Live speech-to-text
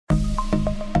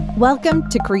Welcome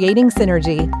to Creating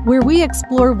Synergy, where we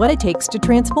explore what it takes to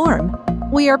transform.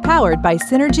 We are powered by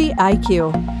Synergy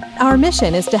IQ. Our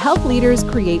mission is to help leaders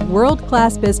create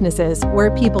world-class businesses where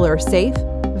people are safe,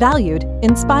 valued,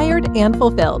 inspired, and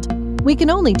fulfilled. We can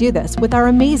only do this with our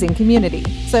amazing community.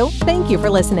 So thank you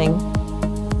for listening.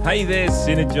 Hey there,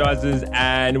 Synergizers,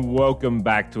 and welcome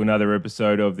back to another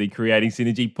episode of the Creating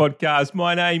Synergy podcast.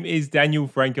 My name is Daniel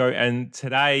Franco, and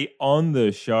today on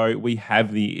the show, we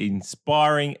have the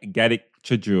inspiring Gatik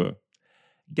Chajur.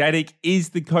 Gatik is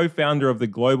the co-founder of the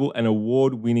global and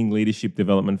award-winning leadership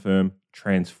development firm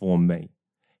Transform Me.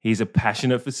 He's a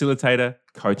passionate facilitator,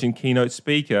 coach, and keynote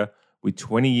speaker with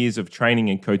 20 years of training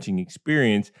and coaching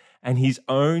experience, and his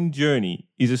own journey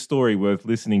is a story worth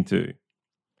listening to.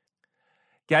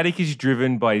 Gatik is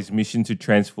driven by his mission to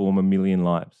transform 1 million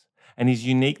lives, and his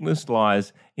uniqueness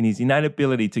lies in his innate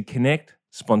ability to connect,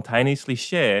 spontaneously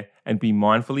share, and be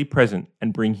mindfully present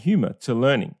and bring humor to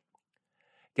learning.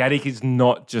 Gatik is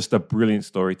not just a brilliant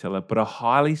storyteller, but a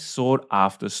highly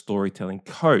sought-after storytelling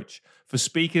coach for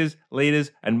speakers,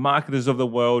 leaders, and marketers of the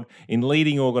world in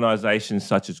leading organizations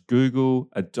such as Google,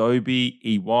 Adobe,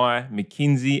 EY,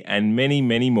 McKinsey, and many,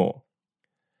 many more.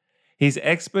 His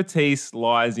expertise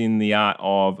lies in the art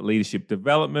of leadership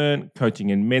development,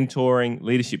 coaching and mentoring,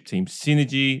 leadership team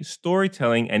synergy,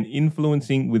 storytelling, and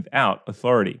influencing without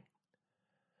authority.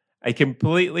 A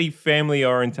completely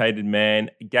family-orientated man,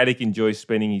 Gatik enjoys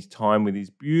spending his time with his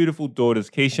beautiful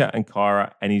daughters Keisha and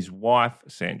Kyra and his wife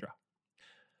Sandra.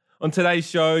 On today's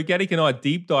show, Gatik and I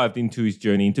deep dived into his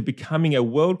journey into becoming a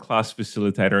world-class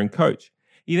facilitator and coach.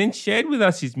 He then shared with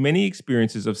us his many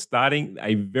experiences of starting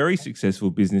a very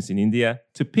successful business in India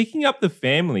to picking up the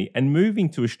family and moving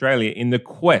to Australia in the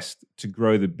quest to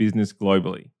grow the business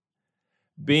globally.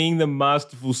 Being the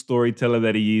masterful storyteller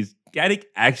that he is, Gatik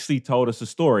actually told us a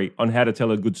story on how to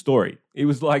tell a good story. It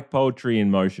was like poetry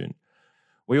in motion.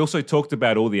 We also talked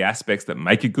about all the aspects that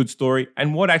make a good story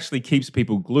and what actually keeps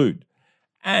people glued.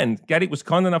 And Gatik was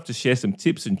kind enough to share some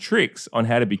tips and tricks on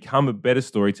how to become a better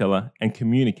storyteller and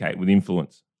communicate with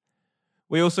influence.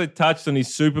 We also touched on his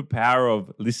superpower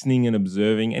of listening and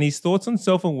observing and his thoughts on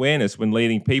self-awareness when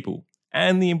leading people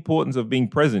and the importance of being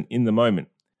present in the moment.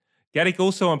 Gatik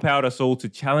also empowered us all to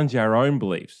challenge our own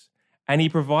beliefs, and he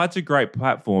provides a great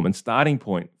platform and starting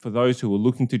point for those who are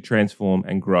looking to transform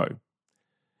and grow.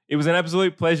 It was an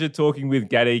absolute pleasure talking with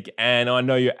Gatik, and I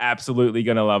know you're absolutely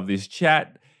going to love this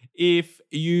chat. If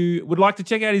you would like to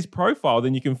check out his profile,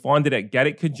 then you can find it at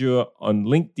Gatik Chajur on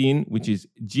LinkedIn, which is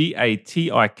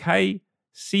GATIK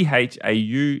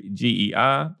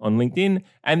CHAUGER on LinkedIn,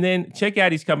 and then check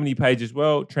out his company page as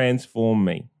well, Transform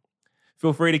Me.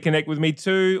 Feel free to connect with me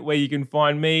too, where you can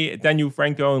find me, Daniel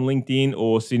Franco on LinkedIn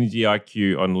or Synergy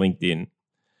IQ on LinkedIn.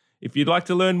 If you'd like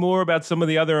to learn more about some of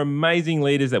the other amazing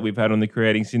leaders that we've had on the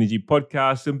Creating Synergy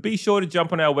podcast, then be sure to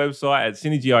jump on our website at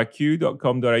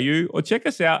synergyiq.com.au or check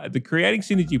us out at the Creating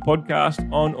Synergy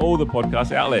podcast on all the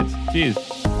podcast outlets. Cheers.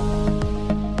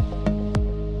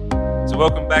 So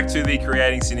welcome back to the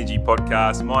Creating Synergy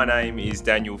podcast. My name is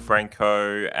Daniel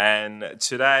Franco, and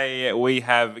today we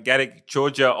have Gatik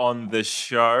Chajur on the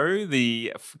show,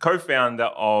 the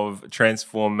co-founder of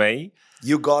Transform Me.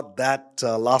 You got that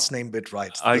last name bit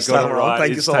right. I got it right.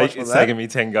 Thank you so much for that. It's taken me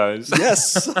 10 goes.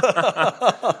 Yes.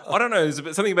 I don't know.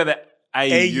 There's something about the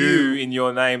AU in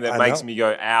your name that makes me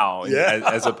go ow,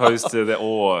 as opposed to the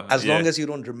or. As long as you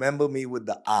don't remember me with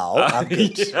the ow, I'm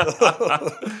good.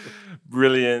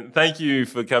 Brilliant. Thank you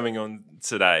for coming on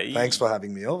today. Thanks for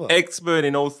having me over. Expert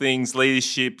in all things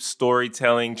leadership,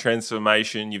 storytelling,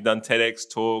 transformation. You've done TEDx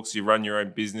talks. You run your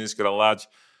own business. Got a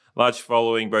large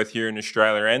following both here in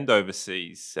Australia and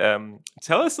overseas.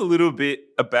 Tell us a little bit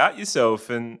about yourself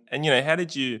and how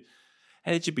did you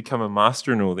become a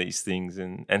master in all these things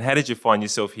and how did you find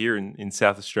yourself here in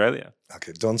South Australia?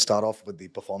 Okay, don't start off with the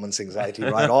performance anxiety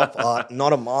right off.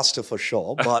 Not a master for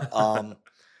sure, but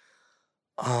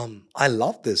I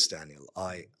love this, Daniel.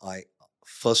 I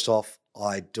first off,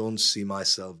 I don't see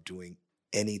myself doing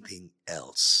anything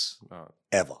else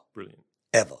ever. Brilliant.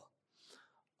 Ever.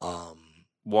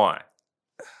 Why?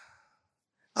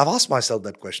 I've asked myself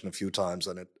that question a few times,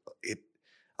 and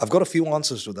I've got a few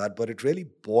answers to that, but it really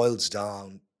boils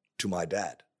down to my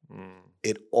dad.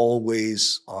 It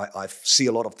always, I see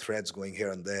a lot of threads going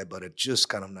here and there, but it just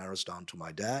kind of narrows down to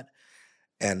my dad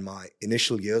and my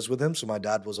initial years with him. So my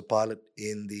dad was a pilot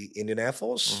in the Indian Air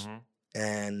Force.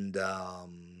 And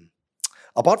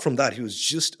apart from that, he was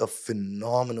just a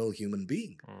phenomenal human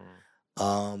being.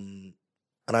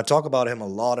 And I talk about him a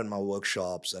lot in my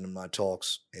workshops and in my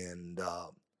talks. And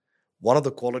one of the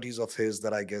qualities of his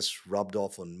that I guess rubbed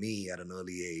off on me at an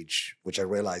early age, which I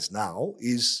realize now,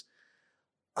 is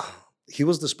he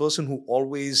was this person who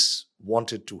always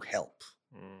wanted to help.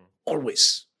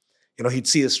 Always. He'd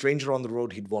see a stranger on the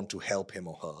road, he'd want to help him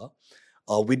or her.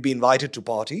 We'd be invited to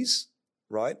parties,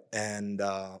 right? And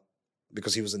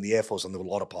because he was in the Air Force and there were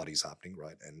a lot of parties happening,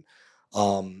 right? And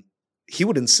he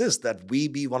would insist that we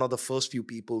be one of the first few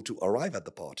people to arrive at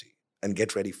the party and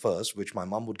get ready first, which my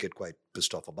mom would get quite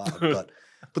pissed off about.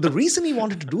 But the reason he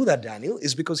wanted to do that, Daniel,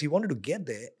 is because he wanted to get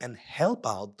there and help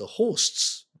out the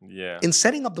hosts in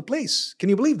setting up the place. Can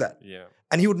you believe that? Yeah.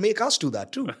 And he would make us do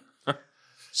that too.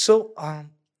 So, I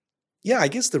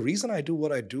guess the reason I do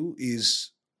what I do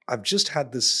is I've just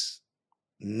had this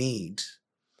need,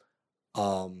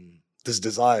 this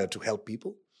desire to help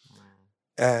people.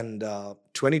 And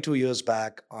 22 years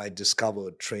back, I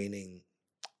discovered training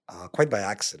quite by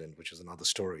accident, which is another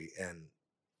story. And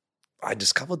I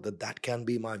discovered that can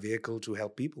be my vehicle to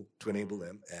help people, to enable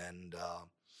them. And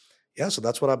so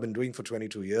that's what I've been doing for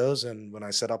 22 years. And when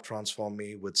I set up Transform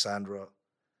Me with Sandra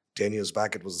 10 years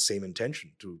back, it was the same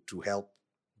intention, to help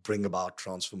bring about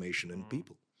transformation in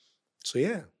people. So,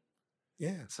 yeah.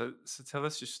 So tell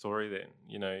us your story then,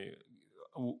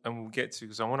 and we'll get to,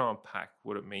 because I want to unpack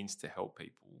what it means to help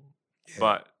people. Yeah.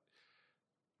 But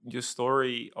your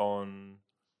story on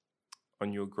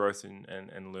your growth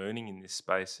and learning in this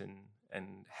space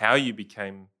and how you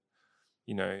became,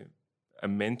 a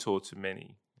mentor to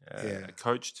many, a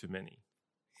coach to many.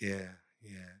 Yeah.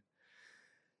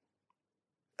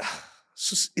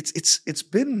 So it's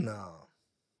been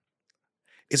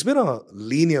a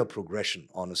linear progression,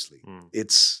 honestly.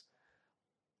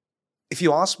 If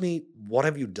you ask me, what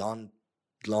have you done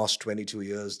last 22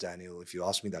 years, Daniel? If you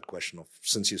ask me that question of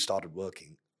since you started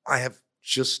working, I have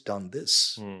just done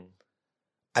this.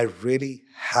 I really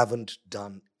haven't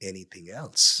done anything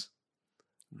else.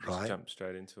 Just jump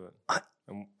straight into it.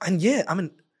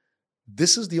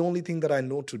 This is the only thing that I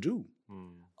know to do.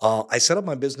 I set up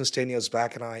my business 10 years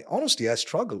back, and I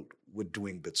struggled with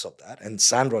doing bits of that. And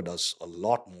Sandra does a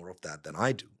lot more of that than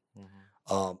I do.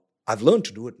 I've learned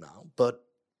to do it now, but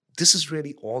this is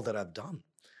really all that I've done.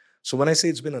 So when I say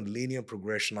it's been a linear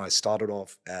progression, I started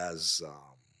off as,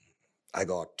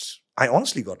 I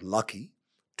honestly got lucky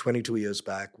 22 years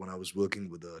back when I was working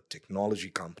with a technology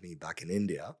company back in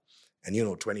India.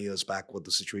 And 20 years back, what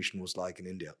the situation was like in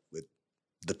India with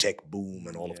the tech boom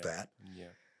and all of that. Yeah.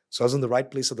 So I was in the right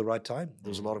place at the right time. There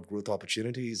was a lot of growth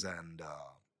opportunities, and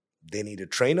they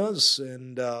needed trainers.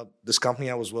 And this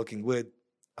company I was working with,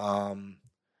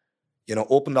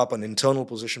 opened up an internal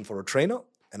position for a trainer,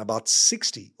 and about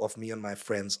 60 of me and my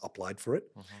friends applied for it.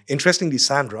 Interestingly,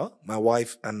 Sandra, my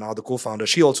wife and now the co-founder,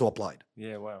 she also applied.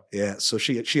 Yeah, wow. Yeah, so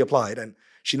she applied, and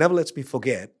she never lets me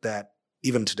forget that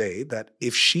even today, that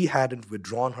if she hadn't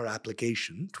withdrawn her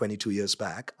application 22 years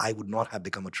back, I would not have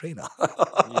become a trainer.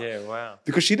 Yeah, wow.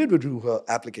 Because she did withdraw her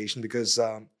application because,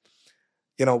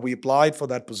 we applied for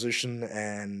that position,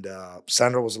 and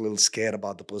Sandra was a little scared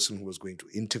about the person who was going to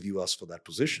interview us for that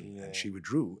position, and she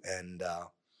withdrew. And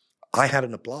I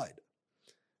hadn't applied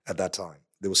at that time.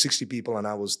 There were 60 people, and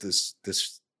I was I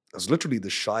was literally the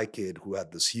shy kid who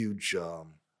had this huge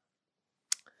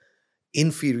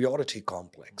inferiority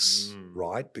complex,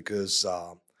 right? Because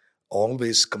I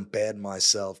always compared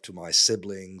myself to my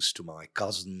siblings, to my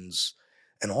cousins,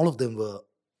 and all of them were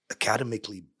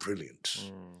academically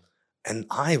brilliant. And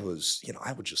I would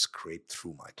just scrape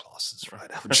through my classes, right?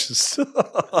 I would just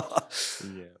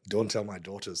Don't tell my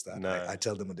daughters that. No, I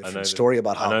tell them a different story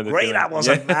about how great I was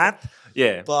at math.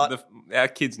 Yeah, but our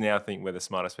kids now think we're the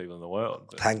smartest people in the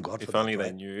world. Thank God for that. If only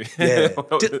they knew.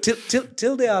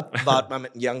 Till they are about, my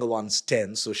younger one's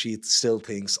 10, so she still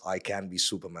thinks I can be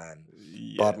Superman.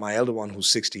 Yeah. But my elder one, who's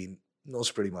 16,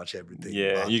 knows pretty much everything.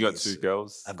 Yeah, you got two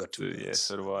girls. I've got two girls. Yeah,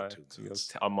 so do I.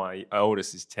 My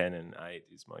oldest is 10 and 8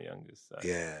 is my youngest. So.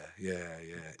 Yeah.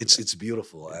 It's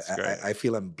beautiful. I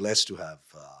feel I'm blessed to have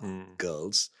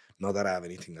girls. Not that I have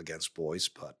anything against boys,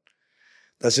 but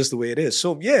that's just the way it is.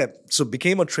 So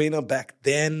became a trainer back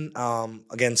then.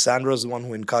 Again, Sandra's the one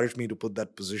who encouraged me to put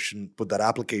that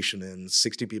application in.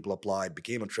 60 people applied,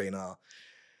 became a trainer.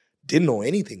 Didn't know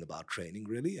anything about training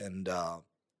really, and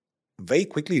very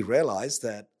quickly realized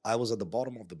that I was at the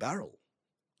bottom of the barrel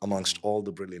amongst all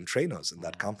the brilliant trainers in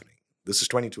that company. This is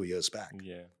 22 years back,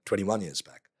 21 years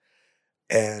back.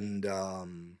 And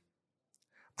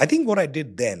I think what I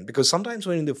did then, because sometimes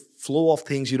when in the flow of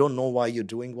things, you don't know why you're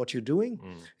doing what you're doing.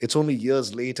 It's only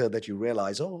years later that you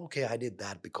realize, oh, okay, I did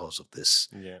that because of this.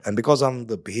 Yeah. And because I'm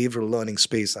the behavioral learning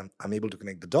space, I'm able to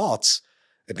connect the dots.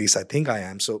 At least I think I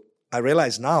am. So I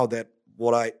realize now that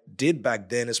what I did back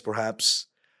then is perhaps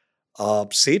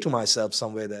say to myself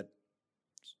somewhere that,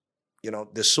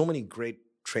 there's so many great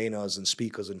trainers and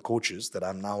speakers and coaches that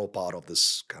I'm now a part of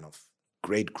this kind of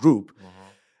great group.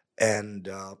 And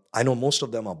I know most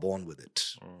of them are born with it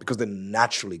because they're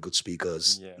naturally good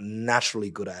speakers,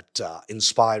 naturally good at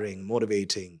inspiring,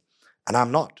 motivating. And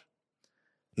I'm not,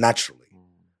 naturally.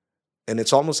 And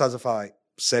it's almost as if I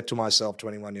said to myself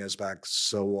 21 years back,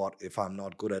 so what if I'm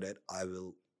not good at it? I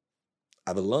will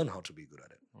learn how to be good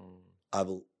at it. I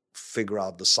will figure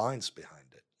out the science behind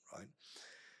it, right?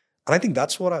 And I think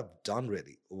that's what I've done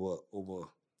really over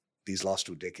these last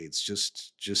 2 decades,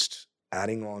 just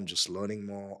adding on, just learning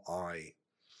more.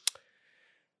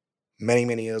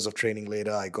 Many years of training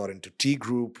later, I got into T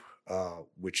Group,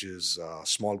 which is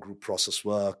small group process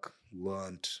work,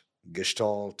 learned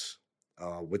Gestalt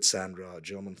with Sandra,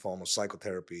 German form of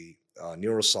psychotherapy,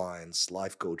 neuroscience,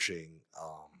 life coaching,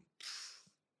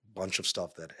 bunch of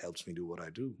stuff that helps me do what I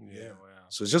do. Yeah, wow.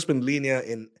 So it's just been linear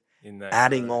in that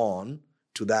adding on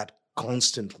to that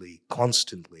constantly,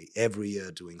 every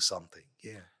year doing something.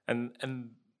 Yeah. And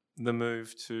the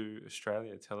move to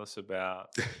Australia, tell us about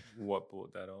what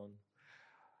brought that on.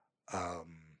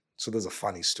 So there's a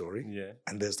funny story,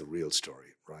 and there's the real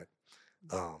story, right?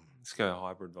 Let's go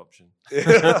hybrid option.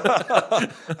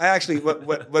 I actually,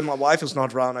 when my wife is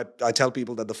not around, I tell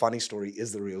people that the funny story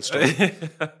is the real story,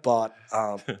 but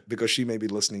because she may be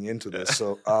listening into this,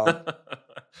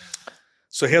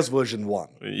 so here's version 1.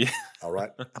 Yeah. All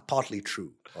right, partly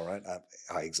true. All right,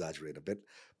 I exaggerate a bit,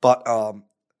 but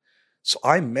so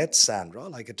I met Sandra,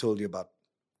 like I told you about,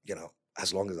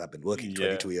 as long as I've been working,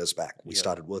 22 years back, we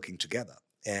started working together,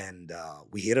 and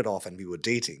we hit it off, and we were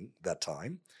dating that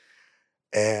time.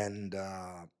 And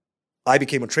I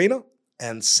became a trainer,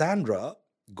 and Sandra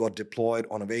got deployed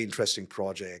on a very interesting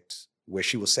project where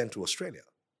she was sent to Australia.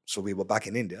 So we were back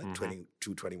in India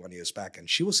 21 years back, and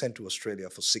she was sent to Australia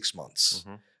for 6 months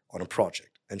on a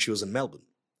project, and she was in Melbourne.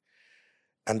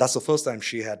 And that's the first time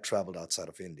she had traveled outside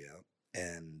of India.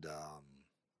 And,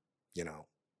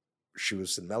 she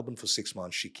was in Melbourne for 6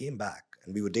 months. She came back,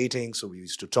 and we were dating, so we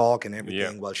used to talk and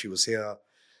everything while she was here.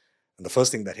 And the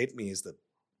first thing that hit me is that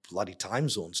bloody time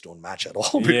zones don't match at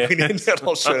all between India and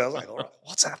Australia. I was like, all right,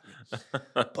 what's happening?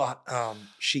 But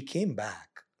she came back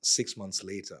 6 months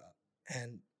later,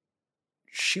 and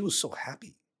she was so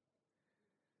happy.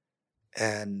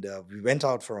 And we went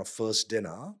out for our first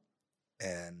dinner,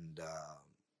 and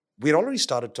we'd already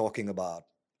started talking about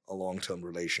a long-term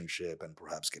relationship and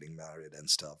perhaps getting married and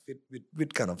stuff.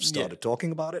 We'd kind of started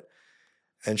talking about it.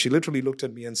 And she literally looked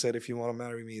at me and said, if you want to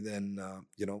marry me, then,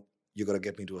 you got to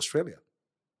get me to Australia.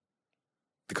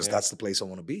 Because that's the place I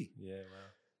want to be. Yeah, wow.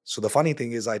 So the funny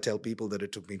thing is I tell people that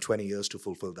it took me 20 years to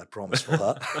fulfill that promise for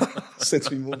her since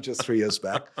we moved just 3 years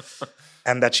back.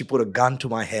 And that she put a gun to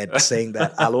my head saying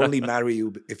that I'll only marry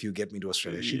you if you get me to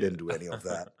Australia. She didn't do any of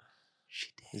that.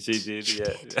 She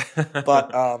did. But,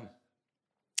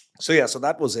 so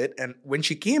that was it. And when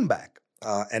she came back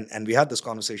and we had this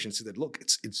conversation, she said, look,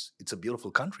 it's a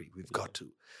beautiful country. We've got to.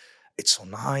 It's so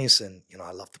nice. And,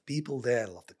 I love the people there. I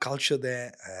love the culture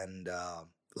there. And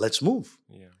let's move.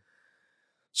 Yeah.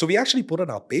 So we actually put on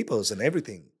our papers and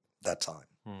everything that time,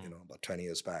 about 20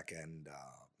 years back. And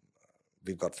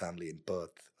we've got family in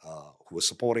Perth who were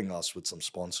supporting us with some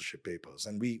sponsorship papers.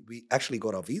 And we actually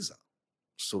got our visa.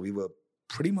 So we were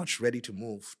pretty much ready to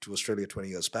move to Australia 20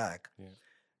 years back. Yeah.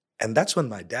 And that's when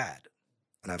my dad,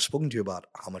 and I've spoken to you about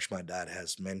how much my dad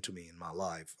has meant to me in my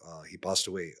life. He passed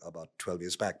away about 12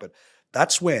 years back. But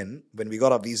that's when we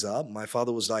got our visa, my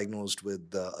father was diagnosed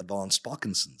with advanced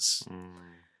Parkinson's.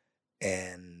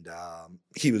 And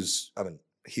his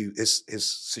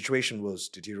situation was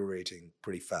deteriorating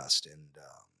pretty fast. And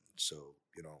so,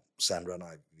 Sandra and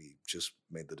I, we just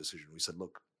made the decision. We said,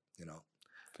 look,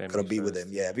 got to be with him.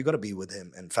 Yeah, we got to be with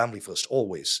him, and family first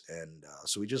always. And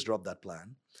so we just dropped that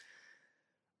plan.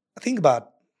 I think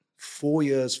about 4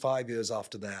 years, 5 years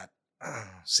after that,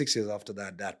 6 years after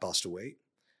that, Dad passed away.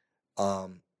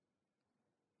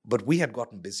 But we had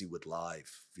gotten busy with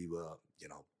life. We were,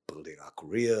 building our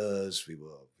careers. We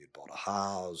bought a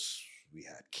house. We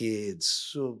had kids.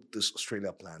 So this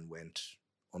Australia plan went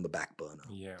on the back burner.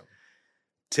 Yeah.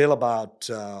 Till about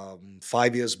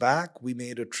 5 years back, we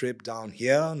made a trip down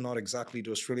here, not exactly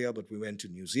to Australia, but we went to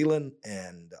New Zealand.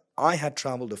 And I had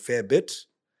traveled a fair bit,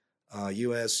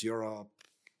 US, Europe,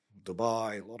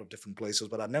 Dubai, a lot of different places,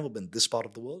 but I'd never been this part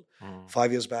of the world.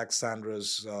 5 years back,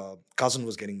 Sandra's cousin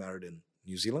was getting married in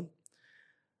New Zealand.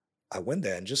 I went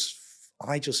there and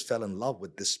I just fell in love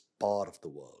with this part of the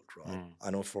world, right?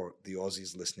 I know for the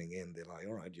Aussies listening in, they're like,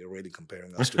 all right, you're really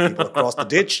comparing us to people across the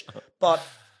ditch. But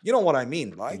you know what I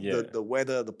mean, right? Yeah. The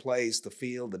weather, the place, the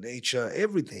feel, the nature,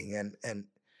 everything. And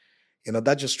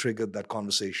that just triggered that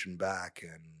conversation back.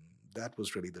 And that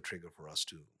was really the trigger for us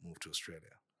to move to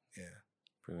Australia. Yeah.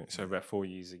 Brilliant. So about 4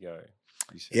 years ago,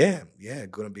 you said. Yeah.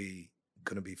 Gonna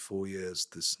be 4 years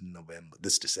this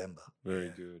December. Very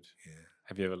good. Yeah.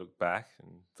 Have you ever looked back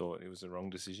and thought it was the wrong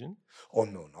decision? Oh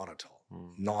no, not at all.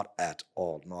 Not at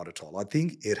all. I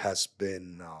think it has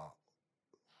been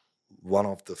one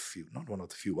of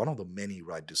the many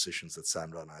right decisions that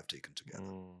Sandra and I have taken together.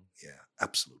 Yeah,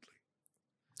 absolutely.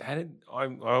 I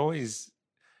always,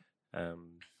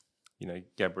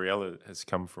 Gabriella has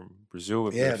come from Brazil.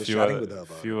 With a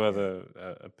few other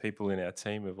people in our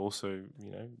team have also,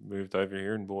 moved over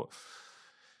here and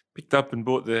picked up and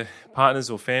bought their partners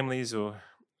or families or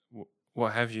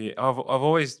what have you. I've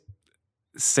always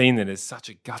seen that as such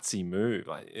a gutsy move,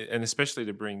 and especially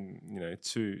to bring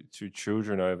two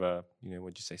children over.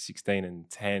 What'd you say, 16 and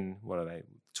 10? What are they?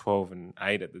 12 and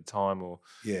 8 at the time, or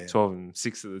 12 and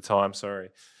 6 at the time. Sorry,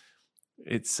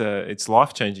 it's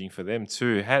life changing for them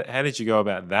too. How did you go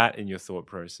about that in your thought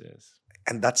process?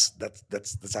 And that's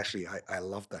actually I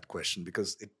love that question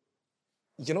because it,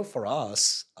 for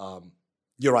us,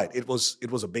 you're right. It was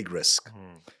a big risk.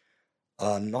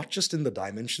 Not just in the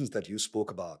dimensions that you spoke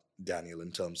about, Daniel,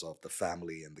 in terms of the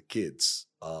family and the kids.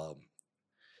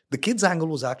 The kids angle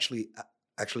was actually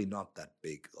not that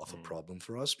big of a problem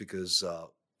for us because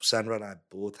Sandra and I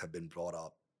both have been brought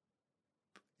up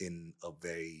in a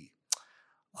very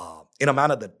in a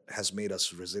manner that has made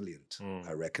us resilient,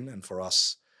 I reckon. And for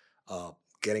us,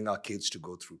 getting our kids to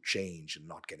go through change and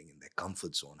not getting in their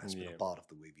comfort zone has been a part of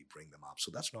the way we bring them up.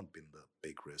 So that's not been the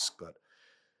big risk. But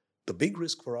the big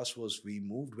risk for us was we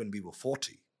moved when we were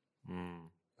 40,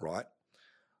 right?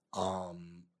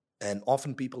 And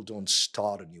often people don't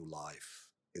start a new life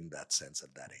in that sense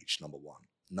at that age, number one.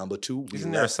 Number two,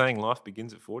 isn't there a saying life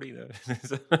begins at 40 though?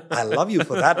 I love you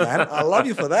for that, man. I love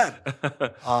you for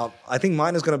that. I think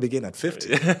mine is going to begin at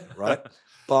 50, right?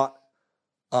 But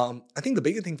I think the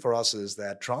bigger thing for us is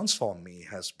that Transform Me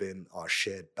has been our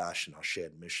shared passion, our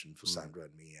shared mission for Sandra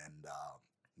and me. And,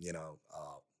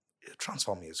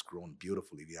 Transform Me has grown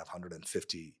beautifully. We have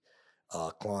 150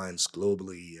 clients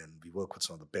globally, and we work with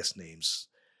some of the best names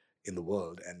in the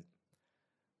world. And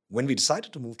when we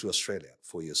decided to move to Australia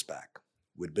 4 years back,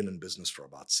 we'd been in business for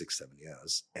about 6-7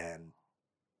 years, and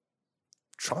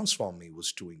Transform Me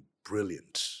was doing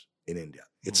brilliant in India.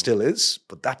 It still is,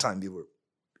 but that time we were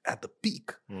at the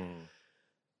peak.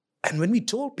 And when we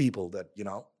told people that, we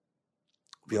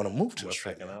want to move to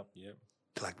Australia,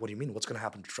 they're like, what do you mean? What's going to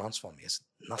happen to Transform Me? I said,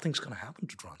 nothing's going to happen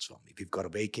to Transform Me. We've got a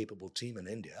very capable team in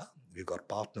India. We've got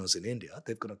partners in India.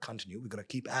 They're going to continue. We're going to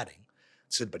keep adding. I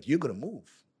said, but you're going to move.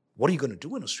 What are you going to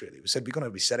do in Australia? We said, we're going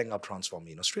to be setting up Transform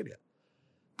Me in Australia.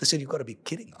 They said, you've got to be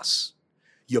kidding us.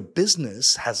 Your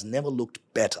business has never looked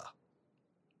better.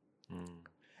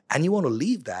 And you want to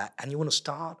leave that and you want to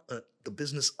start the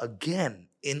business again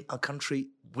in a country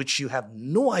which you have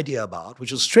no idea about,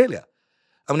 which is Australia.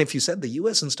 I mean, if you said the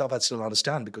US and stuff, I'd still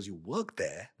understand because you work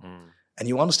there and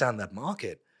you understand that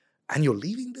market and you're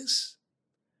leaving this,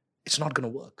 it's not going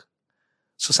to work.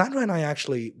 So Sandra and I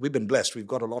we've been blessed. We've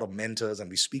got a lot of mentors and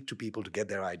we speak to people to get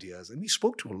their ideas. And we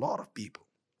spoke to a lot of people.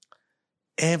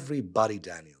 Everybody,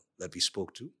 Daniel, that we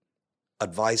spoke to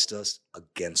advised us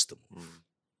against the move.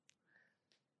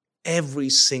 Every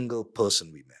single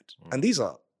person we met. And these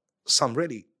are some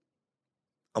really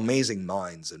amazing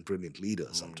minds and brilliant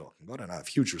leaders I'm talking about, and I have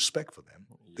huge respect for them.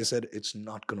 They said, it's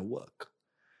not going to work.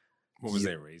 What was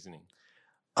their reasoning?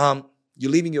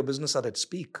 You're leaving your business at its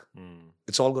peak.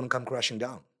 It's all going to come crashing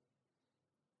down.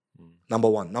 Number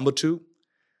one. Number two,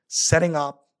 setting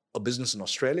up a business in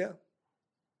Australia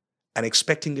and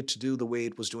expecting it to do the way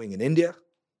it was doing in India,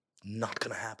 not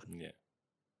going to happen.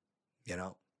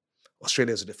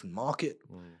 Australia is a different market.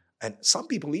 And some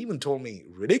people even told me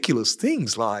ridiculous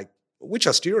things like, which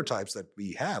are stereotypes that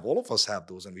we have. All of us have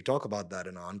those, and we talk about that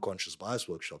in our unconscious bias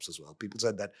workshops as well. People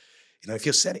said that,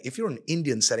 if you're an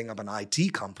Indian setting up an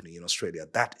IT company in Australia,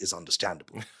 that is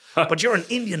understandable. But you're an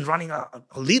Indian running a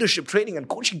leadership training and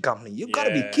coaching company. You've got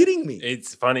to be kidding me.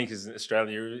 It's funny because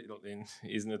Australia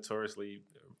is notoriously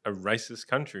a racist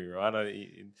country, right?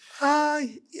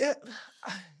 I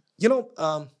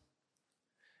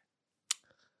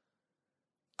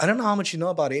don't know how much you know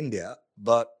about India,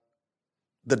 but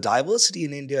the diversity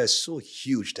in India is so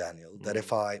huge, Daniel, that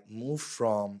if I move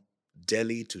from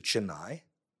Delhi to Chennai,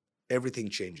 everything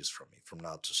changes for me from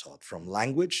north to south. From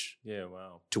language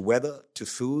to weather, to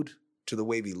food, to the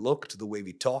way we look, to the way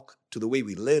we talk, to the way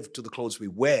we live, to the clothes we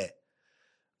wear,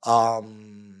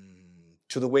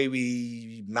 to the way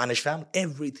we manage family.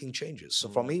 Everything changes. So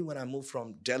for me, when I move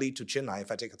from Delhi to Chennai,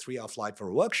 if I take a 3-hour flight for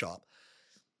a workshop,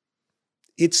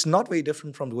 it's not very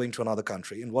different from going to another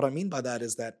country. And what I mean by that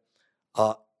is that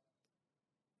Uh,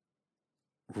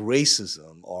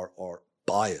 Racism or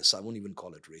bias, I won't even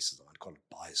call it racism, I'd call it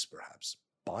bias perhaps.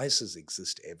 Biases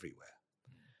exist everywhere.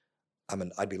 I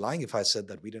mean, I'd be lying if I said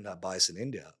that we didn't have bias in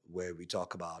India, where we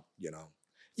talk about,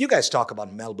 you guys talk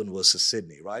about Melbourne versus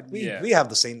Sydney, right? We have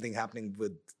the same thing happening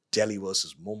with Delhi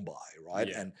versus Mumbai, right?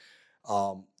 Yeah.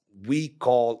 And we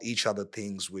call each other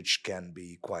things which can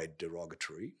be quite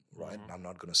derogatory, right? Mhm. And I'm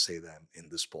not going to say them in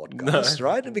this podcast,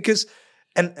 right? Because,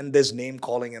 and there's name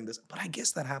calling and this, but I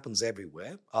guess that happens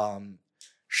everywhere.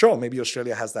 Sure, maybe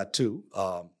Australia has that too.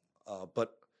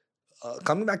 But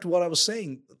coming back to what I was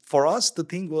saying, for us, the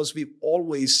thing was we've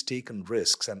always taken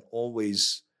risks and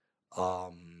always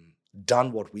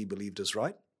done what we believed is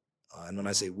right. And when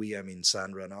I say we, I mean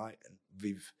Sandra and I. And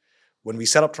when we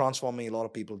set up Transforming, a lot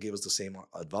of people gave us the same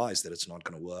advice that it's not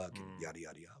going to work, and yada,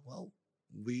 yada, yada. Well,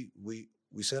 we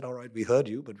said, all right, we heard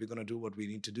you, but we're going to do what we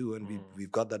need to do. And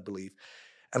we've got that belief.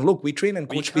 And look, we train and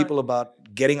coach people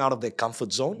about getting out of their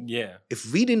comfort zone. Yeah.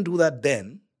 If we didn't do that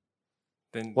then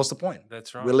what's the point?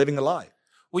 That's right. We're living a lie.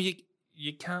 Well,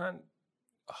 you can't.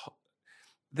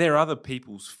 There are other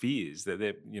people's fears that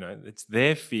it's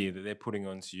their fear that they're putting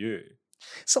onto you.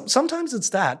 Sometimes it's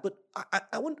that, but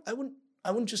I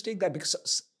wouldn't just take that,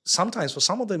 because sometimes for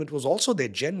some of them it was also their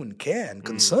genuine care and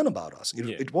concern about us.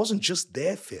 It wasn't just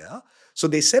their fear. So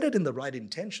they said it in the right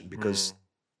intention, because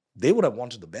they would have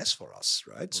wanted the best for us,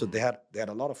 right? So they had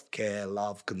a lot of care,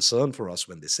 love, concern for us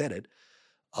when they said it.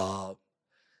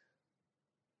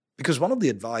 Because one of the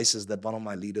advices that one of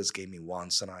my leaders gave me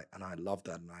once, and I love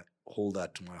that and I hold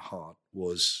that to my heart,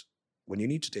 was when you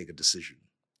need to take a decision,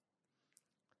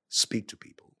 speak to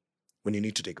people. When you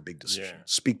need to take a big decision,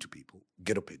 speak to people,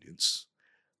 get opinions,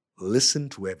 listen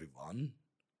to everyone,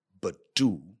 but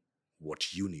do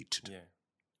what you need to do. Yeah.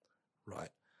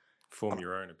 Right? Form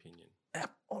your own opinion.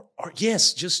 Or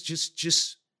yes, just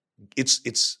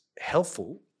it's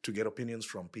helpful to get opinions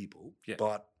from people,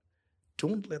 but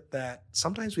don't let that,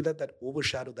 sometimes we let that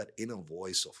overshadow that inner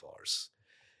voice of ours,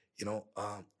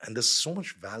 and there's so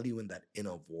much value in that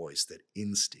inner voice, that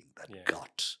instinct, that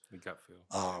gut. The gut feel.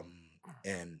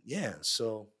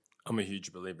 So I'm a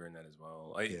huge believer in that as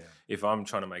well. If I'm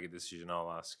trying to make a decision,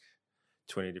 I'll ask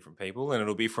 20 different people, and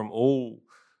it'll be from all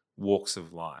walks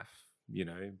of life.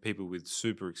 People with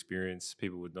super experience,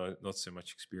 people with not so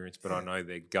much experience, but I know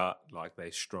their gut, like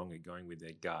they're strong at going with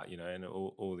their gut, and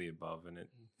all the above, and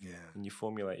and you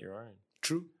formulate your own.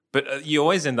 True. But you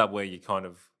always end up where you kind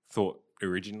of thought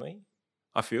originally.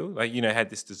 I feel like, had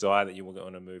this desire that you were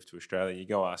going to move to Australia. You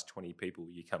go ask 20 people,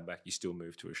 you come back, you still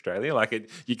move to Australia. Like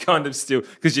you kind of still,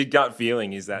 because your gut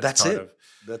feeling is that's it.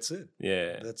 That's it.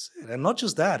 Yeah. That's it. And not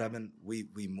just that. I mean, we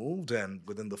moved, and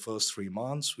within the first 3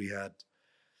 months we had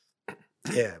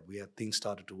things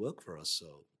started to work for us.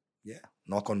 So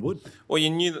knock on wood. Well, you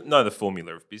know the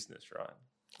formula of business, right?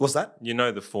 What's that? You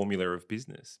know the formula of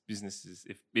business. Business is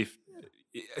if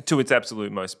to its absolute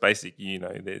most basic,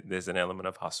 there's an element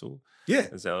of hustle. Yeah.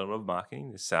 There's an element of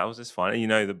marketing, there's sales, there's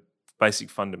finance. The basic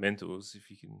fundamentals,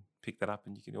 if you can pick that up,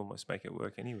 and you can almost make it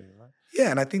work anywhere, right?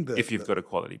 Yeah, and I think if you've got a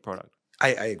quality product. I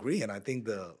agree. And I think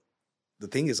the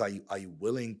thing is, are you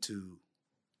willing to,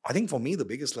 I think for me, the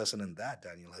biggest lesson in that,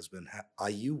 Daniel, has been, are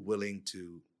you willing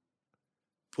to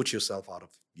put yourself out of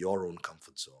your own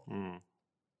comfort zone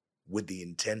with the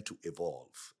intent to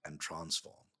evolve and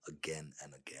transform again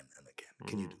and again and again?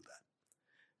 Can you do that?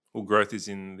 Well, growth is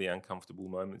in the uncomfortable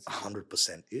moments.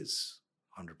 100% is.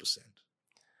 100%.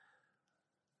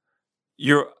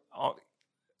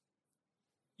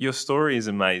 Your story is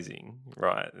amazing,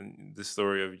 right? And the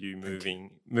story of you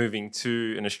moving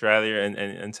to Australia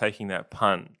and taking that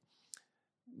punt.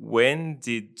 When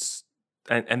did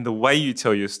and the way you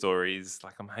tell your story is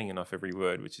like, I'm hanging off every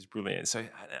word, which is brilliant. So,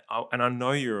 and I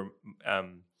know you're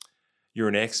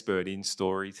an expert in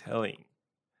storytelling.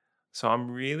 So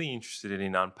I'm really interested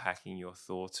in unpacking your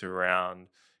thoughts around,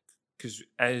 because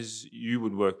as you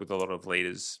would work with a lot of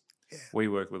leaders, we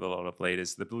work with a lot of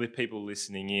leaders. The people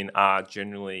listening in are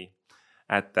generally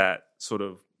at that sort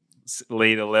of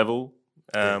leader level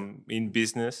in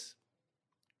business,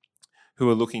 who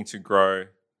are looking to grow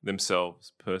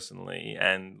themselves personally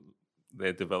and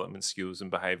their development skills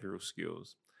and behavioural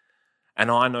skills.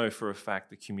 And I know for a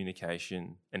fact that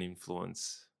communication and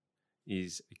influence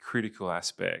is a critical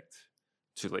aspect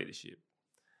to leadership.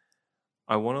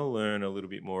 I want to learn a little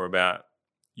bit more about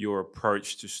your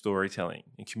approach to storytelling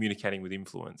and communicating with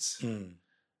influence.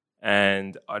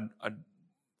 And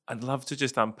I'd love to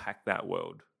just unpack that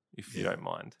world, if you don't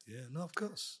mind. Yeah, no, of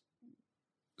course.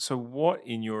 So what,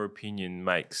 in your opinion,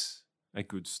 makes a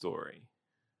good story?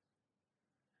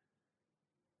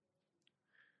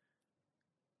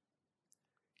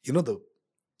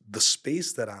 the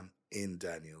space that I'm in,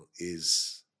 Daniel,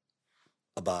 is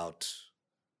about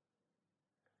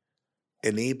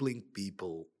enabling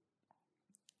people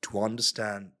to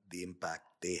understand the impact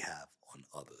they have on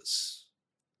others,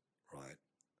 right?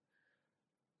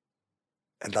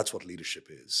 And that's what leadership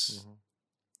is. Mm-hmm.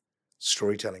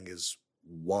 Storytelling is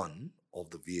one of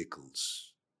the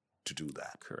vehicles to do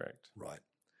that. Correct. Right.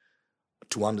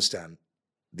 To understand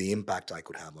the impact I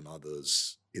could have on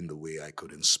others in the way I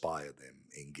could inspire them,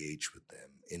 engage with them,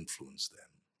 influence them.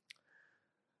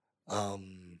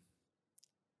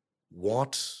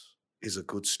 What is a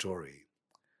good story?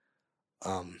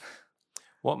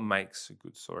 What makes a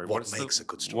good story? What makes a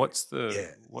good story?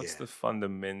 What's the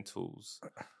fundamentals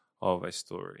of a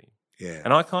story? Yeah.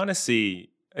 And I kind of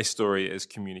see a story as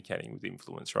communicating with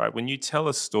influence, right? When you tell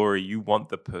a story, you want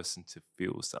the person to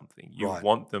feel something. You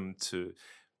want them to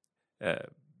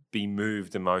be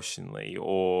moved emotionally,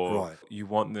 or you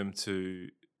want them to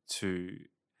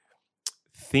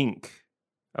think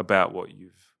about what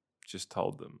you've just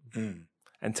told them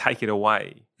and take it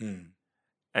away.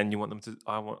 And you want them to,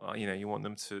 you want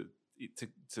them to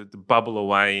bubble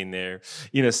away in their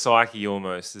inner psyche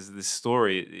almost as this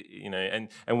story,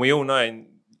 and we all know,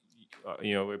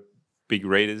 we're big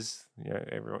readers.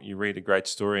 Everyone, you read a great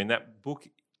story, and that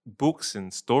books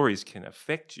and stories can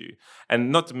affect you.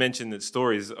 And not to mention that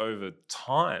stories over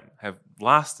time have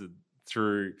lasted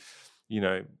through,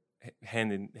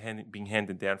 being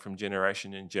handed down from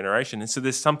generation and generation. And so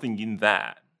there's something in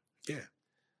that. Yeah.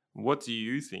 What do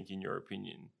you think, in your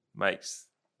opinion, makes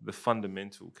the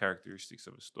fundamental characteristics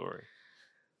of a story?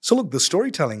 So look, the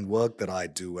storytelling work that I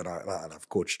do, and I've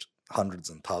coached hundreds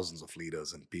and thousands of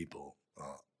leaders and people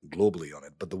globally on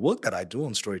it, but the work that I do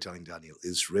on storytelling, Daniel,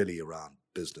 is really around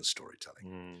business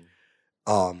storytelling.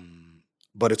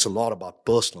 But it's a lot about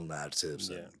personal narratives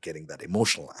and getting that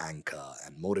emotional anchor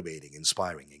and motivating,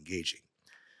 inspiring, engaging.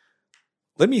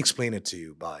 Let me explain it to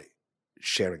you by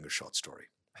sharing a short story,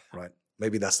 right?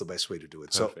 Maybe that's the best way to do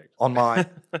it. Perfect. So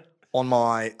on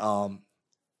my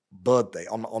birthday,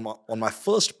 on my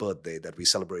first birthday that we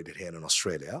celebrated here in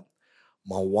Australia,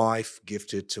 my wife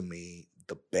gifted to me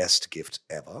the best gift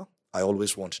ever. I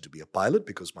always wanted to be a pilot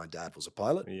because my dad was a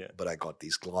pilot, but I got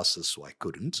these glasses, so I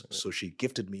couldn't. So she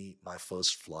gifted me my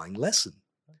first flying lesson,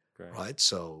 right?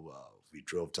 So we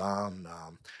drove down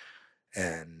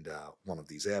and one of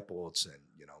these airports, and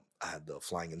I had the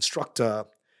flying instructor,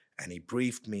 and he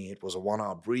briefed me. It was a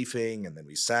 1-hour briefing, and then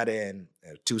we sat in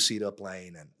a 2-seater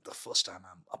plane. And the first time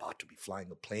I'm about to be flying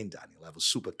a plane, Daniel, I was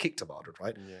super kicked about it,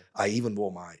 right? Yeah. I even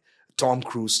wore my Tom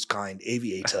Cruise kind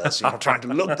aviators, trying to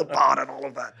look the part and all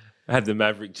of that. I had the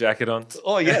Maverick jacket on.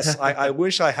 Oh, yes. I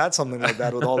wish I had something like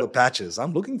that with all the patches.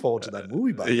 I'm looking forward to that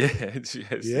movie, by the way. It's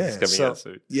coming out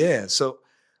soon. Yeah, so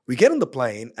we get in the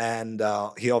plane, and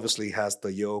he obviously has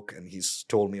the yoke, and he's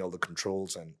told me all the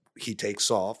controls, and he takes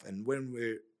off. And when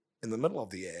we're in the middle of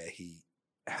the air, he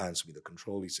hands me the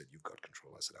control. He said, "You've got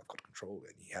control." I said, "I've got control."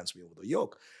 And he hands me over the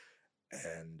yoke.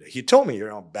 And he told me,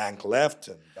 bank left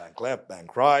and bank left,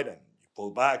 bank right, and you pull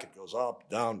back, it goes up,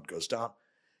 down, it goes down.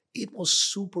 It was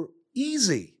super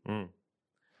easy,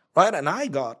 right? And I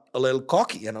got a little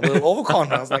cocky and a little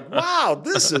overconfident. I was like, wow,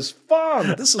 this is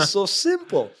fun. This is so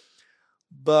simple.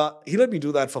 But he let me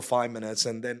do that for 5 minutes,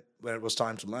 and then when it was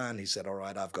time to land, he said, "All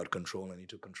right, I've got control," and he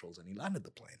took controls and he landed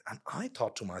the plane. And I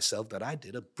thought to myself that I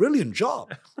did a brilliant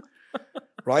job,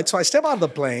 right? So I step out of the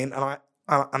plane,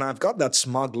 and I've got that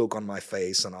smug look on my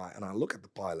face, and I look at the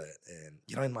pilot, and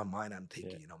in my mind I'm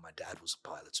thinking, my dad was a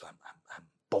pilot, so I'm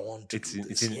born to do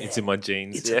this. It's in my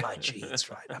genes. It's in my genes,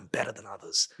 right? I'm better than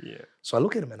others. Yeah. So I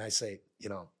look at him and I say,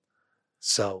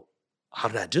 so how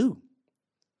did I do?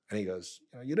 And he goes,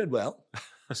 "You did well."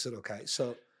 I said, "Okay."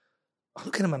 So I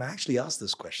look at him and I actually ask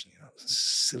this question,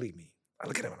 silly me. I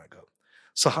look at him and I go,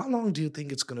 "So how long do you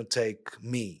think it's going to take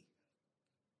me,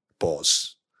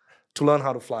 boss, to learn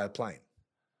how to fly a plane?"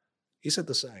 He said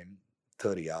the same,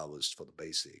 30 hours for the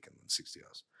basic and then 60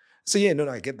 hours. So yeah, no,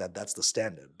 I get that. That's the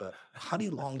standard. But how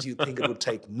long do you think it would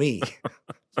take me?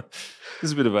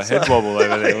 There's a bit of a head wobble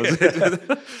over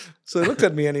there. So he looked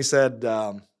at me and he said,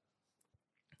 "Son,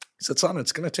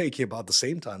 it's going to take you about the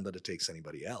same time that it takes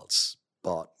anybody else.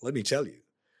 But let me tell you,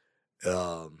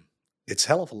 it's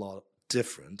hell of a lot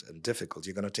different and difficult.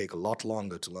 You're going to take a lot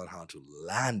longer to learn how to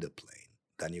land a plane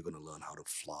than you're going to learn how to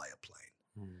fly a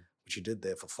plane. What you did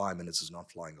there for 5 minutes is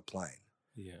not flying a plane.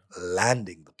 Yeah.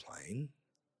 Landing the plane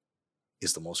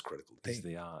is the most critical thing. It's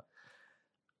the art.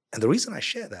 And the reason I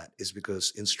share that is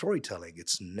because in storytelling,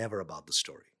 it's never about the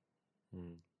story.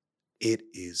 It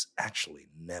is actually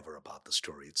never about the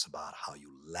story. It's about how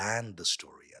you land the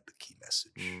story at the key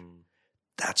message.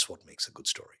 That's what makes a good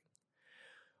story.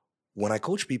 When I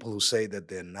coach people who say that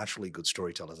they're naturally good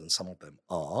storytellers, and some of them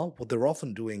are, what they're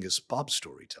often doing is pub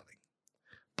storytelling.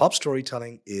 Pub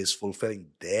storytelling is fulfilling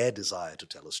their desire to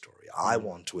tell a story. I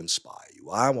want to inspire you.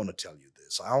 I want to tell you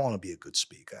this. I want to be a good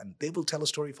speaker. And they will tell a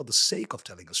story for the sake of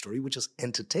telling a story, which is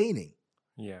entertaining.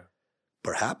 Yeah.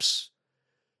 Perhaps.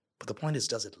 But the point is,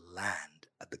 does it land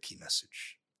at the key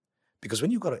message? Because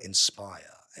when you've got to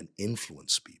inspire and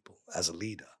influence people as a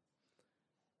leader,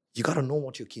 you got to know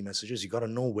what your key message is. You got to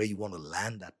know where you want to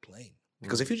land that plane.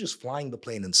 Because if you're just flying the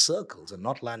plane in circles and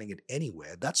not landing it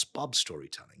anywhere, that's pub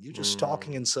storytelling. You're just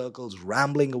talking in circles,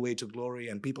 rambling away to glory,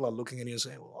 and people are looking at you and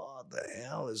saying, what the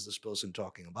hell is this person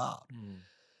talking about?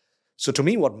 So to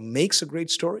me, what makes a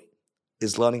great story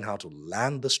is learning how to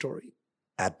land the story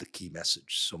at the key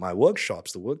message. So my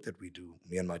workshops, the work that we do,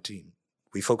 me and my team,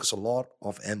 we focus a lot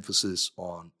of emphasis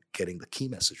on getting the key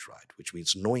message right, which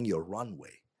means knowing your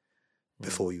runway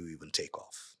before you even take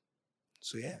off.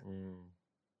 So yeah.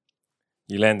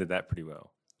 You landed that pretty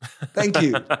well. Thank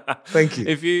you. Thank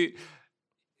you.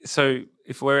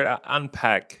 If we're to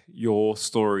unpack your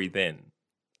story then,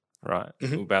 right,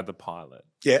 about the pilot.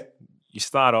 Yeah. You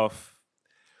start off,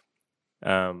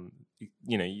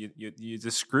 your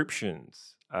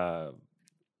descriptions are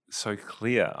so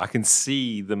clear. I can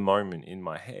see the moment in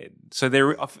my head. So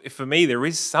for me, there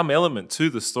is some element to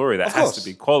the story that has to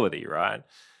be quality, right?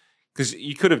 Because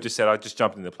you could have just said, I just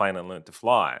jumped in the plane and learned to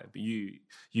fly. But you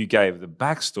gave the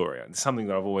backstory. And something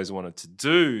that I've always wanted to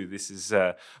do. This is,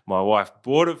 my wife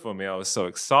bought it for me. I was so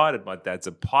excited. My dad's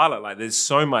a pilot. Like, there's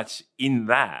so much in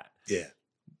that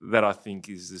that I think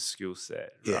is the skill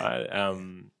set, right?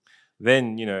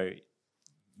 Then you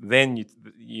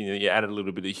added a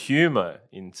little bit of humor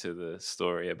into the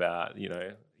story about,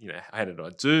 how did I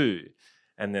do?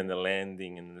 And then the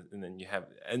landing and then you have,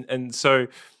 and so,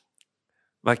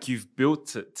 like, you've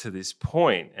built it to this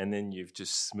point and then you've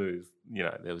just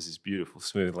there was this beautiful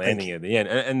smooth landing at the end.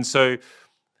 And so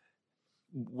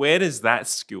where does that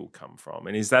skill come from?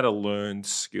 And is that a learned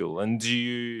skill? And do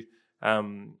you,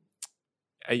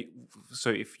 so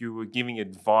if you were giving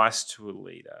advice to a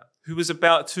leader who was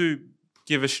about to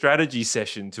give a strategy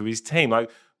session to his team, like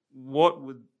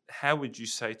how would you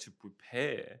say to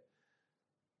prepare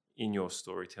in your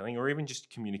storytelling, or even just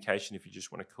communication, if you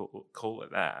just want to call it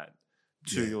that,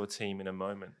 to your team in a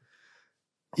moment?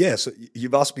 Yeah, so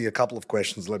you've asked me a couple of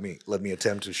questions. Let me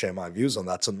attempt to share my views on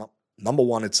that. So number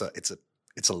one, it's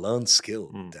a learned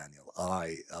skill, Daniel.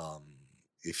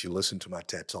 If you listen to my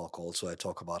TED Talk also, I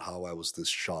talk about how I was this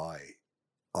shy,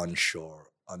 unsure,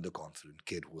 underconfident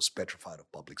kid who was petrified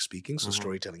of public speaking. So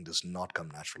storytelling does not come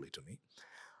naturally to me.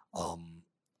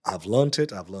 I've learned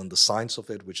it. I've learned the science of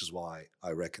it, which is why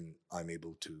I reckon I'm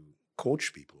able to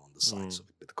coach people on the science of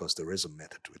it, because there is a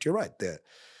method to it. You're right. There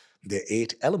are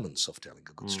 8 elements of telling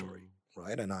a good story,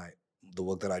 right? And the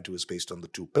work that I do is based on the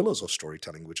 2 pillars of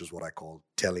storytelling, which is what I call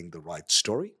telling the right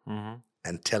story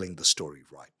and telling the story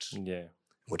right. Yeah.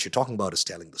 What you're talking about is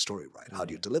telling the story right. How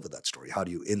do you deliver that story? How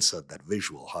do you insert that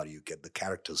visual? How do you get the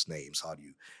characters' names? How do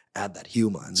you add that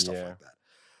humor and stuff like that?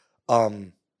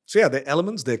 So yeah, there are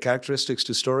elements, there are characteristics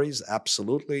to stories,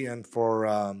 absolutely. And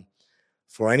for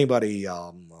anybody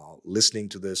listening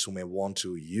to this who may want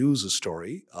to use a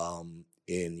story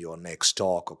in your next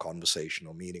talk or conversation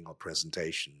or meeting or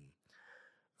presentation,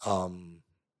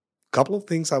 couple of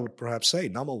things I would perhaps say.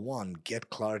 Number one, get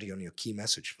clarity on your key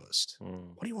message first.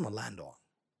 What do you want to land on,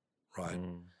 right?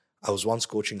 I was once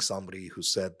coaching somebody who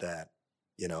said that,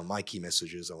 my key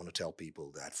message is I want to tell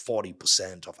people that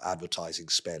 40% of advertising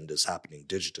spend is happening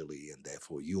digitally, and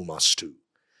therefore you must too.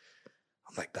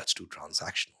 I'm like, that's too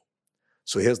transactional.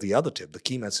 So here's the other tip. The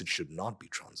key message should not be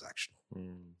transactional.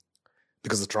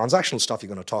 Because the transactional stuff you're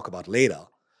going to talk about later,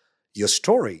 your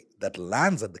story that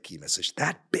lands at the key message,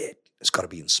 that bit has got to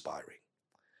be inspiring.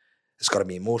 It's got to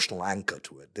be an emotional anchor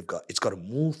to it. It's got to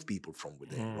move people from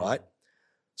within, right?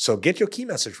 So get your key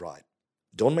message right.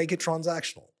 Don't make it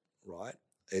transactional, right?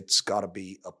 It's got to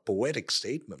be a poetic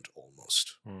statement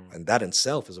almost. And that in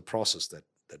itself is a process that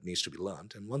needs to be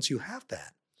learned. And once you have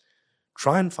that,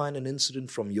 try and find an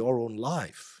incident from your own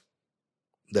life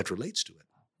that relates to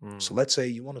it. So let's say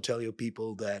you want to tell your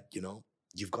people that,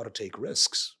 you've got to take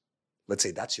risks. Let's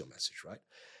say that's your message, right?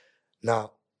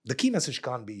 Now, the key message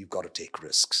can't be you've got to take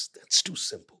risks. That's too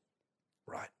simple,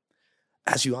 right?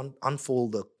 As you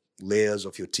unfold the layers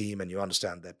of your team and you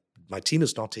understand that my team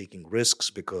is not taking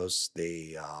risks because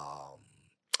they're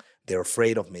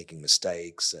afraid of making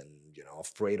mistakes and,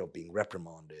 afraid of being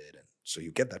reprimanded. And so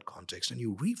you get that context and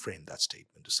you reframe that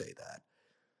statement to say that,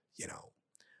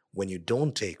 when you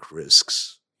don't take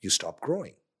risks, you stop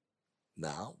growing.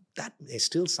 Now, that may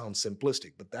still sound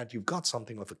simplistic, but that you've got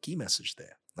something of a key message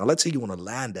there. Now, let's say you want to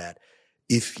land at,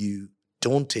 if you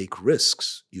don't take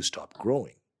risks, you stop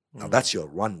growing. Now, that's your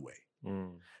runway.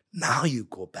 Now you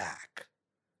go back,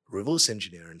 reverse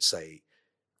engineer and say,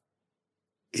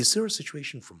 is there a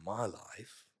situation from my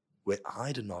life where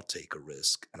I did not take a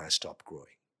risk and I stopped growing?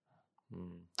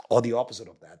 Or the opposite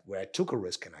of that, where I took a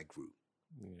risk and I grew?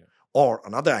 Yeah. Or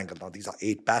another angle, now these are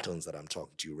 8 patterns that I'm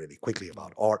talking to you really quickly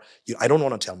about. Or I don't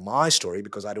want to tell my story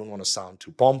because I don't want to sound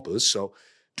too pompous. So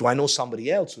do I know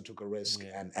somebody else who took a risk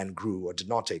and grew or did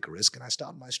not take a risk? And I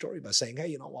start my story by saying, hey,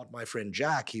 you know what? My friend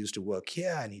Jack, he used to work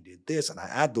here and he did this. And I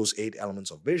add those 8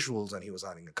 elements of visuals, and he was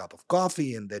having a cup of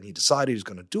coffee and then he decided he was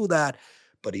going to do that.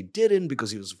 But he didn't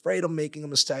because he was afraid of making a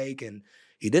mistake and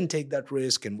he didn't take that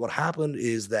risk. And what happened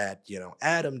is that,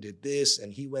 Adam did this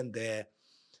and he went there.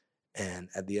 And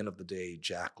at the end of the day,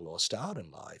 Jack lost out in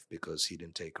life because he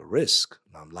didn't take a risk.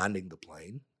 Now I'm landing the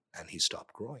plane and he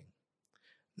stopped growing.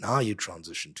 Now you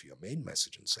transition to your main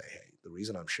message and say, hey, the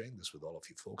reason I'm sharing this with all of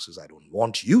you folks is I don't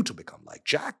want you to become like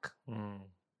Jack. Right.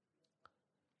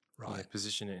 Yeah,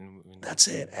 position it in that's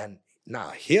it. And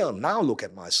now look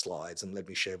at my slides and let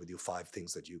me share with you 5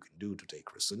 things that you can do to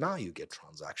take risks. So now you get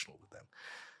transactional with them.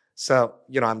 So,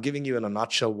 I'm giving you in a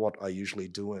nutshell what I usually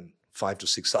do in 5 to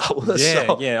 6 hours.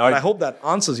 I hope that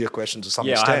answers your question to some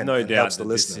extent. I have no doubt that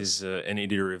this is an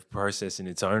iterative process in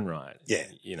its own right.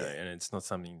 And it's not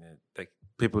something that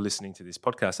people listening to this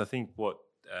podcast. I think what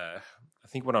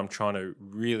I'm trying to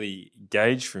really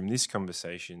gauge from this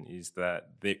conversation is that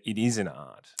it is an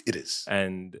art. It is,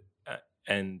 and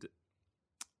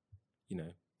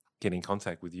get in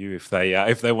contact with you if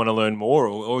they want to learn more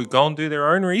or go and do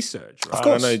their own research. Right? Of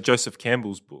course. I know Joseph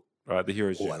Campbell's book, right, The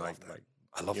Hero's Journey.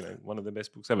 I love that. One of the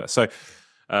best books ever. So,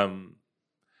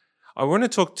 I want to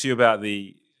talk to you about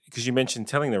because you mentioned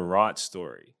telling the right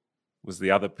story was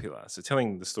the other pillar. So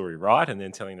telling the story right and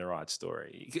then telling the right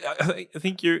story. I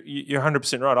think you're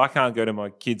 100% right. I can't go to my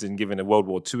kids and give them a World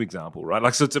War II example,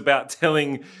 right? So it's about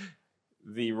telling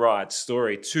the right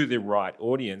story to the right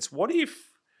audience. What if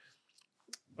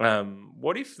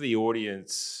the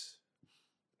audience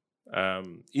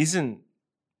isn't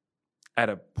at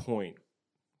a point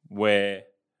where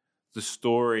the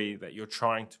story that you're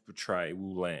trying to portray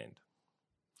will land?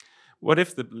 What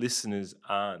if the listeners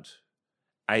aren't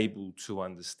able to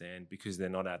understand because they're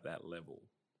not at that level?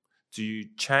 Do you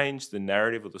change the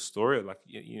narrative of the story? Or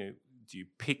do you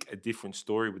pick a different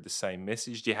story with the same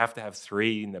message? Do you have to have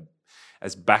 3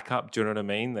 as backup? Do you know what I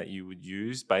mean? That you would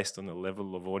use based on the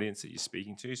level of audience that you're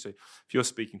speaking to. So if you're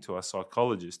speaking to a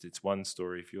psychologist, it's one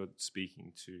story. If you're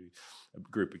speaking to a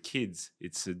group of kids,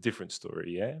 it's a different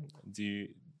story. Yeah.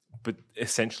 But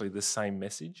essentially the same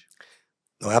message?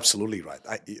 No, absolutely right.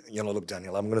 Look,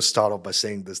 Daniel, I'm going to start off by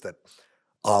saying this, that,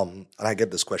 and I get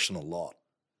this question a lot.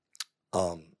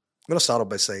 I'm going to start off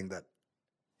by saying that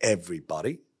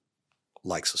everybody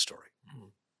likes a story.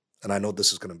 And I know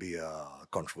this is going to be a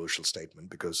controversial statement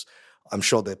because I'm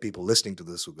sure there are people listening to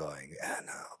this who are going,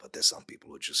 no, but there's some people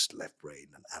who are just left-brain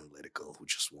and analytical who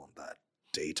just want that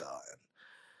data and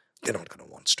they're not going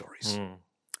to want stories.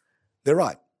 They're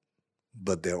right.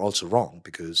 But they're also wrong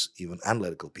because even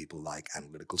analytical people like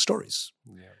analytical stories.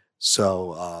 Yeah.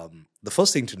 So the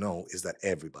first thing to know is that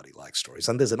everybody likes stories.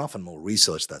 And there's enough and more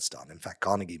research that's done. In fact,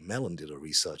 Carnegie Mellon did a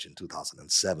research in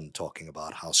 2007 talking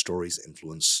about how stories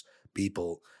influence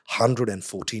people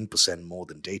 114% more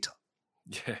than data.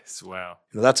 Yes, wow.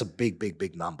 That's a big, big,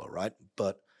 big number, right?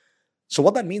 But so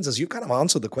what that means is you kind of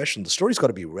answered the question. The story's got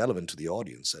to be relevant to the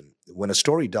audience. And when a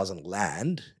story doesn't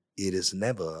land, it is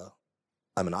never...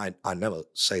 I never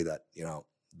say that,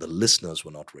 the listeners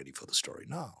were not ready for the story.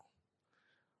 No.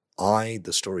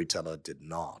 The storyteller, did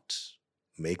not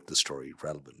make the story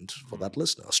relevant for that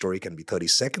listener. A story can be 30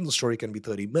 seconds, a story can be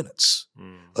 30 minutes.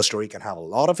 A story can have a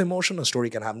lot of emotion, a story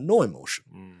can have no emotion.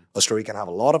 A story can have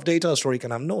a lot of data, a story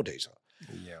can have no data.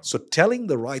 Yeah. So telling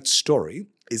the right story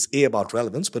is about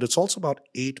relevance, but it's also about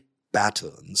 8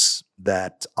 patterns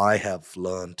that I have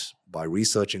learned by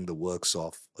researching the works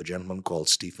of a gentleman called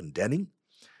Stephen Denning,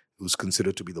 who's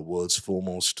considered to be the world's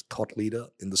foremost thought leader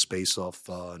in the space of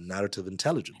narrative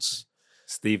intelligence.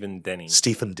 Stephen Denning.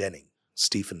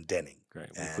 Great.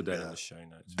 We'll put that in the show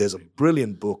notes. There's a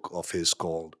brilliant book of his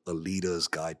called A Leader's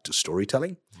Guide to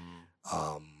Storytelling.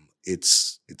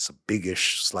 It's a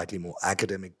biggish, slightly more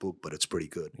academic book, but it's pretty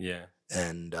good. Yeah.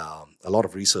 And a lot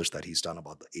of research that he's done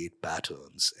about the 8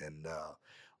 patterns. And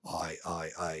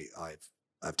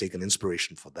I've taken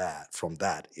inspiration from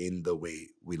that in the way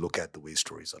we look at the way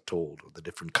stories are told or the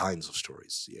different kinds of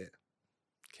stories. Yeah.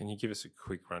 Can you give us a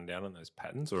quick rundown on those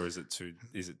patterns, or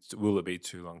will it be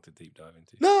too long to deep dive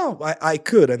into? No, I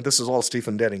could, and this is all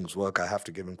Stephen Denning's work. I have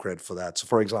to give him credit for that. So,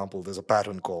 for example, there's a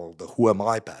pattern called the Who Am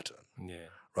I pattern. Yeah.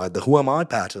 Right? The Who Am I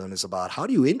pattern is about how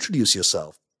do you introduce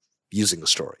yourself using a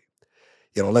story.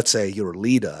 Let's say you're a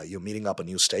leader, you're meeting up a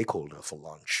new stakeholder for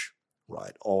lunch,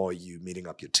 right? Or you're meeting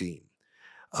up your team.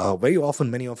 Very often,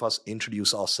 many of us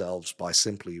introduce ourselves by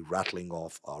simply rattling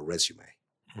off our resume,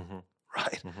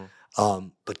 right?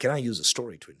 But can I use a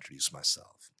story to introduce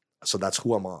myself? So that's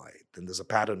who am I? Then there's a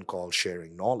pattern called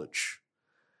sharing knowledge.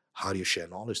 How do you share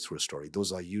knowledge through a story?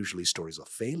 Those are usually stories of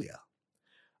failure.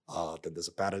 Then there's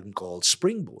a pattern called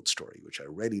springboard story, which I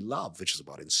really love, which is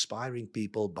about inspiring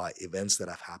people by events that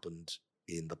have happened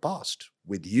in the past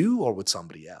with you or with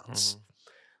somebody else.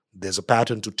 There's a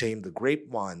pattern to tame the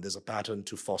grapevine. There's a pattern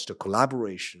to foster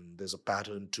collaboration. There's a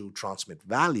pattern to transmit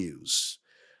values.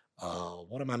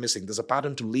 What am I missing? There's a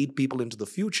pattern to lead people into the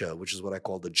future, which is what I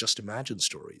call the just imagine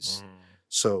stories.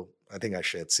 So I think I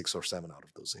shared 6 or 7 out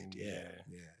of those 8.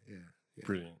 Yeah.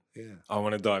 Brilliant. Yeah. I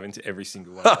want to dive into every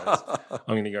single one of those.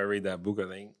 I'm going to go read that book, I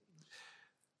think.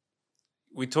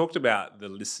 We talked about the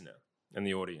listener and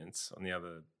the audience on the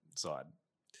other side.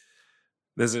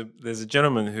 There's a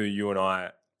gentleman who you and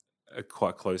I are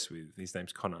quite close with. His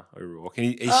name's Connor O'Rourke.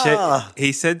 And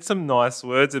he said some nice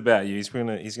words about you. He's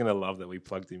gonna love that we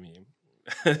plugged him in.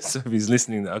 So if he's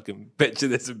listening, I can bet you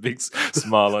there's a big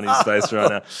smile on his face right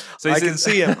now. So I can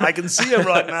see him. I can see him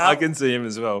right now. I can see him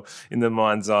as well in the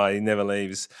mind's eye. He never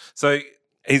leaves. So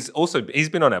he's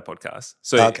been on our podcast.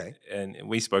 So okay. And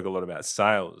we spoke a lot about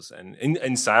sales, and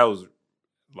in sales,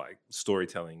 like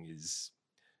storytelling is,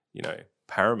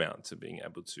 paramount to being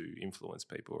able to influence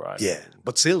people, right? Yeah,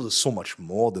 but sales is so much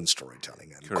more than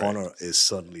storytelling, and Correct. Connor is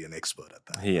certainly an expert at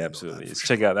that. He absolutely is.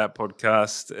 Sure. Check out that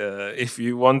podcast if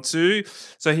you want to.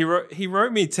 So he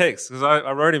wrote me a text because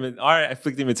I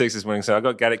flicked him a text this morning. So I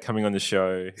got Gaddick coming on the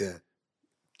show. Yeah,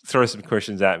 throw some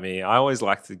questions at me. I always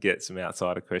like to get some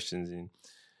outsider questions in.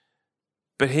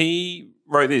 But he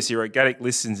wrote this. He wrote, Gaddick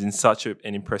listens in such an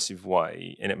impressive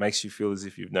way, and it makes you feel as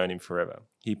if you've known him forever.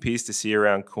 He appears to see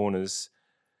around corners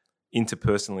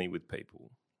interpersonally with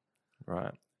people,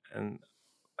 right? And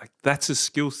that's a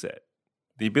skill set.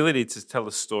 The ability to tell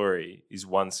a story is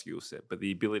one skill set, but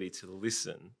the ability to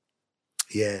listen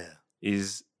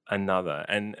is another.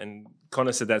 And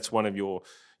Connor said that's one of your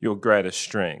greatest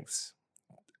strengths.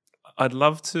 I'd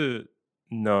love to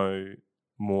know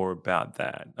more about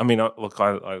that. I mean, I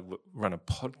run a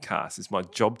podcast. It's my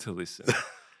job to listen.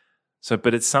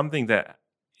 But it's something that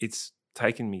it's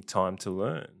taken me time to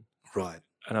learn. right.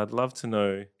 And I'd love to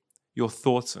know your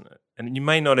thoughts on it. And you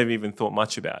may not have even thought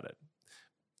much about it.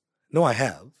 No, I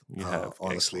have. You have,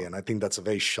 honestly, excellent. and I think that's a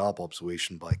very sharp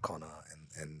observation by Connor,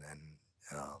 and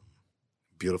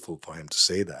beautiful for him to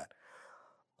say that.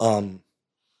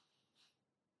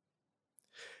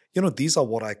 These are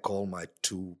what I call my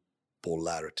 2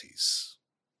 polarities.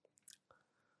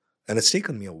 And it's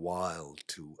taken me a while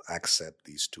to accept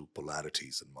these 2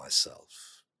 polarities in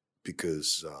myself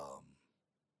because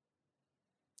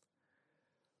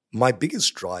my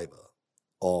biggest driver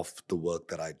of the work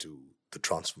that I do, the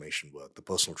transformation work, the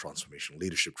personal transformation,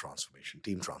 leadership transformation,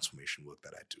 team transformation work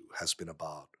that I do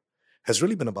has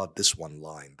really been about this one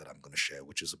line that I'm going to share,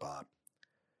 which is about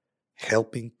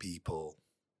helping people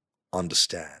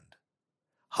understand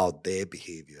how their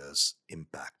behaviors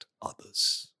impact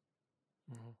others.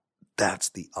 That's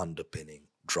the underpinning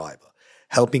driver.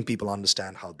 Helping people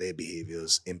understand how their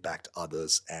behaviors impact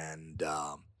others and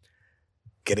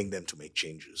getting them to make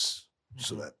changes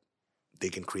so that they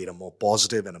can create a more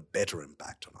positive and a better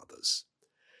impact on others.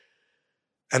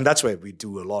 And that's why we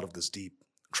do a lot of this deep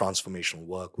transformational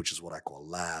work, which is what I call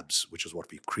labs, which is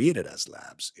what we've created as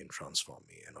labs in Transform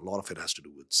Me. And a lot of it has to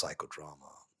do with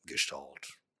psychodrama, Gestalt,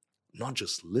 not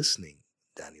just listening,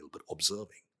 Daniel, but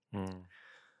observing.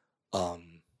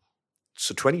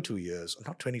 So 22 years,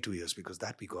 not 22 years, because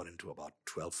that we got into about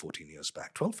 12, 14 years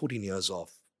back. 12, 14 years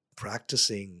of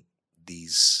practicing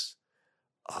these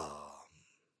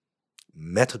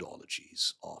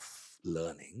methodologies of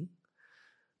learning,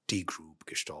 T-group,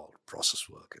 Gestalt, process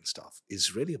work and stuff,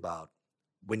 is really about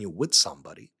when you're with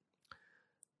somebody,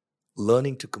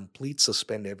 learning to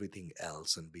suspend everything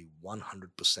else and be 100%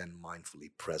 mindfully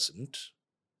present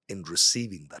in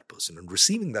receiving that person. And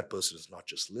receiving that person is not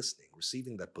just listening.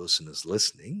 Receiving that person is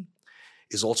listening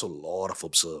is also a lot of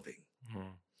observing.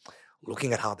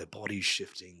 Looking at how their body is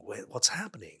shifting, what's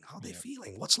happening, how they're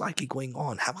feeling, what's likely going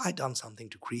on. Have I done something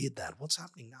to create that? What's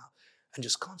happening now? And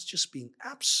just being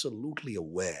absolutely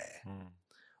aware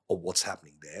of what's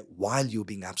happening there while you're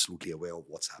being absolutely aware of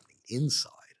what's happening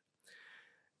inside.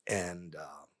 And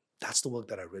that's the work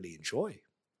that I really enjoy.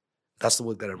 That's the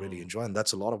work that I really enjoy. And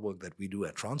that's a lot of work that we do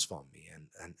at Transform Me. And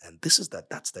that's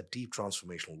that deep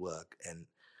transformational work. And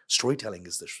storytelling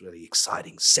is this really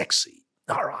exciting, sexy.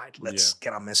 All right, let's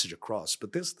get our message across.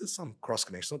 But there's some cross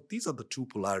connection. So these are the two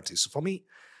polarities. So for me,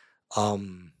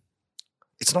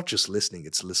 it's not just listening.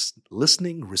 It's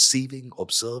listening, receiving,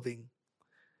 observing.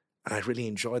 And I really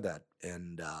enjoy that.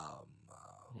 And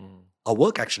our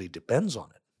work actually depends on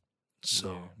it.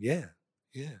 So, yeah.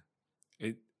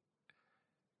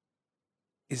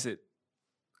 Is it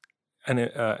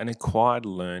an acquired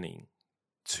learning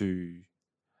to,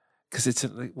 because it's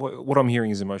what I'm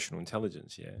hearing is emotional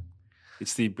intelligence,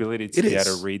 It's the ability to be able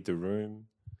to read the room.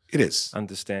 It is.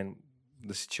 Understand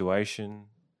the situation.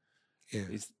 Yeah.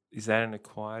 Is that an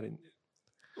acquired,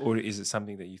 or is it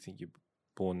something that you think you're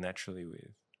born naturally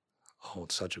with? Oh,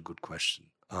 it's such a good question.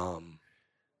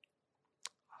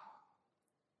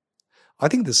 I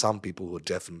think there's some people who are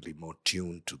definitely more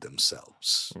tuned to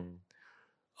themselves.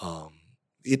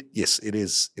 It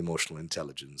is emotional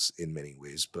intelligence in many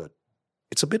ways, but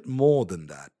it's a bit more than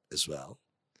that as well.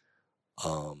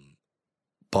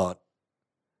 But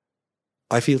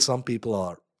I feel some people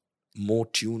are more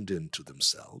tuned into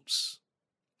themselves,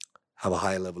 have a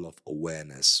high level of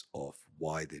awareness of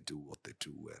why they do what they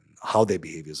do and how their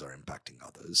behaviors are impacting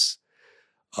others.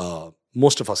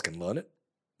 Most of us can learn it.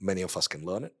 Many of us can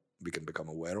learn it. We can become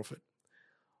aware of it.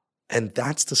 And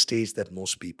that's the stage that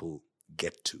most people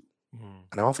get to.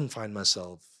 And I often find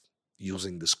myself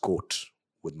using this quote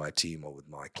with my team or with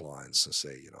my clients and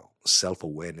say,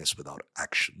 self-awareness without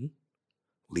action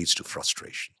leads to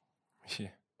frustration. Yeah.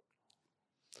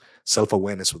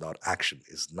 Self-awareness without action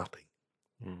is nothing,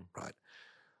 right?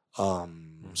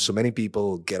 So many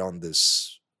people get on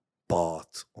this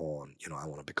path on, I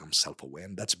want to become self-aware.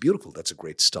 And that's beautiful. That's a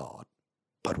great start.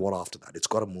 But what after that? It's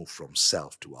got to move from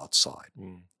self to outside,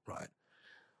 right?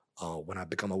 When I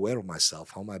become aware of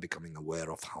myself, how am I becoming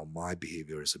aware of how my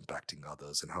behavior is impacting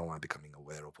others, and how am I becoming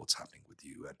aware of what's happening with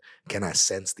you? And can I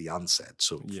sense the unsaid?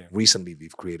 So recently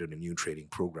we've created a new training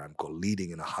program called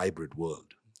Leading in a Hybrid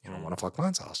World. One of our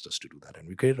clients asked us to do that, and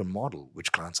we created a model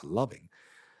which clients are loving.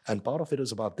 And part of it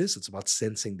is about this. It's about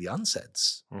sensing the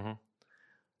unsaids.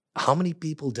 How many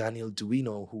people, Daniel, do we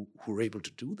know who are able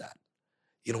to do that?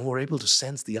 Who are able to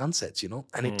sense the unsaids,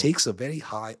 And it takes a very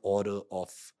high order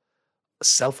of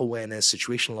self-awareness,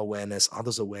 situational awareness,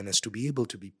 others' awareness to be able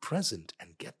to be present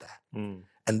and get that and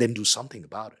then do something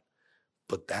about it.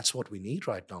 But that's what we need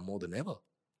right now more than ever.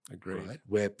 Agreed. Right?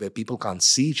 Where people can't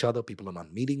see each other, people are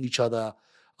not meeting each other.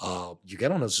 You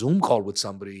get on a Zoom call with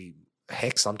somebody,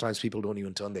 heck, sometimes people don't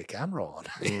even turn their camera on.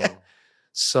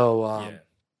 So,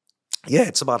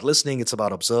 it's about listening, it's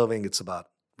about observing, it's about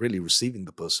really receiving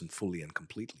the person fully and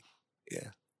completely.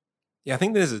 Yeah, I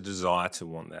think there's a desire to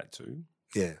want that too.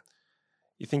 Yeah.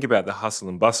 You think about the hustle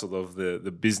and bustle of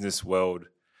the business world.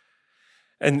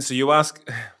 And so you ask,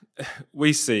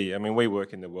 we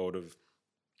work in the world of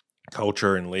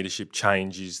culture and leadership.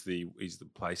 Change is the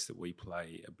place that we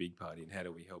play a big part in. How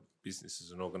do we help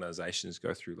businesses and organizations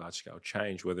go through large-scale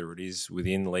change, whether it is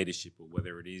within leadership or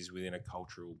whether it is within a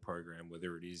cultural program,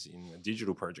 whether it is in a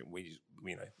digital project. We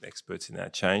experts in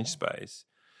that change space.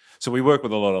 So we work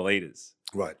with a lot of leaders.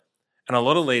 Right. And a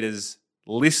lot of leaders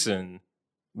listen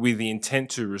with the intent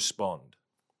to respond,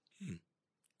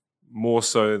 more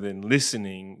so than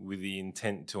listening with the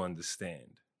intent to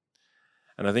understand.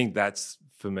 And I think that's,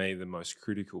 for me, the most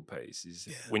critical piece is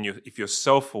if you're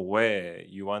self-aware,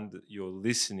 you're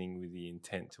listening with the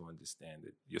intent to understand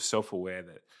it. You're self-aware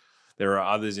that there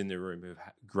are others in the room who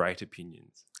have great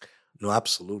opinions. No,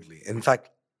 absolutely. In fact,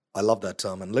 I love that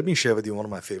term. And let me share with you one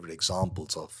of my favorite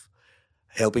examples of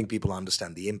helping people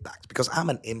understand the impact, because I'm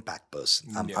an impact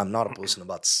person. I'm not a person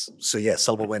about,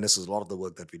 self-awareness is a lot of the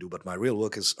work that we do, but our real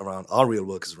work is around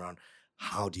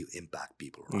how do you impact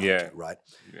people around you, right?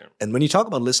 Yeah. And when you talk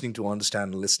about listening to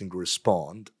understand and listening to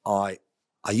respond, I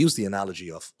use the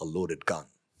analogy of a loaded gun,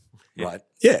 right?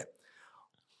 Yeah.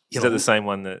 Is that the same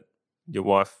one that your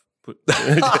wife put?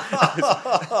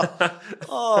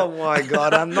 Oh my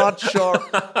God, I'm not sure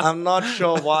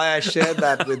why I shared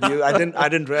that with you. I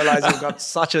didn't realize you've got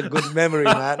such a good memory,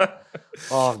 man.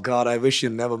 Oh God, I wish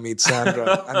you'd never meet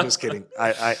Sandra. I'm just kidding.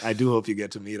 I do hope you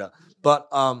get to meet her. But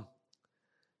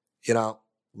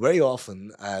very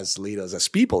often as leaders, as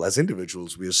people, as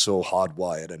individuals, we're so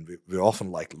hardwired and we're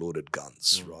often like loaded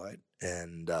guns, right?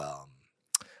 And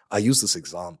I use this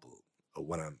example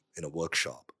when I'm in a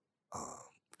workshop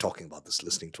talking about this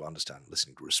listening to understand,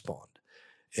 listening to respond.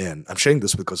 And I'm sharing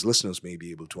this because listeners may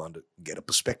be able to get a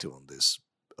perspective on this.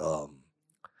 So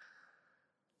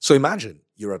imagine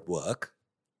you're at work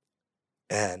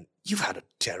and you've had a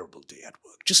terrible day at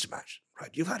work. Just imagine, right?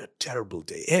 You've had a terrible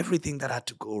day. Everything that had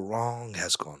to go wrong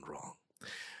has gone wrong.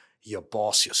 Your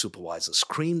boss, your supervisor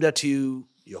screamed at you.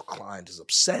 Your client is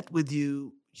upset with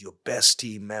you. Your best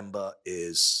team member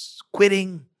is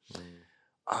quitting.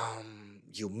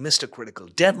 You missed a critical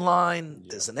deadline.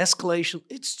 There's an escalation.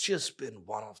 It's just been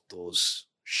one of those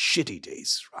shitty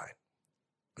days, right?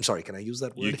 I'm sorry, can I use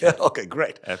that word? You can. Okay,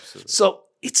 great. Absolutely. So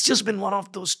it's just been one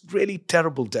of those really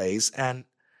terrible days. And,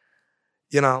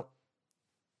 the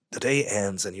day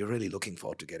ends and you're really looking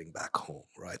forward to getting back home,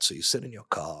 right? So you sit in your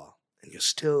car and you're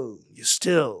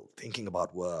still thinking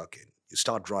about work, and you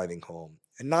start driving home.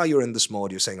 And now you're in this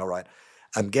mode. You're saying, all right,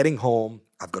 I'm getting home.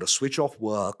 I've got to switch off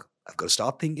work. I've got to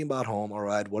start thinking about home. All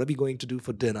right, what are we going to do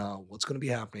for dinner? What's going to be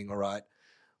happening? All right,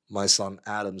 my son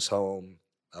Adam's home.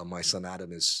 My son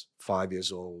Adam is 5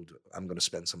 years old. I'm going to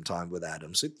spend some time with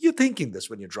Adam. So you're thinking this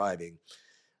when you're driving.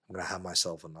 I'm going to have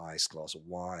myself a nice glass of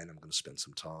wine. I'm going to spend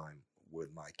some time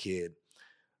with my kid.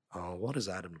 What is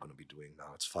Adam going to be doing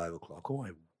now? It's 5 o'clock. Oh,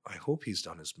 I hope he's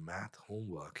done his math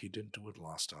homework. He didn't do it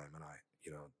last time. And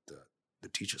the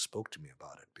teacher spoke to me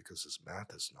about it because his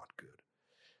math is not good.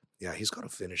 Yeah, he's got to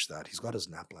finish that. He's got his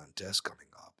NAPLAN test coming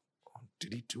up. Oh,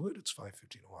 did he do it? It's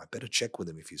 5:15. Oh, I better check with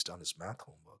him if he's done his math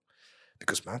homework,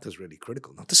 because math is really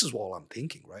critical. Now, this is all I'm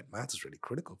thinking, right? Math is really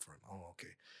critical for him. Oh,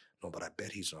 okay. No, but I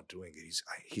bet he's not doing it.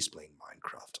 He's playing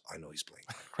Minecraft. I know he's playing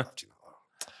Minecraft.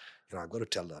 I've got to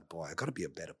tell that boy, I've got to be a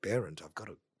better parent. I've got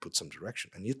to put some direction.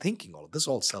 And you're thinking all of this,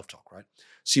 all self-talk, right?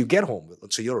 So you get home,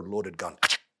 so you're a loaded gun.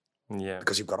 Yeah.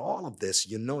 Because you've got all of this,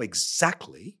 you know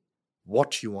exactly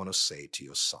what you want to say to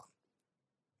your son,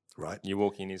 right? You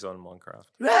walk in, he's on Minecraft.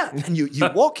 Yeah, and you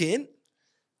walk in,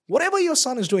 whatever your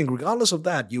son is doing, regardless of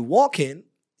that, you walk in,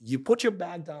 you put your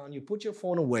bag down, you put your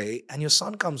phone away, and your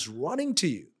son comes running to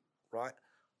you, right?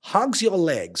 Hugs your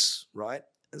legs, right?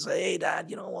 And say, hey, Dad,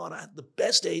 you know what? I had the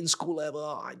best day in school ever.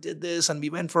 I did this, and we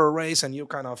went for a race, and you're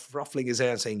kind of ruffling his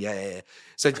hair and saying, yeah.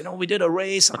 Said, we did a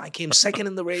race, and I came second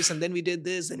in the race, and then we did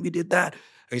this, then we did that.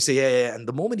 And you say, yeah. And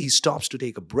the moment he stops to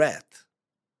take a breath,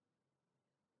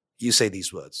 you say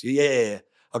these words. Yeah.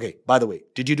 Okay, by the way,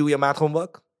 did you do your math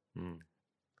homework?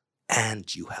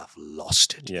 And you have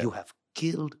lost it. Yeah. You have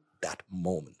killed that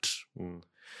moment.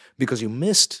 Because you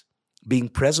missed being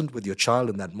present with your child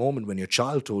in that moment when your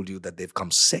child told you that they've come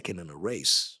second in a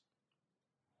race.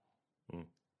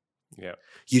 Yeah.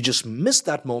 You just missed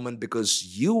that moment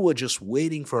because you were just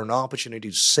waiting for an opportunity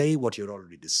to say what you'd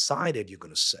already decided you're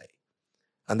going to say.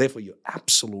 And therefore, you're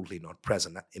absolutely not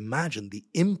present. Now, imagine the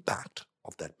impact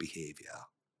of that behavior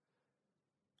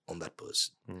on that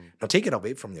person. Now, take it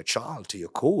away from your child to your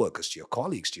coworkers, to your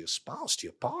colleagues, to your spouse, to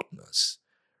your partners,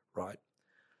 right?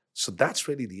 So that's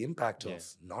really the impact of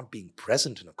not being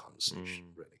present in a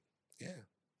conversation, really. Yeah.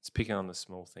 It's picking on the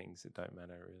small things that don't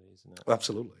matter, really, isn't it?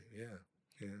 Absolutely,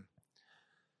 yeah.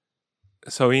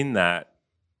 So in that,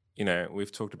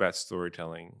 we've talked about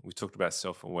storytelling, we've talked about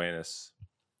self-awareness,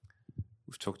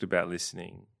 we've talked about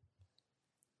listening.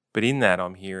 But in that,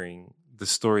 I'm hearing the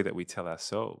story that we tell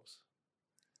ourselves,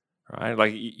 right?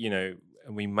 Like,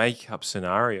 we make up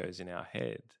scenarios in our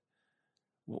head.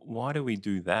 Why do we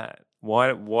do that?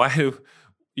 Why do,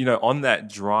 on that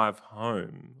drive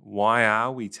home, why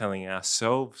are we telling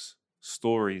ourselves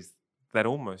stories that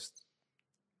almost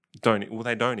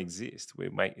they don't exist?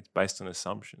 It's based on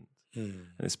assumptions and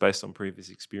it's based on previous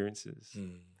experiences.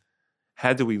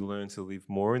 How do we learn to live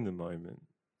more in the moment?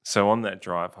 So on that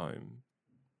drive home,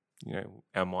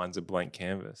 our mind's a blank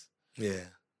canvas. Yeah.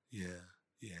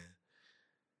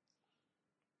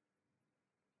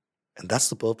 And that's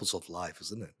the purpose of life,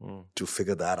 isn't it? To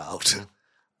figure that out.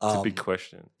 It's a big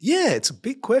question. Yeah, it's a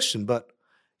big question. But,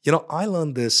 I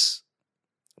learned this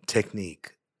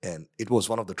technique, and it was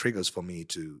one of the triggers for me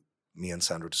and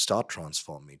Sandra to start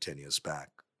Transform Me 10 years back.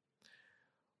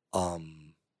 So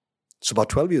about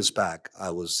 12 years back,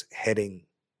 I was heading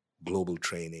global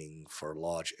training for a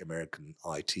large American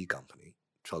IT company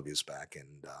 12 years back,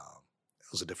 and I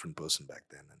was a different person back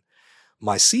then. And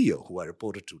my CEO, who I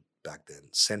reported to back then,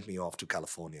 sent me off to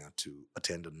California to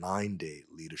attend a 9-day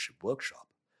leadership workshop.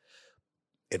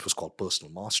 It was called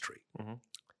Personal Mastery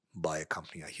by a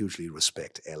company I hugely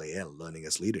respect, LAL, Learning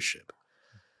as Leadership.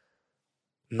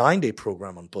 9-day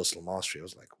program on personal mastery. I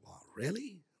was like, wow,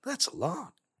 really? That's a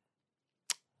lot.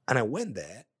 And I went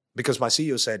there because my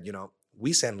CEO said,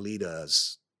 we send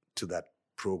leaders to that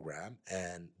program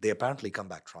and they apparently come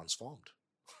back transformed.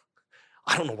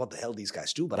 I don't know what the hell these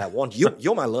guys do, but I want you,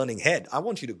 you're my learning head. I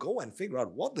want you to go and figure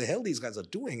out what the hell these guys are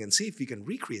doing and see if we can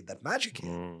recreate that magic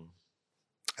here.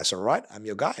 I said, all right, I'm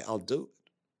your guy. I'll do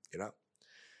it,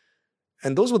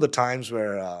 And those were the times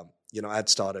where, I had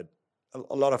started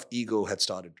a lot of ego had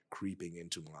started creeping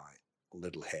into my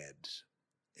little head,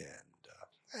 and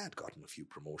I had gotten a few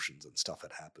promotions and stuff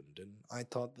had happened, and I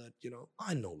thought that,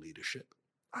 I know leadership,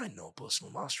 I know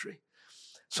personal mastery.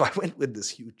 So I went with this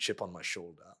huge chip on my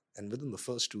shoulder, and within the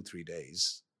first 2-3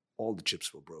 days, all the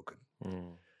chips were broken.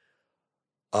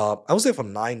 I was there for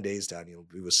 9 days, Daniel.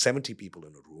 We were 70 people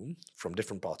in a room from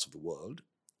different parts of the world,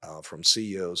 from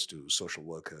CEOs to social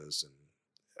workers, and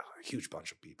a huge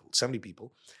bunch of people, 70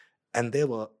 people. And there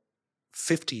were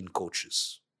 15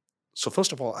 coaches. So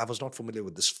first of all, I was not familiar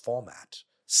with this format.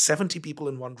 70 people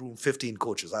in one room, 15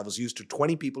 coaches. I was used to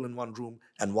 20 people in one room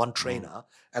and one trainer,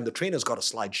 and the trainer's got a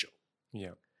slideshow.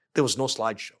 Yeah. There was no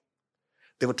slideshow.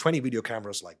 There were 20 video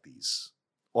cameras like these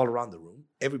all around the room.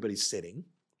 Everybody's sitting,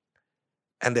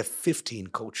 and there are 15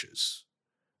 coaches.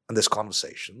 And there's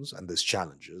conversations, and there's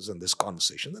challenges, and there's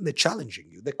conversations, and they're challenging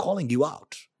you. They're calling you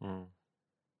out.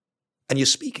 And you're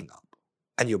speaking up,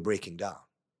 and you're breaking down.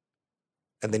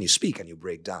 And then you speak and you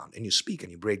break down, and you speak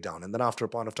and you break down. And then after a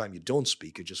point of time, you don't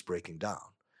speak, you're just breaking down.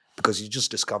 Because you're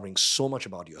just discovering so much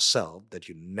about yourself that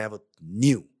you never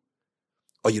knew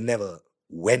or you never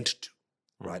went to,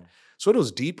 right? So it was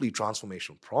a deeply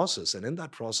transformational process. And in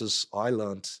that process, I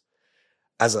learned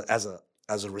as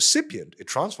a recipient, it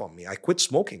transformed me. I quit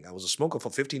smoking. I was a smoker for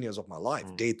 15 years of my life.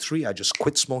 Day 3, I just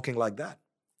quit smoking like that.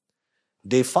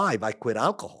 Day 5, I quit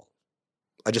alcohol.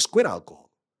 I just quit alcohol.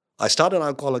 I started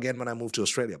alcohol again when I moved to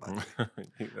Australia, by the way.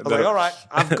 I was like, all right,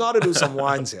 I've got to do some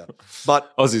wines here.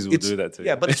 But Aussies will do that too.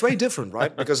 Yeah, but it's very different,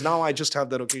 right? Because now I just have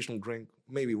that occasional drink,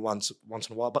 maybe once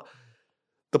in a while. But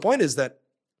the point is that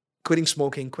quitting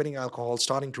smoking, quitting alcohol,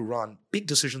 starting to run, big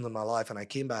decisions in my life. And I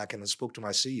came back and I spoke to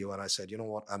my CEO and I said, you know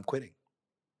what, I'm quitting.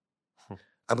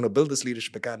 I'm going to build this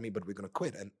leadership academy, but we're going to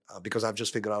quit. And because I've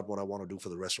just figured out what I want to do for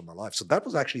the rest of my life. So that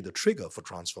was actually the trigger for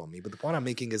Transform Me. But the point I'm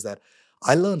making is that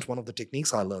I learned one of the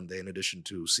techniques I learned there, in addition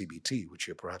to CBT, which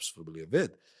you're perhaps familiar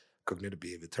with, cognitive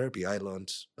behavior therapy. I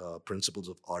learned principles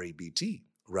of REBT,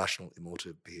 rational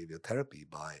emotive behavior therapy,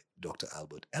 by Dr.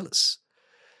 Albert Ellis.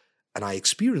 And I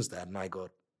experienced that, and I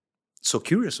got so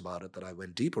curious about it that I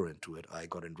went deeper into it. I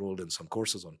got enrolled in some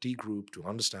courses on T Group to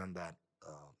understand that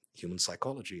human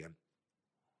psychology. And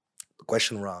the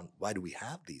question around why do we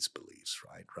have these beliefs,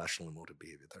 right? Rational emotive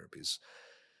behavior therapies,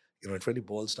 it really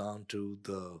boils down to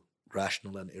the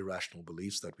rational and irrational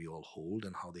beliefs that we all hold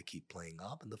and how they keep playing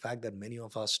up, and the fact that many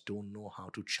of us don't know how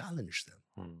to challenge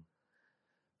them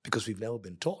because we've never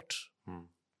been taught,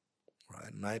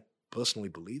 right? And I personally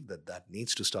believe that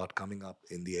needs to start coming up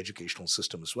in the educational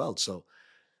system as well. So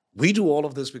we do all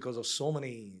of this because of so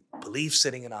many beliefs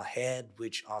sitting in our head,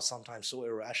 which are sometimes so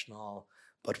irrational,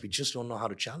 but we just don't know how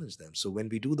to challenge them. So when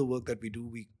we do the work that we do,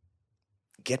 we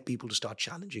get people to start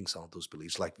challenging some of those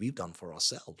beliefs like we've done for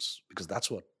ourselves, because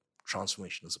that's what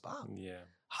transformation is about. Yeah.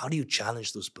 How do you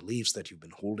challenge those beliefs that you've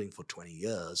been holding for 20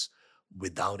 years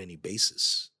without any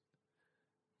basis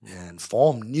and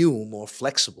form new, more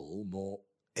flexible, more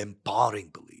empowering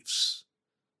beliefs?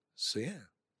 So, yeah.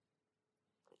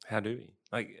 How do we?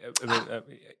 I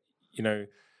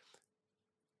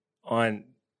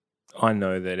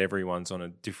know that everyone's on a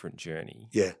different journey.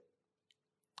 Yeah.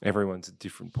 Everyone's at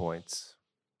different points.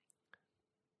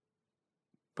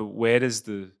 But where is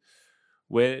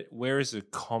a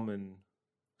common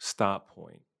start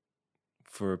point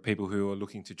for people who are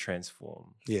looking to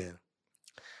transform? Yeah.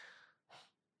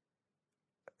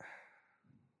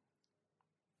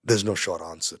 There's no short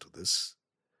answer to this.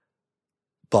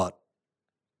 But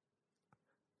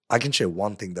I can share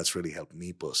one thing that's really helped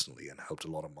me personally and helped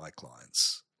a lot of my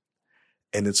clients.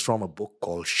 And it's from a book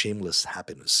called Shameless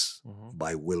Happiness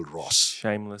by Will Ross.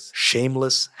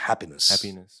 Shameless Happiness.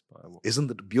 Isn't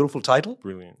that a beautiful title?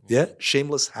 Brilliant. Yeah.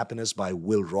 Shameless Happiness by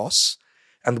Will Ross.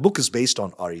 And the book is based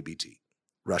on REBT,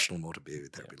 Rational Emotive Behavior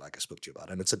Therapy, like I spoke to you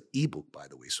about. And it's an ebook, by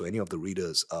the way. So any of the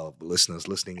readers, listeners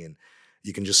listening in,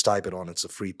 you can just type it on. It's a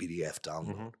free PDF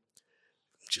download.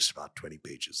 Just about 20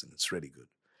 pages, and it's really good.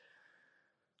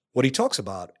 What he talks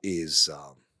about is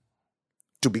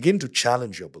to begin to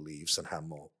challenge your beliefs and have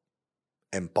more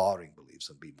empowering beliefs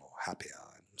and be more happier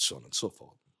and so on and so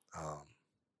forth.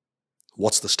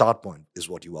 What's the start point is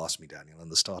what you asked me, Daniel.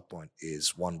 And the start point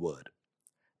is one word: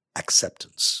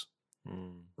 acceptance,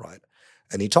 right?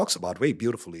 And he talks about very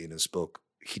beautifully in his book,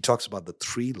 he talks about the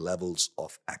 3 levels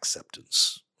of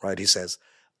acceptance, right? He says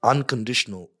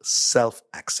unconditional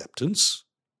self-acceptance,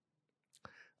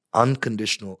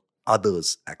 unconditional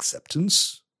others'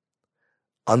 acceptance,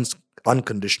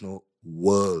 unconditional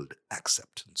world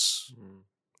acceptance,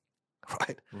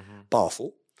 right?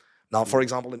 Powerful. Now, for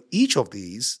example, in each of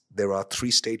these, there are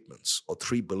 3 statements or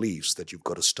 3 beliefs that you've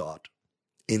got to start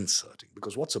inserting.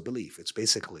 Because what's a belief? It's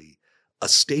basically a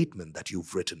statement that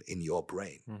you've written in your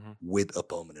brain Mm-hmm. with a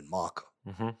permanent marker.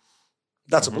 Mm-hmm.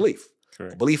 That's Mhm. a belief.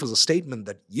 Correct. A belief is a statement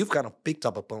that you've kind of picked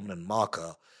up a permanent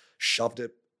marker, shoved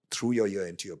it through your ear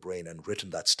into your brain, and written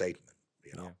that statement.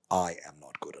 Yeah. I am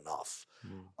not good enough.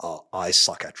 Mm. I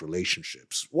suck at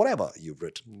relationships. Whatever you've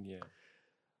written. Yeah.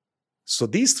 So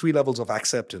these 3 levels of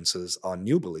acceptances are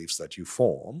new beliefs that you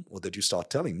form, or that you start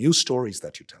telling, new stories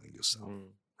that you're telling yourself.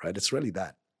 Mm. Right? It's really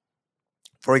that.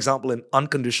 For example, in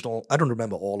unconditional, I don't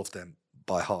remember all of them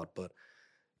by heart, but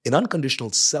in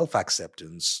unconditional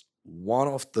self-acceptance, one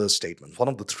of the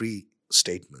 3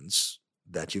 statements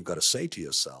that you've got to say to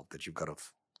yourself, that you've got to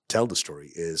tell the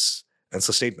story is, and it's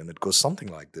a statement, it goes something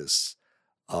like this.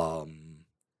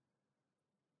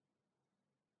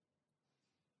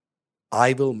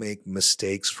 I will make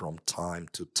mistakes from time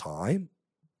to time,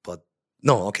 but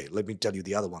no, okay, let me tell you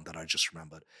the other one that I just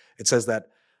remembered. It says that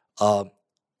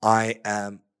I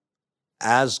am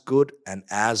as good and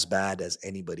as bad as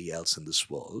anybody else in this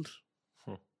world,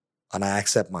 and I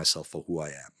accept myself for who I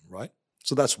am, right?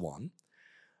 So that's one.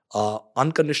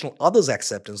 Unconditional others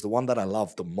acceptance, the one that I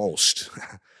love the most,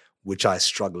 which I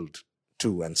struggled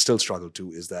to and still struggle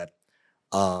to, is that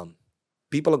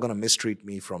people are going to mistreat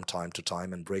me from time to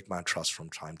time and break my trust from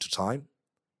time to time,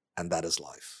 and that is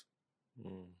life.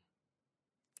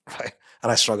 Right?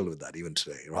 And I struggle with that even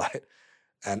today, right?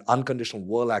 And unconditional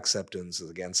world acceptance is,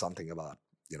 again, something about,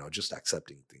 just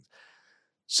accepting things.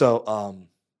 So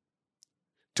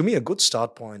to me, a good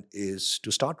start point is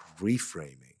to start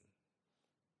reframing.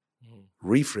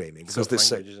 Reframing. Because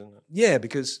Self-language, isn't it? yeah,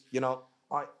 because,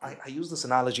 I use this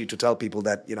analogy to tell people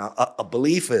that, a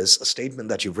belief is a statement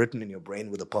that you've written in your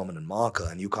brain with a permanent marker,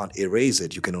 and you can't erase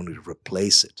it. You can only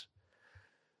replace it.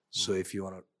 So if you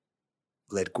want to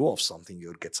let go of something,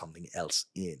 you'll get something else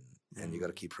in, and you got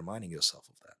to keep reminding yourself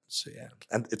of that. So yeah,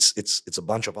 and it's a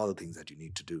bunch of other things that you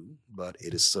need to do, but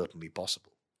it is certainly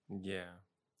possible. Yeah.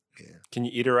 Yeah. Can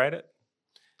you iterate it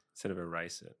instead of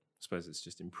erase it? I suppose it's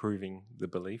just improving the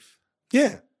belief.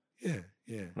 Yeah.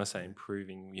 When I say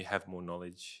improving, you have more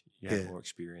knowledge, you have Yeah. more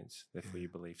experience, therefore your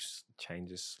beliefs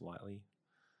changes slightly.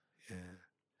 Yeah.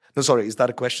 No, sorry, is that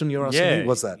a question you're asking me?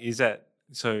 What's that? Is that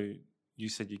so? You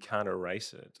said you can't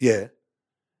erase it, Yeah.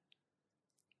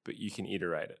 but you can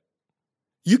iterate it.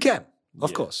 You can,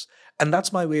 of Yeah. course. And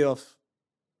that's my way of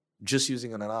just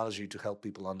using an analogy to help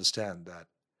people understand that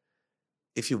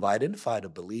if you've identified a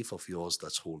belief of yours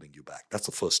that's holding you back, that's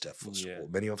the first step, first Yeah. of all.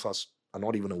 Many of us are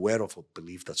not even aware of a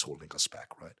belief that's holding us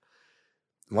back, right?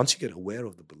 Once you get aware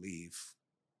of the belief,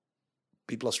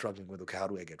 people are struggling with, okay, how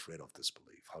do I get rid of this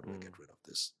belief? How do I get rid of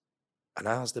this? And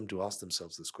I ask them to ask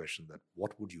themselves this question, that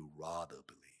what would you rather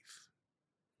believe?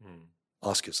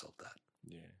 Ask yourself that.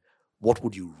 Yeah. What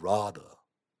would you rather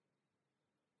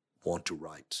want to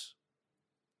write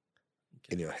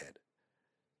in your head?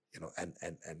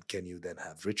 And can you then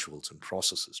have rituals and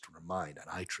processes to remind and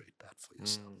iterate that for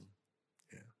yourself?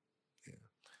 Yeah.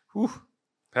 Whew.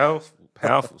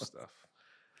 Powerful stuff.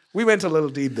 We went a little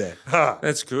deep there.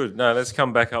 That's good. No, let's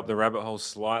come back up the rabbit hole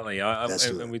slightly. Let's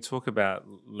do And that. we talk about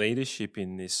leadership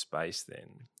in this space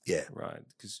then, Yeah. right?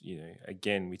 Because,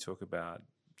 again, we talk about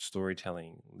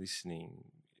storytelling, listening,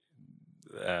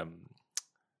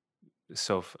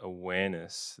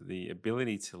 self-awareness. The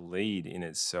ability to lead in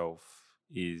itself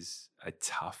is a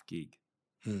tough gig,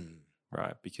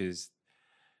 right? Because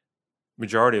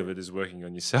majority of it is working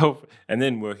on yourself and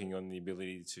then working on the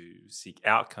ability to seek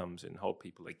outcomes and hold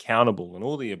people accountable and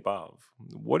all the above.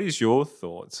 What is your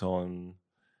thoughts on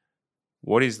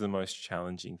what is the most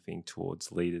challenging thing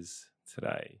towards leaders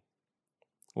today?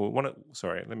 Or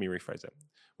let me rephrase that.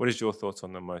 What is your thoughts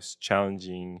on the most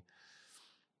challenging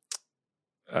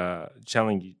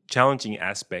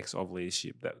aspects of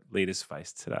leadership that leaders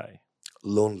face today?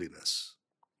 Loneliness,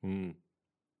 Mm.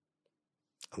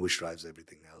 which drives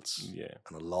everything else, Yeah.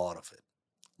 and a lot of it.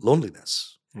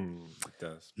 Loneliness, It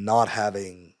does. not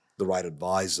having the right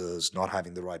advisors, not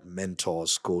having the right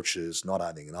mentors, coaches, not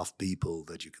having enough people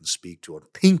that you can speak to, or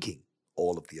thinking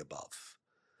all of the above.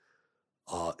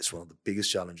 It's one of the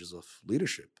biggest challenges of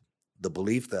leadership. The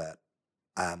belief that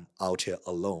I'm out here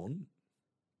alone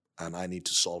and I need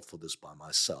to solve for this by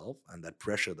myself, and that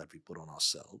pressure that we put on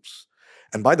ourselves.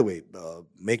 And by the way,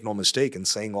 make no mistake in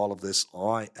saying all of this,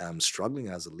 I am struggling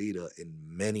as a leader in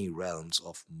many realms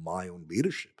of my own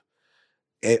leadership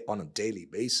on a daily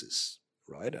basis,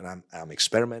 right? And I'm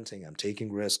experimenting, I'm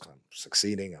taking risks, I'm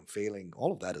succeeding, I'm failing.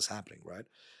 All of that is happening, right?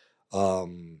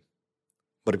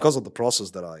 But because of the process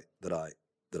that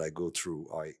I go through,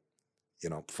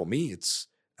 for me, it's,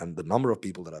 and the number of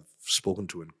people that I've spoken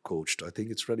to and coached, I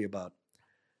think it's really about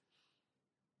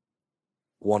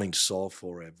wanting to solve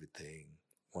for everything,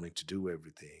 wanting to do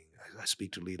everything. I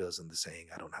speak to leaders and they're saying,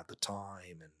 I don't have the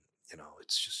time, and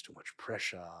it's just too much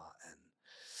pressure,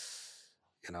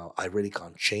 and I really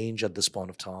can't change at this point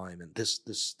of time. And there's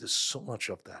so much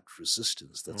of that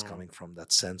resistance that's coming from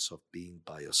that sense of being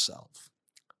by yourself,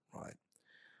 right?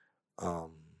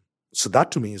 So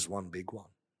that to me is one big one.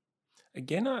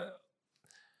 Again,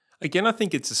 I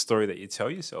think it's a story that you tell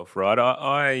yourself, right?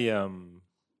 I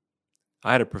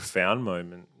had a profound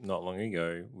moment not long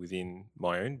ago within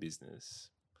my own business.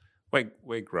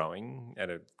 We're growing at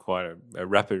quite a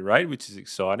rapid rate, which is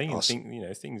exciting. Awesome.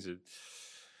 And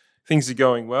things are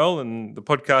going well, and the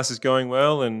podcast is going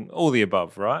well, and all the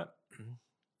above, right?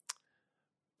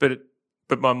 But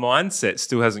my mindset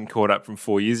still hasn't caught up from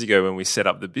 4 years ago when we set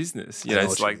up the business.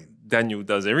 It's like Daniel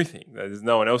does everything. There's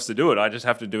no one else to do it. I just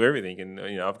have to do everything.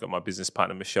 And I've got my business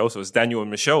partner Michelle, so it's Daniel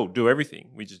and Michelle do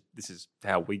everything. This is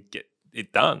how we get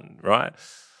it done, right?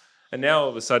 And now all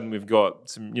of a sudden we've got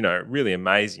some really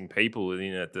amazing people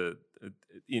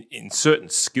in certain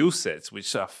skill sets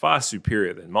which are far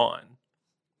superior than mine.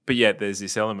 But yet there's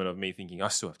this element of me thinking I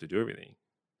still have to do everything.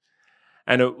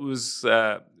 And it was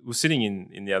we're sitting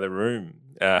in the other room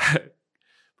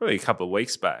probably a couple of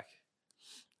weeks back,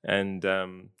 and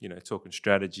talking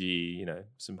strategy,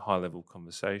 some high level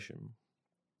conversation,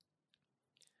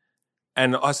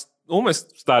 and I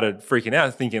almost started freaking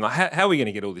out, thinking like, how are we going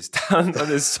to get all this done? Like,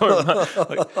 there's so much,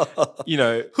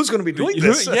 who's going to be doing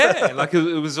this? Yeah, like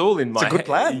it was all in my. It's a good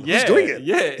plan. Yeah, who's doing it?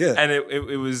 Yeah. And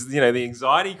it was the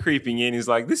anxiety creeping in is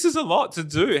like, this is a lot to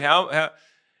do. How.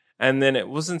 And then it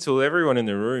wasn't until everyone in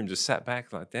the room just sat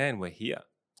back like, Dan, we're here.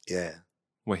 Yeah.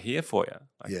 We're here for you.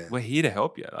 Like, we're here to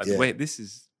help you. Like, this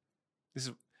is,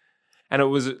 and it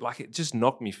was like, it just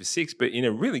knocked me for six, but in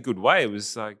a really good way. It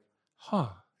was like,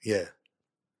 yeah,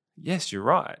 yes, you're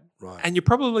right. Right. And you're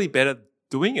probably better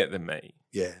doing it than me.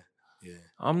 Yeah.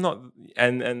 I'm not,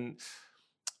 and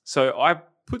so I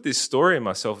put this story in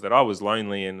myself that I was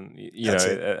lonely and,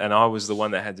 and I was the one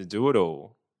that had to do it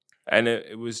all. And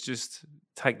it was just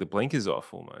take the blinkers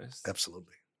off almost.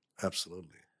 Absolutely.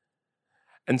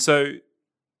 And so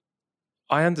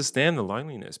I understand the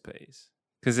loneliness piece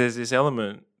because there's this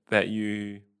element that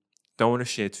you don't want to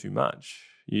share too much.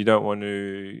 You don't want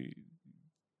to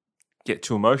get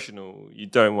too emotional. You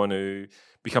don't want to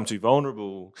become too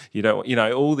vulnerable. You don't,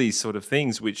 all these sort of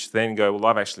things which then go, well,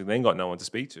 I've actually then got no one to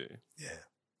speak to. Yeah.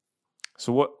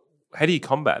 So how do you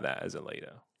combat that as a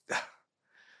leader?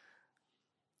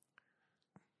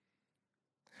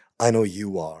 I know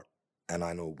you are, and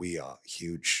I know we are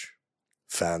huge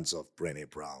fans of Brené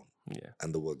Brown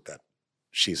and the work that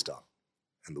she's done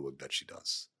and the work that she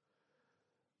does.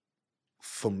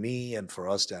 For me and for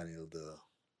us, Daniel,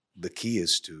 the key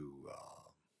is to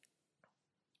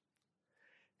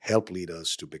help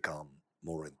leaders to become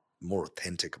more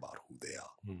authentic about who they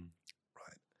are,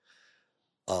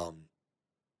 right?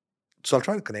 So I'll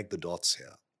try to connect the dots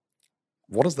here.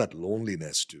 What does that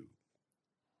loneliness do?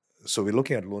 So we're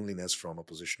looking at loneliness from a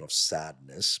position of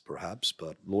sadness, perhaps,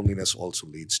 but loneliness also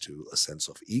leads to a sense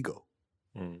of ego.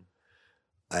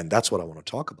 And that's what I want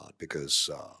to talk about, because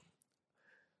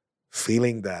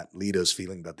leaders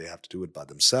feeling that they have to do it by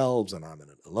themselves, and I'm in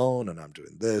it alone, and I'm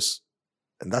doing this,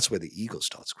 and that's where the ego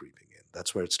starts creeping in.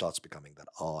 That's where it starts becoming that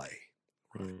I.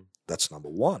 Right? That's number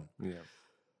one. Yeah.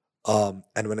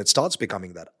 And when it starts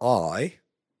becoming that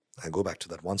I go back to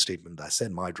that one statement I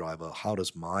said, my driver, how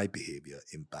does my behavior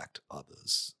impact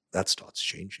others? That starts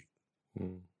changing.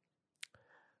 Then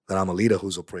I'm a leader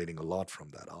who's operating a lot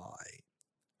from that I,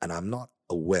 and I'm not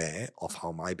aware of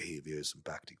how my behavior is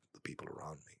impacting the people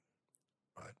around me,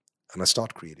 right? And I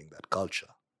start creating that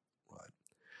culture,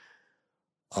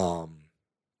 right?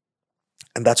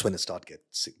 And that's when it starts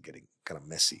getting kind of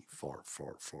messy for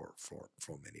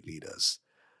many leaders.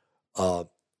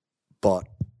 But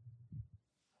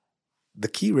the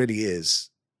key really is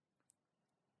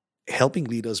helping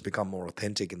leaders become more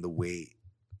authentic in the way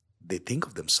they think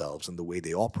of themselves and the way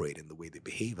they operate and the way they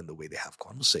behave and the way they have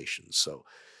conversations. So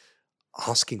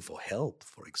asking for help,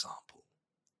 for example,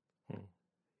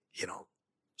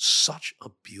 such a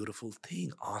beautiful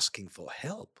thing, asking for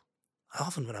help.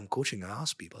 Often when I'm coaching, I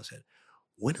ask people, I said,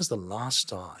 when is the last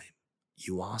time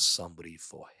you asked somebody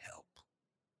for help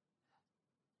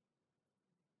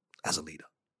as a leader,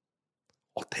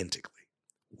 authentically?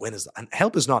 When is that? And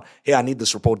help is not, hey, I need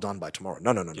this report done by tomorrow.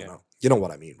 No. You know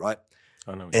what I mean, right?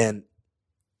 I know. And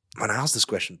when I ask this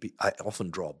question, I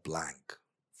often draw a blank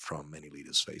from many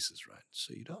leaders' faces, right?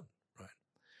 So you don't, right?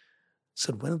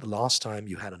 So when is the last time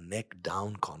you had a neck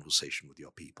down conversation with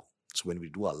your people? So when we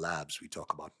do our labs, we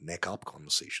talk about neck up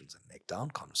conversations and neck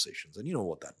down conversations. And you know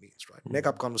what that means, right? Neck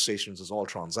up conversations is all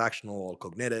transactional, all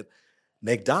cognitive.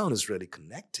 Neck down is really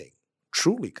connecting,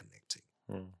 truly connecting.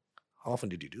 Mm. How often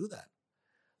did you do that?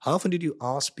 How often did you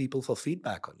ask people for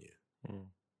feedback on you? Mm.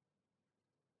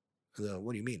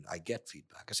 What do you mean? I get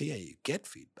feedback. I say, yeah, you get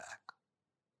feedback,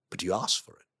 but you ask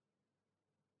for it,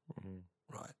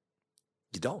 right?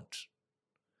 You don't.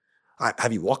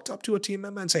 Have you walked up to a team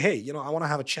member and say, hey, I want to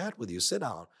have a chat with you. Sit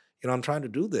down. I'm trying to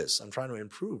do this. I'm trying to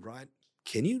improve, right?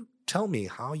 Can you tell me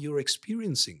how you're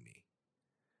experiencing me?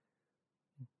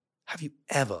 Have you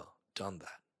ever done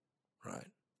that, right?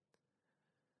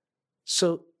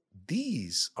 So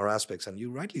these are aspects, and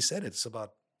you rightly said it's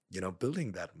about,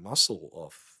 building that muscle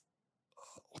of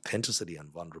authenticity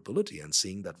and vulnerability and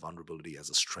seeing that vulnerability as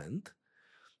a strength.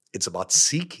 It's about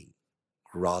seeking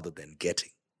rather than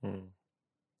getting. Mm.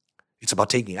 It's about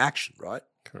taking action, right?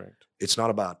 Correct. It's not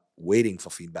about waiting for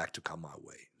feedback to come my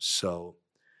way. So,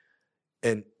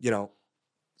 and,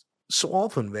 so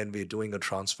often when we're doing a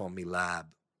Transform Me Lab,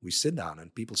 we sit down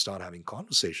and people start having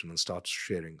conversation and start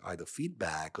sharing either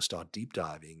feedback or start deep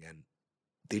diving, and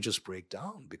they just break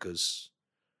down because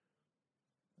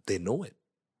they know it.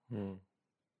 Mm.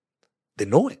 They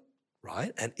know it,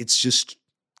 right? And it's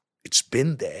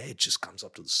been there. It just comes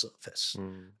up to the surface.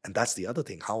 Mm. And that's the other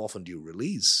thing. How often do you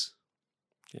release?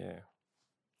 Yeah.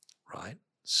 Right?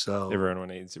 So everyone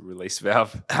needs a release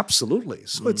valve. Absolutely.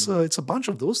 So it's a bunch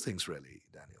of those things, really,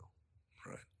 Daniel.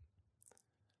 Right.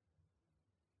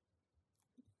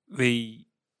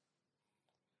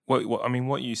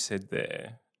 What you said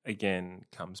there again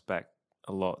comes back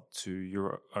a lot to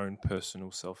your own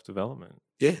personal self-development.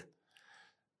 Yeah.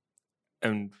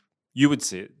 And you would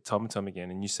see it time and time again,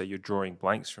 and you say you're drawing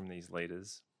blanks from these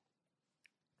leaders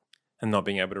and not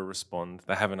being able to respond.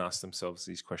 They haven't asked themselves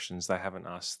these questions. They haven't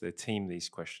asked their team these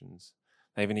questions.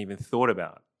 They haven't even thought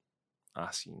about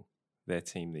asking their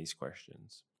team these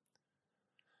questions.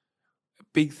 A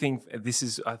big thing, this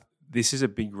is a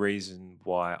big reason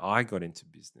why I got into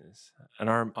business. And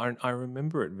I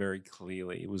remember it very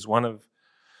clearly. It was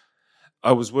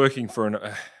I was working for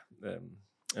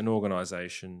an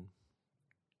organization,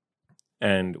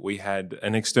 and we had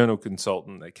an external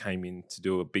consultant that came in to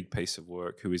do a big piece of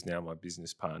work, who is now my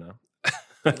business partner.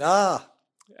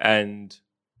 And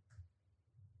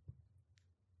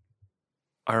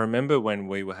I remember when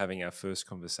we were having our first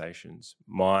conversations,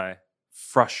 my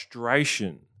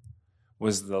frustration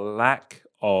was the lack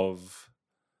of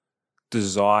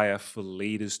desire for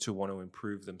leaders to want to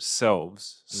improve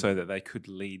themselves so that they could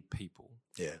lead people.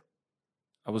 Yeah.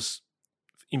 I was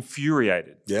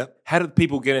infuriated. Yeah. How did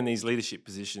people get in these leadership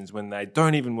positions when they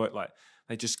don't even work? Like,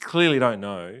 they just clearly don't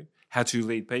know how to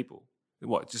lead people.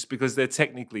 What? Just because they're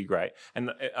technically great.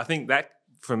 And I think that,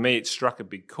 for me, it struck a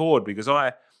big chord, because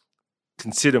I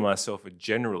consider myself a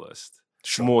generalist,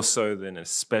 more so than a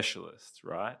specialist,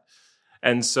 right?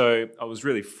 And so I was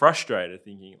really frustrated,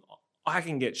 thinking, I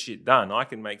can get shit done. I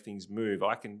can make things move.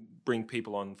 I can bring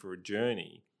people on for a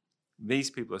journey. These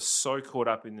people are so caught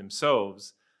up in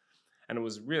themselves. And I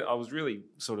was really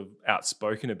sort of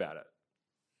outspoken about it.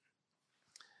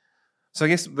 So I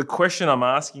guess the question I'm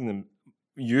asking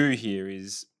you here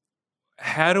is,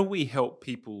 how do we help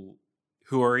people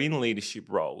who are in leadership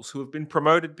roles, who have been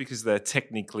promoted because they're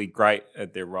technically great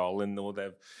at their role, or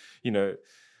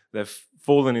they've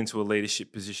fallen into a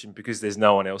leadership position because there's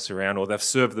no one else around, or they've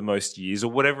served the most years, or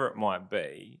whatever it might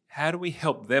be? How do we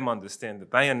help them understand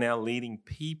that they are now leading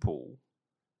people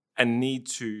and need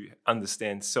to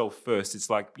understand self first? It's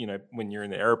like, when you're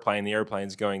in the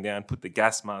airplane's going down, put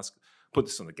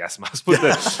this on the gas mask, put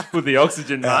the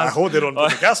oxygen mask. I hope they don't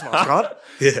put the gas mask on.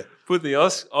 Yeah. Put the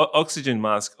oxygen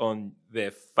mask on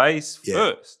their face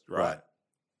first, right?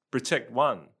 Protect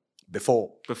one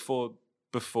before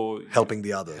helping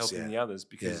the others.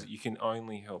 Because you can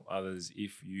only help others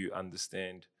if you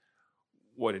understand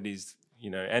what it is,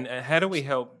 and how do we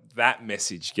help that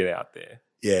message get out there?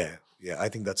 Yeah. I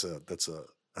think that's a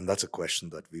question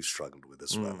that we've struggled with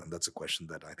as well, and that's a question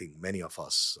that I think many of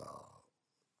us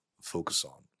focus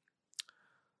on.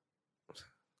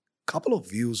 Couple of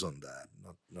views on that,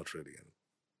 not really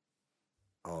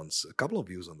an answer. A couple of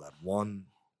views on that. One,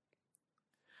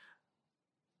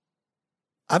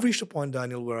 I've reached a point,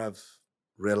 Daniel, where I've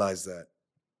realized that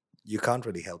you can't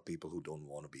really help people who don't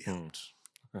want to be helped.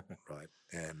 Right.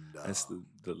 And that's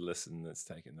the lesson that's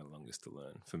taken the longest to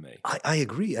learn for me. I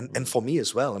agree. And for me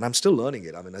as well. And I'm still learning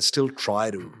it. I mean, I still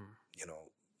try to,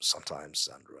 sometimes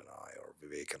Sandra and I, or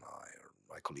Vivek and I, or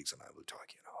my colleagues and I will talk,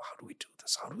 how do we do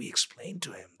this? How do we explain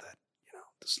to him that,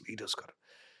 this leader's got to,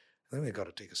 then we've got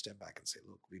to take a step back and say,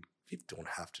 look, we don't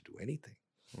have to do anything.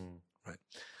 Right.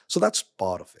 So that's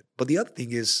part of it. But the other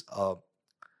thing is,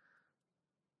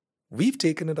 we've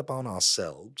taken it upon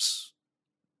ourselves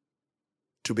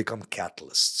to become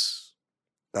catalysts.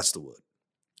 That's the word.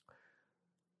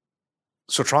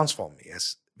 So Transform Me,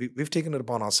 yes, we've taken it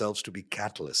upon ourselves to be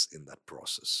catalysts in that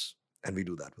process. And we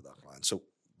do that with our clients. So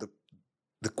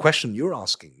the question you're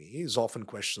asking me is often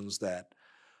questions that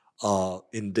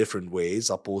in different ways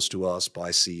are posed to us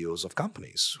by CEOs of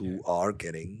companies who are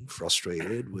getting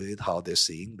frustrated with how they're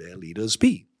seeing their leaders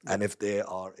be. And if they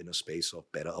are in a space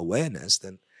of better awareness,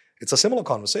 then it's a similar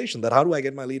conversation that how do I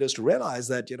get my leaders to realize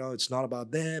that, it's not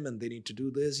about them and they need to do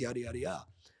this, yada, yada, yada.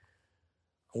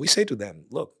 And we say to them,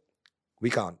 look, we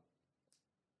can't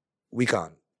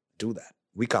do that.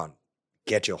 We can't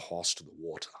get your horse to the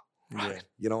water, right? Yeah.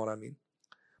 You know what I mean?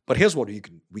 But here's what we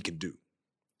can do.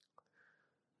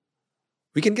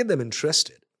 We can get them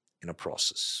interested in a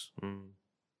process.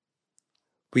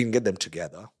 We can get them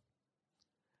together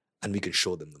and we can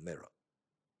show them the mirror.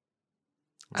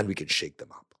 And we can shake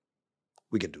them up.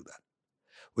 We can do that.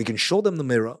 We can show them the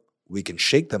mirror, we can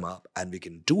shake them up, and we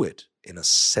can do it in a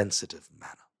sensitive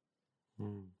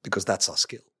manner. Because that's our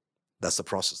skill. That's the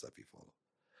process that we follow.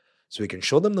 So we can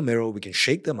show them the mirror, we can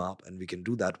shake them up, and we can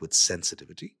do that with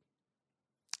sensitivity.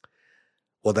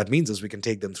 What that means is we can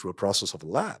take them through a process of a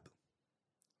lab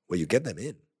where you get them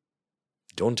in.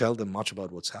 Don't tell them much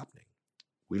about what's happening.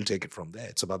 We'll take it from there.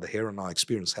 It's about the here and now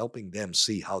experience, helping them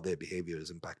see how their behavior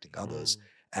is impacting others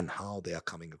and how they are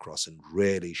coming across, and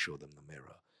really show them the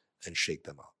mirror and shake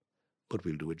them up. But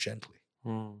we'll do it gently.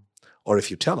 Or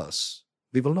if you tell us,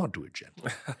 we will not do it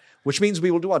gently, which means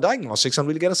we will do our diagnostics and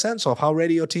we'll get a sense of how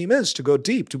ready your team is to go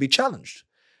deep, to be challenged.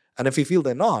 And if we feel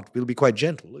they're not, we'll be quite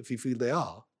gentle. If we feel they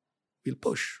are, we'll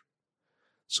push.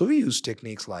 So we use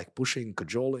techniques like pushing,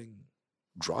 cajoling,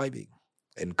 driving,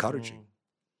 encouraging,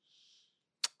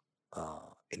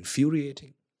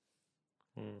 infuriating,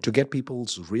 to get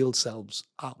people's real selves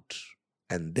out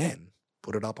and then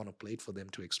put it up on a plate for them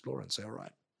to explore and say, all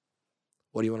right,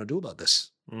 what do you want to do about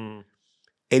this?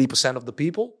 80% of the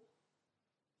people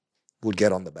would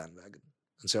get on the bandwagon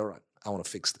and say, all right, I want to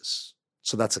fix this.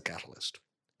 So that's a catalyst.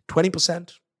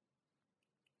 20%,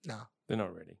 no. They're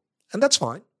not ready. And that's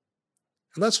fine.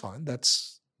 And that's fine.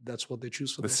 That's what they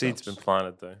choose for themselves. The seed's been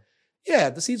planted, though. Yeah,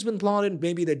 the seed's been planted.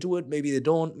 Maybe they do it, maybe they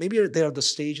don't. Maybe they're at the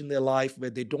stage in their life where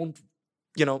they don't,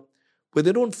 where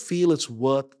they don't feel it's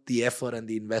worth the effort and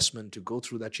the investment to go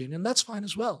through that change. And that's fine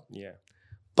as well. Yeah.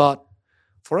 But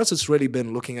for us, it's really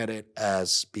been looking at it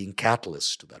as being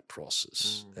catalyst to that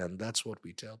process. And that's what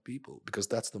we tell people, because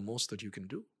that's the most that you can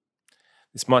do.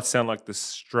 This might sound like the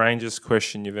strangest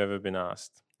question you've ever been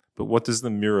asked, but what does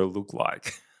the mirror look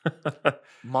like?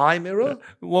 My mirror?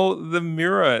 Well, the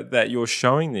mirror that you're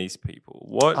showing these people.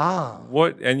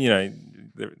 What? And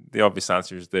the obvious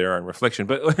answer is their own reflection.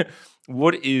 But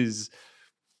what is,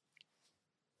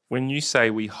 when you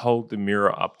say we hold the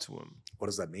mirror up to them? What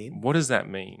does that mean? What does that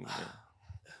mean?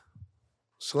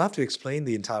 So I'll have to explain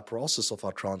the entire process of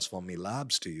our Transform Me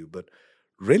Labs to you. But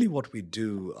really what we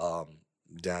do,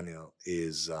 Daniel,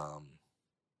 is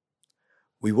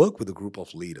we work with a group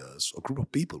of leaders, a group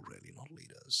of people really, not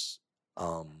leaders,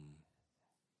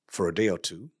 for a day or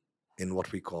two in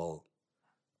what we call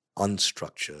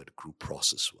unstructured group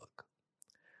process work,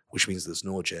 which means there's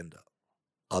no agenda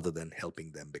other than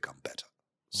helping them become better.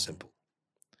 Simple.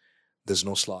 There's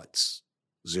no slides,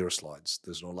 0 slides.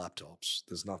 There's no laptops.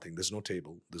 There's nothing. There's no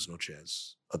table. There's no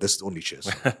chairs. There's only chairs.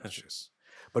 Chairs.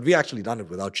 But we actually done it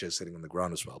without chairs sitting on the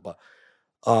ground as well. But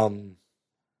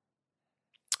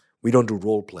we don't do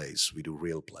role plays. We do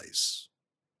real plays.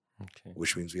 Okay.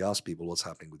 Which means we ask people, what's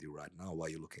happening with you right now? Why are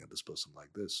you looking at this person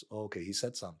like this? Oh, okay, he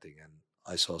said something and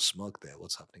I saw a smirk there.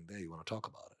 What's happening there? You want to talk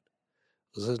about it?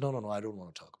 He says, no, I don't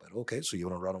want to talk about it. Okay, so you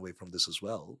want to run away from this as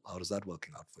well? How is that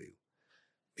working out for you?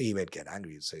 He might get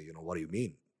angry and say, what do you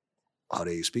mean? How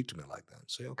dare you speak to me like that?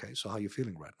 Say, okay, so how are you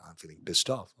feeling right now? I'm feeling pissed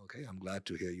off. Okay, I'm glad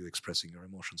to hear you expressing your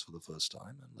emotions for the first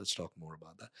time, and let's talk more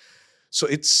about that. So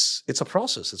it's a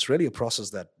process. It's really a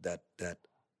process that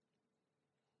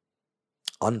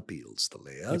unpeels the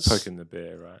layers. You're poking the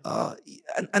bear, right?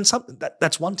 And something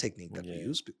that's one technique that we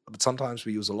use, but sometimes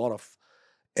we use a lot of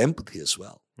empathy as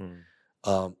well.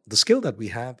 The skill that we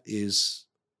have is,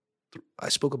 I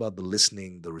spoke about the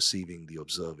listening, the receiving, the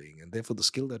observing, and therefore the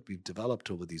skill that we've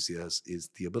developed over these years is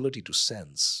the ability to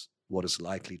sense what is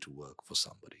likely to work for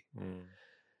somebody.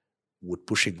 Would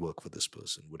pushing work for this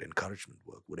person? Would encouragement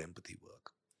work? Would empathy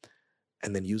work?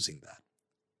 And then using that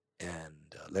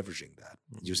and leveraging that,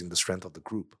 using the strength of the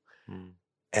group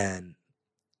and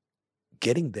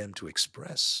getting them to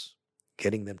express,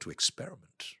 getting them to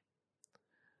experiment.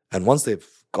 And once they've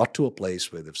got to a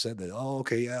place where they've said that, oh,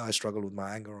 okay, yeah, I struggle with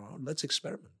my anger, let's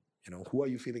experiment. Who are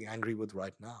you feeling angry with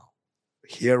right now?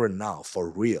 Here and now,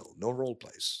 for real, no role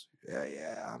plays.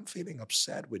 Yeah, I'm feeling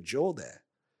upset with Joe there.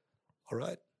 All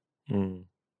right.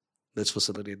 Let's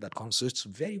facilitate that conversation. It's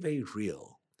very, very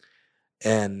real.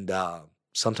 And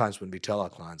sometimes when we tell our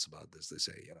clients about this, they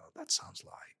say, that sounds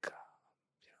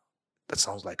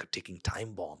like a ticking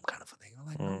time bomb kind of a thing. I'm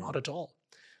like, no, not at all.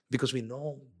 Because we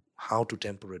know how to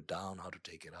temper it down, how to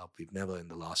take it up. We've never in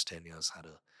the last 10 years had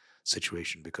a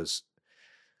situation because,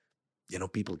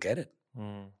 people get it.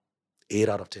 8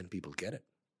 out of 10 people get it.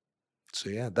 So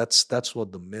yeah, that's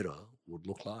what the mirror would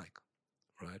look like,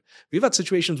 right? We've had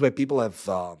situations where people have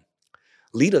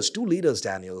two leaders,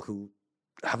 Daniel, who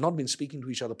have not been speaking to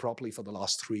each other properly for the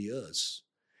last 3 years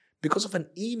because of an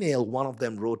email one of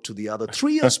them wrote to the other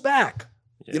 3 years back.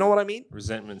 Yeah. You know what I mean?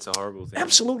 Resentment's a horrible thing.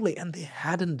 Absolutely. And they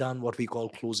hadn't done what we call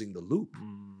closing the loop.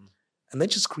 And they're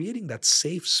just creating that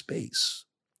safe space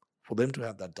for them to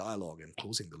have that dialogue, and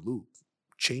closing the loop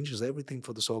changes everything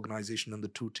for this organization and the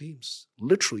two teams.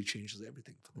 Literally changes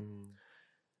everything for them.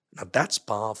 Now that's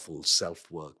powerful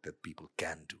self-work that people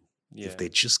can do. Yeah. If they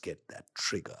just get that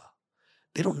trigger.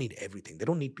 They don't need everything. They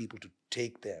don't need people to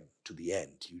take them to the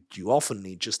end. You often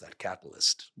need just that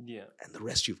catalyst. Yeah. And the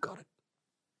rest you've got it.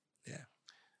 Yeah.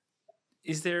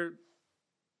 Is there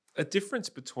a difference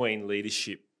between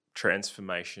leadership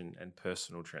transformation and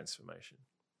personal transformation?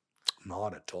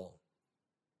 Not at all.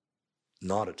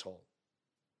 Not at all.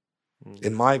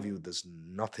 In my view, there's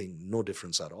no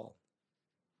difference at all.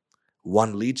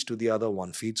 One leads to the other,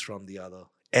 one feeds from the other.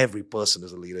 Every person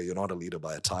is a leader. You're not a leader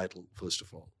by a title, first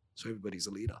of all. So everybody's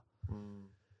a leader.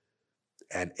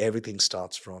 And everything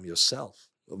starts from yourself.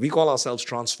 We call ourselves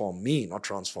transform me, not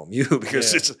transform you,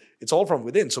 because it's all from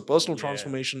within. So personal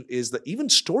transformation is even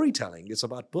storytelling is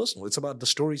about personal. It's about the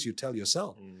stories you tell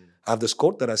yourself. I have this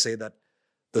quote that I say that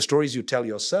the stories you tell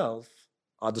yourself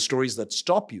are the stories that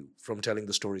stop you from telling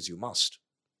the stories you must.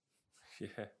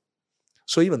 Yeah.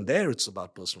 So even there, it's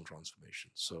about personal transformation.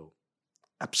 So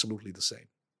absolutely the same.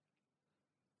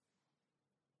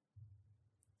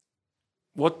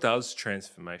 What does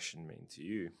transformation mean to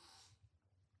you?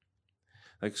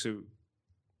 So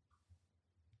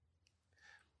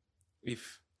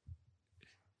if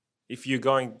you're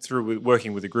going through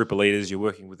working with a group of leaders, you're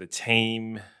working with a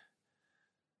team,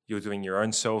 you're doing your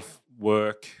own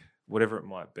self-work, whatever it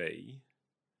might be,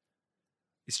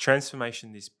 is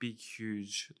transformation this big,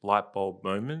 huge light bulb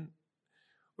moment?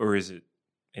 Or is it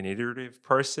an iterative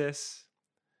process?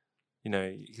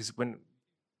 Because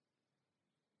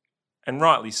and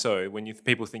rightly so, when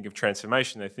people think of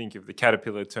transformation, they think of the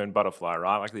caterpillar turned butterfly,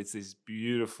 right? Like it's this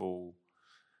beautiful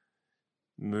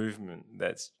movement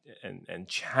and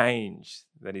change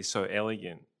that is so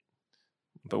elegant.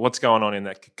 But what's going on in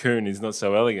that cocoon is not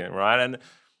so elegant, right? And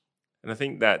I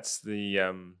think that's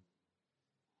the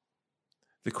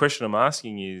question I'm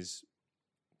asking is,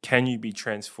 can you be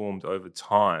transformed over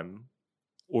time,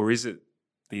 or is it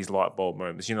these light bulb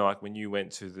moments? Like when you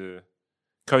went to the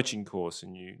coaching course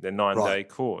and the 9-day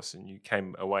course and you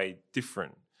came away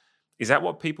different. Is that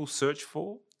what people search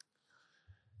for?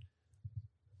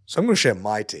 So I'm going to share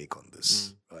my take on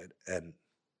this, right? And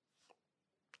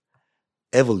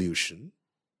evolution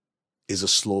is a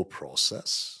slow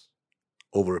process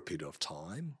over a period of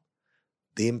time,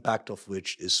 the impact of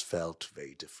which is felt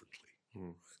very differently.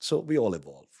 Right? So we all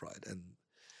evolve, right? And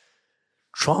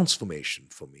transformation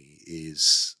for me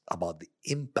is about the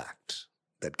impact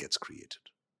that gets created,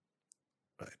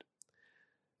 right?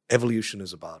 Evolution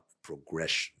is about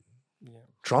progression. Yeah.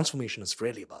 Transformation is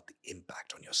really about the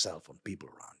impact on yourself, on people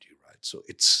around you, right? So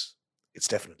it's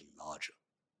definitely larger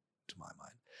to my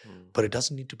mind. But it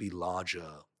doesn't need to be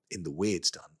larger in the way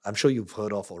it's done. I'm sure you've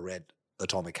heard of or read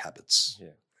Atomic Habits.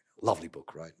 Yeah. Lovely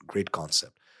book, right? Great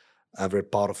concept. I've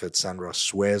read part of it. Sandra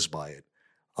swears by it.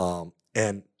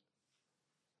 And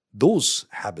those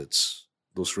habits,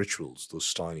 those rituals,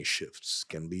 those tiny shifts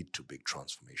can lead to big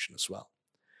transformation as well.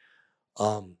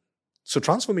 So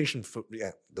transformation,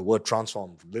 the word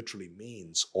transform literally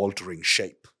means altering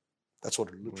shape. That's what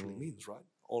it literally means, right?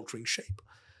 Altering shape.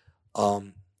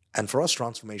 And for us,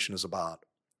 transformation is about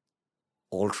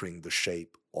altering the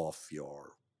shape of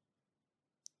your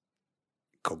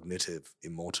cognitive,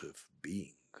 emotive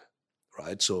being,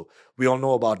 right? So we all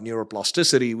know about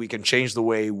neuroplasticity. We can change the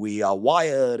way we are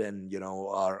wired and,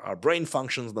 our brain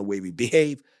functions, the way we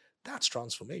behave. That's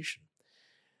transformation.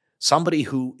 Somebody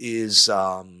who's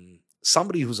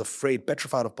afraid,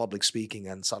 petrified of public speaking,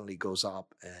 and suddenly goes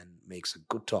up and makes a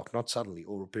good talk, not suddenly,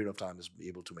 over a period of time is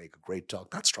able to make a great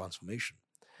talk. That's transformation.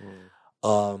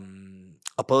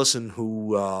 A person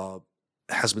who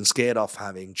has been scared of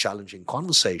having challenging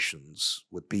conversations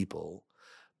with people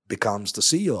becomes the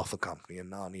CEO of a company and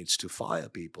now needs to fire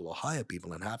people or hire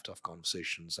people and have tough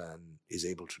conversations and is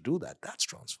able to do that. That's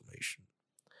transformation.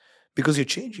 Because you're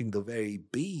changing the very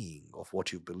being of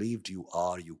what you believed you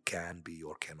are, you can be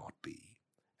or cannot be.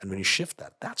 And when you shift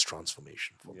that, that's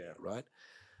transformation for me, right?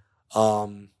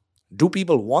 Do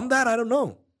people want that? I don't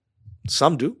know.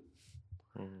 Some do.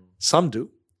 Some do.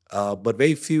 But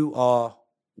very few are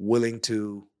willing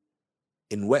to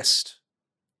invest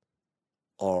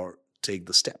or take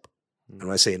the step. And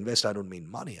when I say invest, I don't mean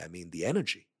money. I mean the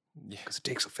energy. Because it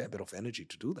takes a fair bit of energy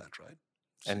to do that, right?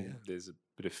 So, and there's a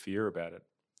bit of fear about it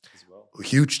as well. A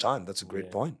huge time. That's a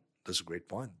great point. That's a great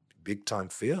point. Big time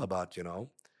fear about,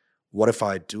 what if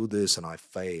I do this and I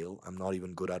fail? I'm not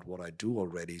even good at what I do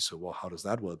already. So how does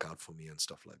that work out for me and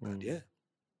stuff like that?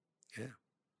 Yeah.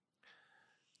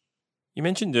 You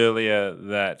mentioned earlier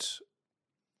that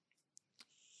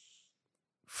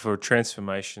for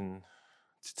transformation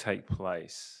to take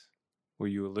place, or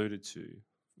you alluded to,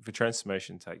 for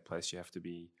transformation to take place, you have to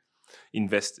be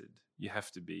invested. You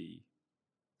have to be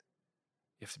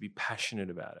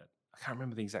passionate about it. I can't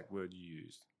remember the exact word you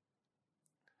used.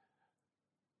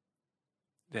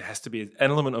 There has to be an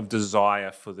element of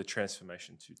desire for the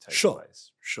transformation to take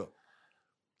place. Sure.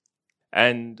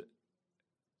 And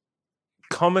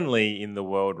commonly in the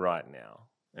world right now,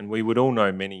 and we would all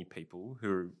know many people who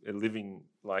are living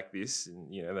like this, and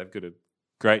they've got a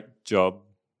great job,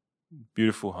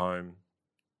 beautiful home,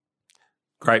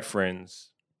 great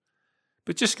friends,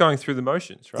 but just going through the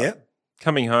motions, right? Yeah.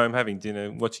 Coming home, having dinner,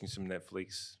 watching some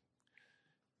Netflix,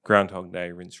 Groundhog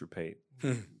Day, rinse, repeat.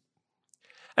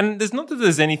 And there's not that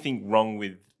there's anything wrong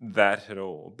with that at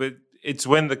all, but it's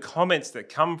when the comments that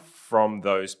come from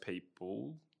those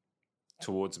people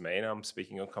towards me, and I'm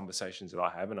speaking of conversations that I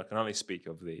have, and I can only speak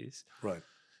of these, right,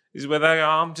 is where they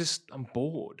are, I'm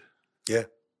bored. Yeah.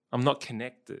 I'm not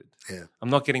connected. Yeah. I'm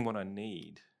not getting what I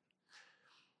need.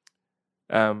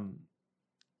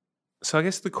 So I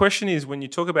guess the question is, when you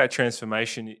talk about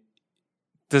transformation,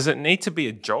 does it need to be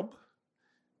a job?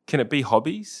 Can it be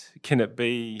hobbies? Can it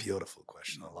be... Beautiful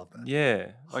question. I love that.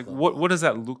 Yeah. Like, what does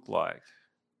that look like?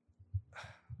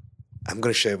 I'm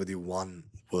going to share with you one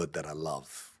word that I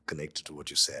love connected to what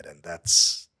you said, and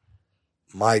that's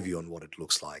my view on what it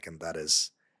looks like, and that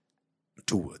is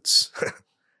 2 words.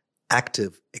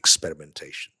 Active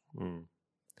experimentation.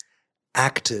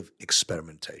 Active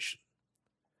experimentation.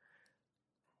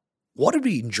 What did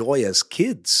we enjoy as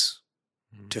kids?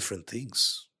 Different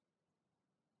things.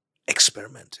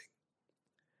 Experimenting.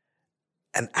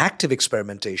 And active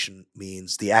experimentation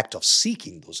means the act of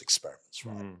seeking those experiments,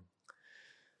 right?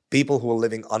 People who are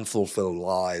living unfulfilled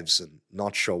lives and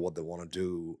not sure what they want to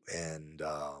do. And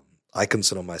I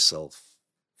consider myself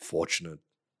fortunate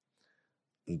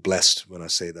and blessed when I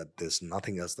say that there's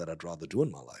nothing else that I'd rather do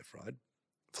in my life, right?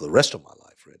 For the rest of my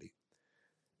life, really.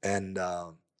 And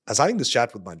I was having this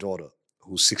chat with my daughter,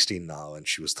 who's 16 now, and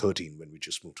she was 13 when we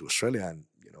just moved to Australia. And,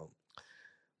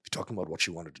 we're talking about what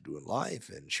she wanted to do in life,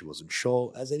 and she wasn't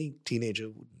sure, as any teenager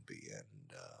wouldn't be. And,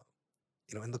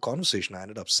 in the conversation, I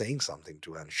ended up saying something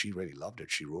to her, and she really loved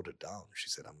it. She wrote it down. She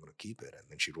said, I'm going to keep it. And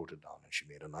then she wrote it down, and she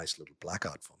made a nice little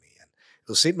placard for me. And it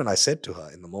was a statement I said to her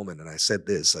in the moment, and I said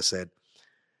this. I said,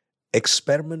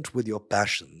 experiment with your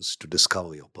passions to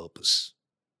discover your purpose.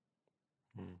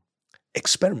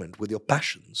 Experiment with your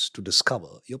passions to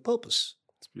discover your purpose.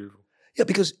 It's beautiful. Yeah,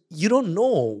 because you don't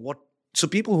know what... So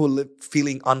people who are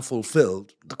feeling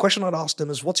unfulfilled, the question I'd ask them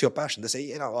is, what's your passion? They say,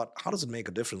 you know what, how does it make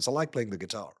a difference? I like playing the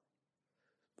guitar.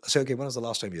 I say, okay, when was the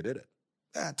last time you did it?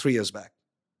 3 years back.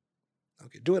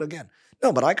 Okay, do it again.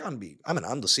 No, but I can't be... I'm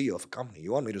the CEO of a company.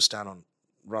 You want me to stand on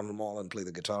Rundle Mall and play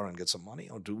the guitar and get some money?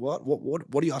 Or do what?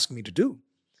 What are you asking me to do?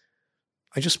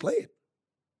 I just play it.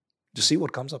 To see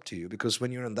what comes up to you. Because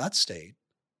when you're in that state,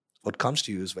 what comes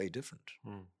to you is very different.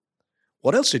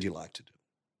 What else did you like to do?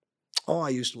 Oh, I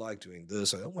used to like doing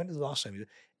this. When was the last time you did?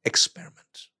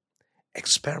 Experiment.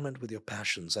 Experiment with your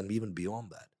passions and even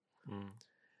beyond that.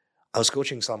 I was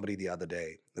coaching somebody the other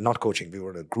day. Not coaching, we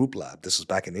were in a group lab. This was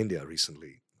back in India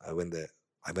recently. I went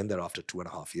there after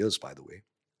 2.5 years, by the way.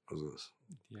 It was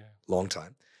a long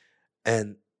time.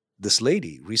 And this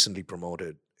lady recently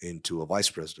promoted into a vice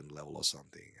president level or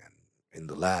something. And in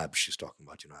the lab, she's talking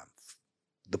about,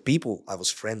 the people I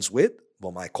was friends with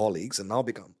were my colleagues, and now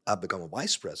I've become a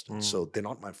vice president. So they're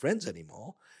not my friends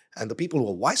anymore. And the people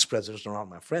who are vice presidents are not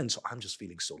my friends. So I'm just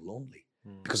feeling so lonely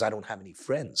because I don't have any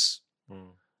friends.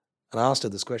 And I asked her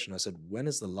this question. I said, when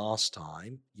is the last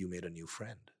time you made a new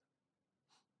friend?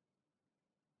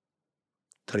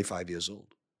 35 years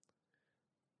old.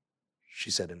 She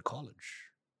said, in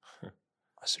college.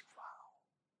 I said, wow.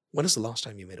 When is the last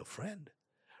time you made a friend?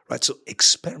 Right? So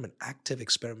experiment, active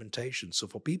experimentation. So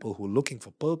for people who are looking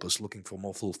for purpose, looking for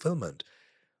more fulfillment,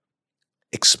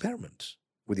 experiment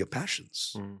with your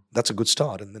passions. That's a good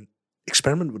start. And then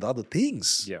experiment with other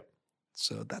things. Yeah.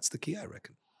 So that's the key, I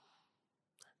reckon.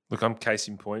 Look, I'm case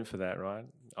in point for that, right?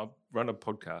 I'll run a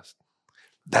podcast.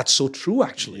 That's so true,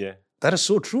 actually. Yeah. That is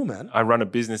so true, man. I run a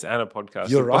business and a podcast.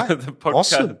 You're right. The podcast,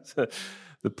 Awesome.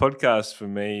 The podcast for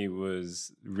me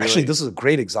was really... Actually, this is a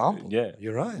great example. Yeah.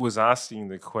 You're right. Was asking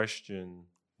the question,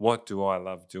 what do I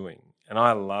love doing? And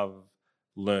I love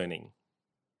learning.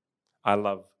 I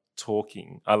love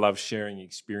talking. I love sharing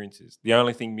experiences. The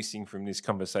only thing missing from this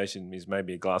conversation is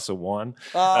maybe a glass of wine.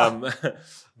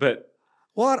 But...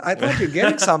 What? I thought you're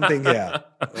getting something here.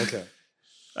 Okay.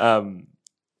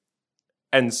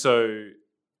 And so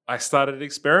I started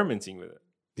experimenting with it.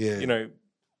 Yeah. You know,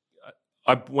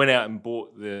 I went out and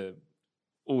bought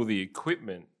all the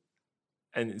equipment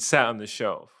and it sat on the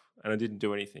shelf and I didn't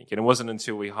do anything. And it wasn't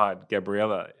until we hired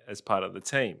Gabriella as part of the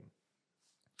team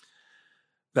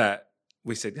that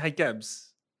we said, hey,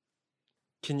 Gabs,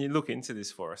 can you look into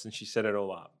this for us? And she set it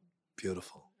all up.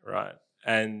 Beautiful. Right.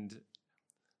 And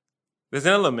there's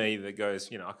an element of me that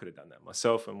goes, I could have done that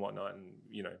myself and whatnot, and,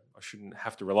 I shouldn't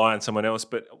have to rely on someone else.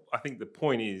 But I think the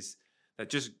point is that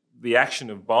just the action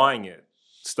of buying it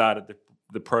started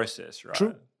the process, right?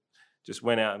 True. Just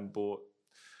went out and bought.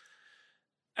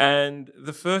 And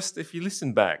if you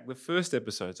listen back, the first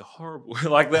episodes are horrible.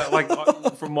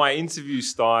 From my interview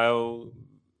style,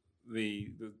 the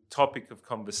topic of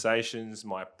conversations,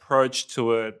 my approach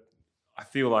to it, I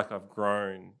feel like I've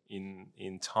grown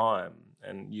in time,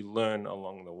 and you learn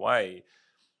along the way.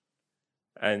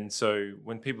 And so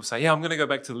when people say, I'm going to go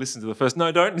back to listen to the first,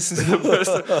 no, don't listen to the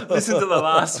first, listen to the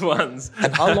last ones.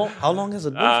 And how long has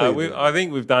it been for you? I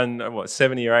think we've done,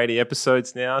 70 or 80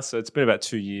 episodes now. So it's been about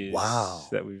 2 years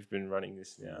that we've been running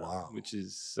this now, which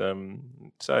is, so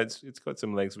it's got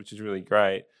some legs, which is really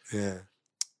great. Yeah.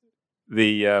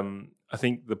 I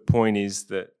think the point is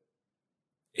that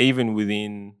even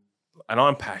within, and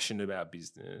I'm passionate about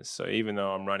business, so even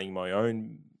though I'm running my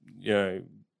own,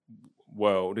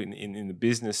 world in the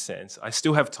business sense, I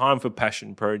still have time for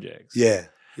passion projects. Yeah.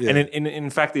 And in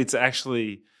fact, it's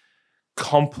actually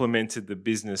complemented the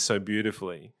business so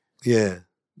beautifully. Yeah.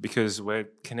 Because we're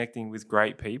connecting with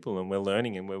great people and we're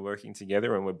learning and we're working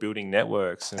together and we're building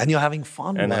networks. And you're having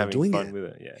fun and while having doing fun it. with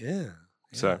it. Yeah.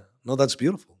 So no, that's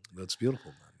beautiful. That's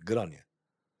beautiful, man. Good on you.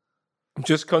 I'm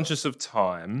just conscious of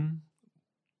time.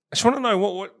 I just want to know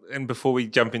what and before we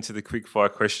jump into the quick fire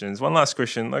questions, one last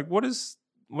question. Like what does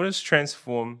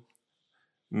transform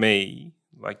me,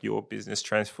 like your business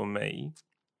transform me?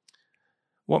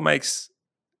 What makes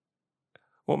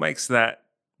that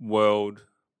world,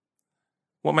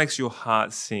 what makes your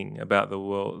heart sing about the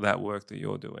world, that work that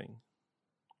you're doing?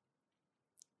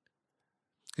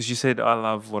 Because you said, I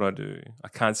love what I do. I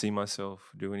can't see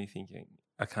myself do anything.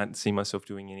 I can't see myself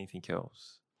doing anything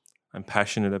else. I'm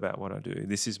passionate about what I do.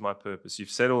 This is my purpose. You've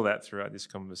said all that throughout this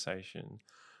conversation.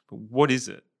 But what is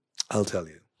it? I'll tell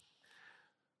you.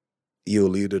 You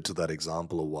alluded to that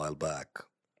example a while back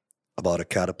about a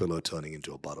caterpillar turning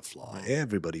into a butterfly.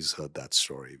 Everybody's heard that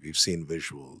story. We've seen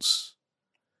visuals.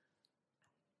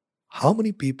 How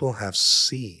many people have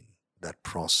seen that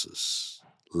process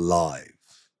live?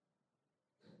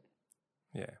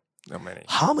 Yeah, not many.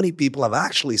 How many people have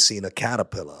actually seen a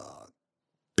caterpillar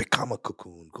become a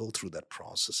cocoon, go through that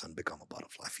process and become a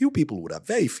butterfly? Few people would have,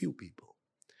 very few people.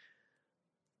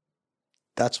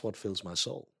 That's what fills my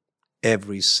soul.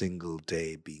 Every single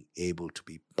day being able to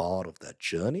be part of that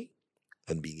journey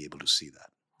and being able to see that.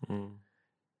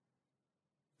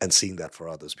 And seeing that for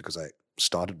others, because I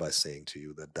started by saying to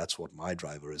you that that's what my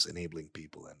driver is, enabling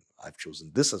people. And I've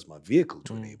chosen this as my vehicle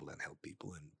to enable and help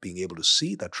people, and being able to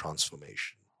see that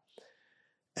transformation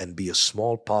and be a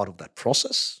small part of that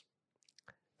process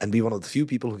and be one of the few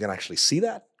people who can actually see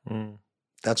that.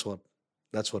 That's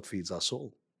what feeds our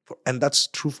soul. And that's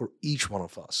true for each one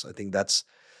of us. I think that's,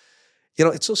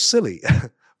 it's so silly.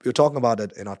 We were talking about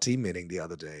it in our team meeting the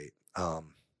other day.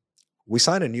 We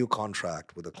signed a new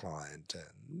contract with a client,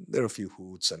 and there are a few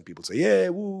hoots, and people say, yeah,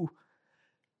 woo.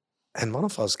 And one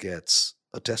of us gets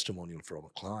a testimonial from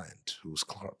a client who's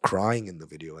crying in the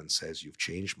video and says, you've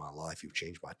changed my life, you've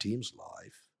changed my team's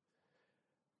life.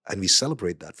 And we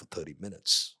celebrate that for 30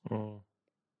 minutes.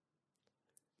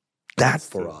 That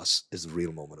for us is the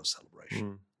real moment of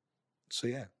celebration. So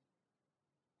yeah.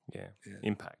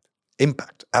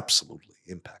 Impact, absolutely,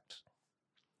 impact.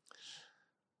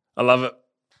 I love it.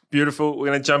 Beautiful. We're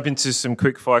going to jump into some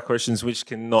quick fire questions, which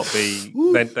cannot be,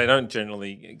 they don't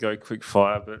generally go quick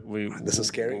fire, but this is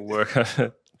scary. We'll work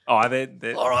on it.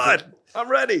 They're all right.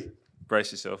 I'm ready.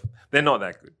 brace yourself. They're not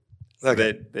that good.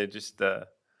 Okay. They're just.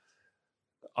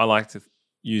 I like to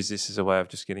use this as a way of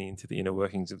just getting into the inner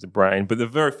workings of the brain. But the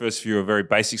very first few are very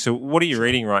basic. So, what are you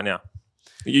reading right now?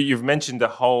 You've mentioned a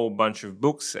whole bunch of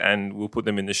books, and we'll put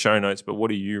them in the show notes. But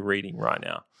what are you reading right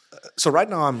now? So right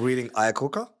now I'm reading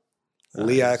Iacocca,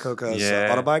 Lee Iacocca's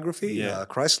autobiography,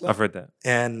 Chrysler. I've read that.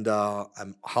 And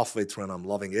I'm halfway through and I'm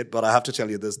loving it. But I have to tell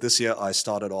you this year I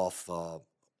started off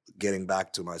getting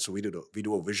back to so we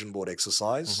do a vision board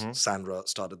exercise. Mm-hmm. Sandra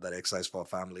started that exercise for our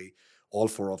family. All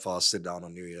four of us sit down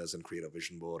on New Year's and create a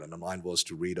vision board. And the mine was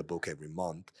to read a book every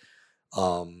month.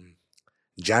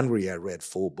 January, I read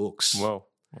 4 books. Whoa.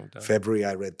 Well done. February,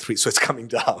 I read 3. So it's coming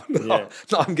down. Yeah.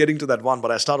 No, I'm getting to that one,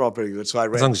 but I started off pretty good. So I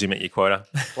read. As long as you meet your quota.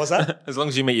 What's that? As long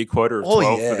as you meet your quota of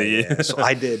 12 for the year. Yeah. So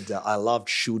I did. I loved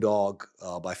Shoe Dog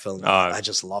by Phil Knight. I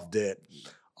just loved it.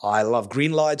 I love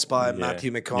Green Lights by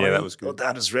Matthew McConaughey. Yeah, that was good. Oh,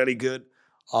 that is really good.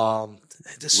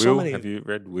 There's Will, so many. have you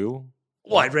read Will?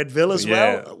 Oh, I read Will as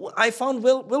well. I found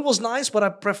Will was nice, but I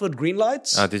preferred Green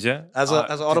Lights. Oh, did you? As an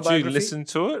autobiography? Did you listen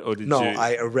to it? Or did No, you?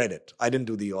 I read it. I didn't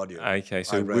do the audio. Okay,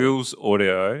 so Will's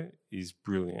audio is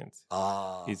brilliant.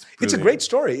 It's a great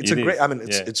story. It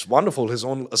it's wonderful. His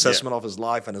own assessment of his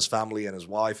life and his family and his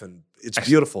wife, and it's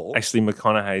beautiful. Actually,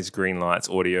 McConaughey's Green Lights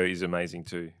audio is amazing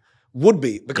too. Would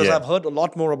be, because I've heard a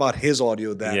lot more about his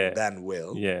audio than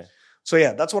Will. Yeah. So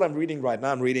that's what I'm reading right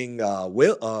now. I'm reading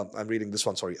I'm reading this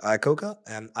one, Iacocca,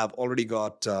 and I've already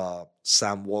got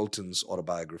Sam Walton's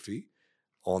autobiography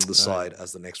on the side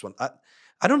as the next one.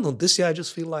 I don't know. This year I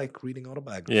just feel like reading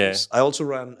autobiographies. I also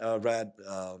read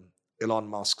Elon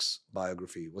Musk's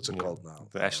biography. What's it called now?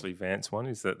 The Ashley Vance one?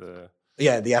 Is that the...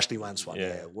 Yeah, the Ashley Vance one.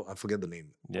 Yeah. I forget the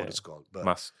name, what it's called. But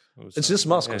Musk. It's just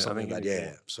Musk or something like that.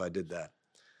 Yeah. So I did that.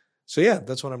 So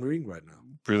that's what I'm reading right now.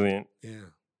 Brilliant.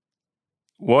 Yeah.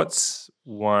 What's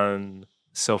one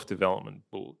self-development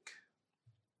book?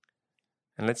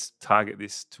 And let's target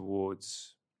this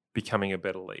towards becoming a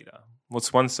better leader.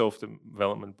 What's one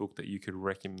self-development book that you could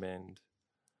recommend?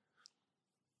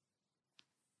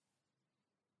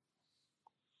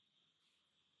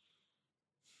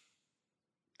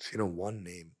 One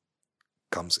name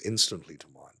comes instantly to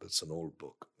mind, but it's an old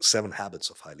book, 7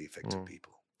 Habits of Highly Effective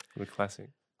People. The classic.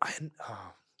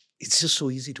 It's just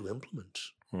so easy to implement.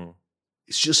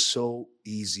 It's just so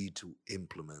easy to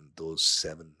implement those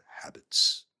 7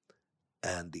 habits,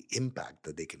 and the impact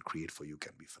that they can create for you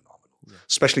can be phenomenal.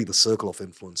 Especially the circle of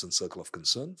influence and circle of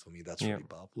concern. For me, that's really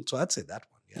powerful. So I'd say that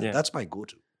one. That's my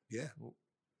go-to. Yeah.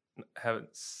 Habit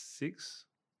 6?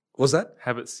 What's that?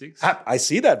 Habit 6? I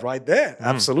see that right there.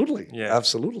 Absolutely. Yeah.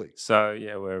 Absolutely. So,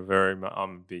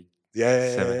 I'm a big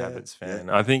 7 Habits fan.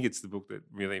 I think it's the book that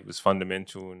really was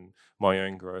fundamental in my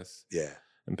own growth. Yeah.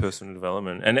 And personal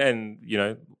development. And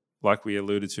like we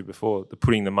alluded to before, the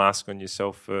putting the mask on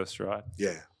yourself first, right?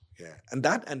 Yeah.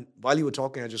 And while you were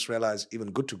talking, I just realized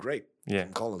even Good to Great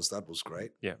from Collins, that was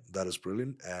great. Yeah. That is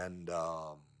brilliant. And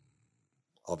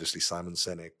obviously Simon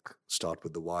Sinek, Start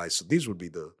with the Why. So these would be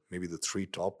maybe the 3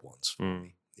 top ones for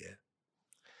me. Yeah.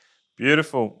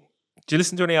 Beautiful. Do you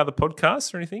listen to any other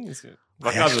podcasts or anything? Is it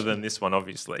other than this one,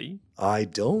 obviously? I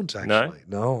don't actually.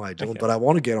 No, I don't. Okay. But I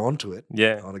want to get onto it.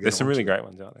 Yeah, there's some really great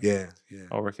ones out there. Yeah.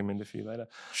 I'll recommend a few later.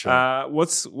 Sure.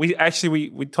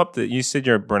 We topped it. You said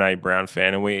you're a Brené Brown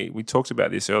fan, and we talked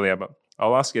about this earlier, but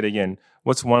I'll ask it again.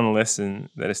 What's one lesson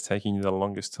that has taken you the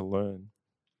longest to learn?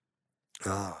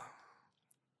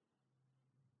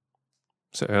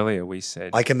 So earlier we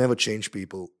said I can never change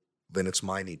people when it's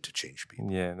my need to change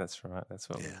people. Yeah, that's right. That's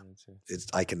what we need to.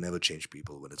 I can never change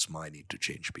people when it's my need to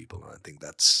change people. And I think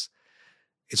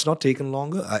it's not taken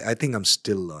longer. I think I'm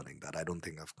still learning that. I don't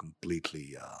think I've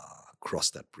completely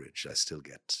crossed that bridge. I still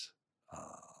get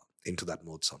into that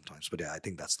mode sometimes. But I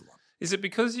think that's the one. Is it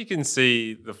because you can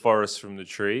see the forest from the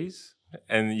trees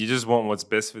and you just want what's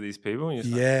best for these people?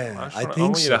 And I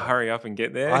want you to hurry up and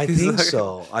get there. I think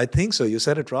so. You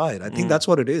said it right. I think that's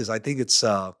what it is. I think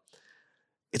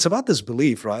it's about this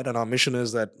belief, right? And our mission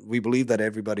is that we believe that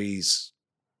everybody's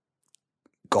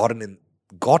got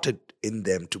it in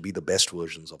them to be the best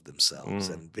versions of themselves.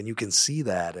 And when you can see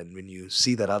that, and when you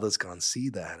see that others can't see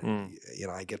that,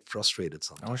 I get frustrated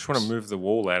sometimes. I just want to move the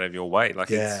wall out of your way.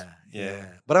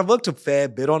 But I've worked a fair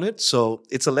bit on it, so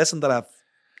it's a lesson that I've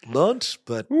learned.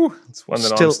 But it's one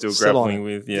that I'm still grappling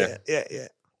with. Yeah.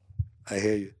 I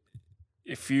hear you.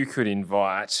 If you could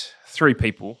invite 3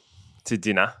 people to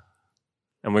dinner.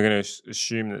 And we're going to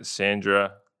assume that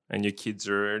Sandra and your kids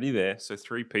are already there. So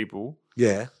 3 people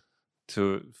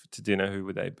to dinner, who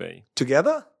would they be?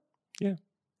 Together? Yeah.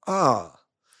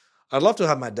 I'd love to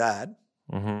have my dad.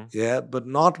 Yeah, but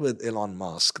not with Elon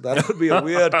Musk. That would be a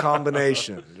weird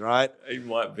combination, right? It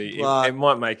might be. But, it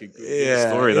might make a good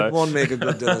story, though. It won't make a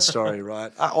good dinner story,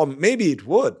 right? Or maybe it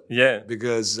would. Yeah.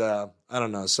 Because, I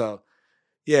don't know. So,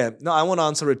 yeah. No, I won't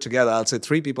answer it together. I'll say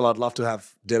 3 people I'd love to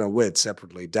have dinner with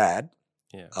separately. Dad.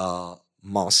 Yeah.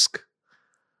 Musk.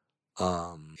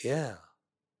 Yeah.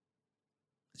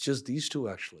 Just these 2,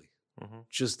 actually.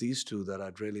 Just these 2 that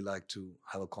I'd really like to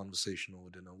have a conversation over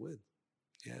dinner with.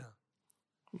 Yeah.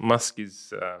 Musk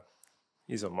is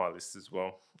he's on my list as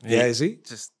well. Is he?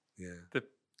 Just Yeah.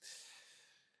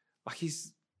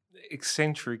 He's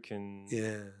eccentric and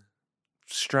Yeah.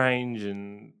 strange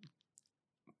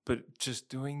but just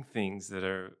doing things that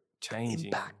are changing.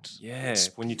 Impact. Yeah.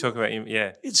 When you talk about him,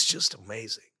 yeah. It's just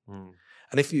amazing.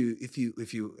 And if you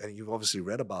and you've obviously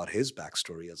read about his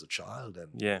backstory as a child,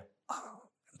 and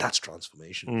that's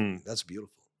transformation. That's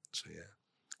beautiful. So yeah.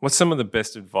 What's some of the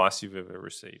best advice you've ever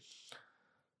received?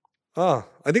 I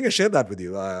think I shared that with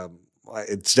you.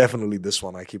 It's definitely this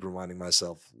one. I keep reminding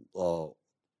myself,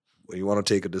 when you want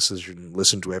to take a decision,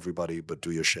 listen to everybody, but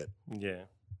do your shit. Yeah.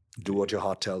 Do what your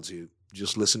heart tells you.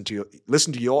 Just listen to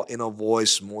your inner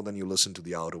voice more than you listen to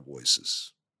the outer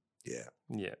voices. Yeah.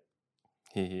 Yeah.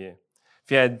 Here.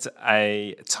 If you had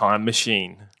a time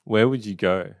machine, where would you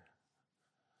go?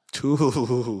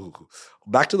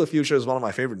 Back to the Future is one of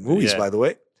my favorite movies, by the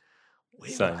way.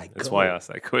 Same. That's why I asked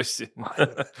that question.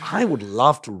 I would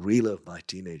love to relive my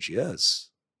teenage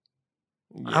years.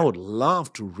 Yeah. I would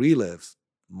love to relive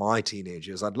my teenage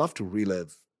years. I'd love to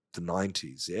relive the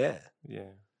 90s. Yeah.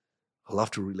 Yeah. I'd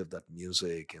love to relive that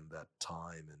music and that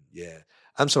time. And yeah.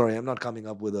 I'm sorry, I'm not coming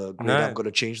up with a great, I'm going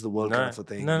to change the world kind of a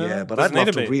thing. No, but I'd love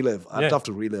to relive. I'd love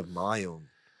to relive my own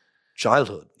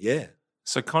childhood. Yeah.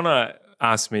 So Connor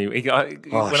asked me when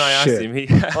I asked him.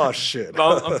 Oh shit!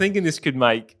 Well, I'm thinking this could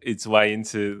make its way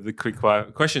into the quick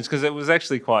questions because it was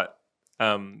actually quite.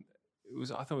 I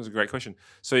thought it was a great question.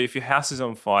 So, if your house is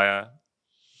on fire,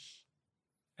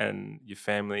 and your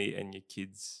family and your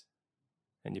kids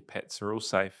and your pets are all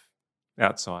safe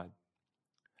outside,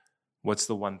 what's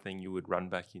the one thing you would run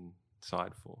back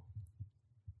inside for?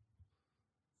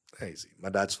 Easy. My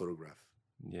dad's photograph.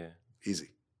 Yeah. Easy.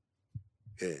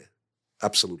 Yeah.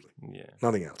 Absolutely. Yeah.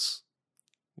 Nothing else.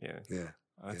 Yeah. Yeah.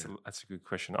 That's a good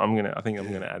question. I think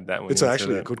I'm gonna add that one. It's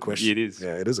actually a good question. Yeah, it is.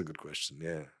 Yeah, it is a good question.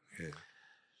 Yeah. Yeah.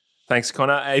 Thanks,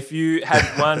 Connor. If you had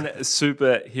one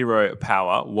superhero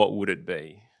power, what would it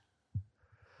be?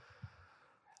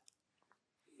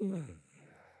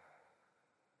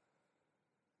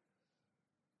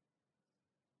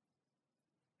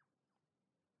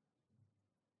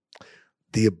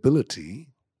 The ability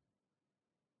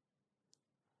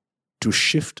to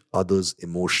shift others'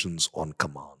 emotions on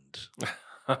command.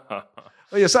 Oh,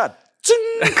 you're sad.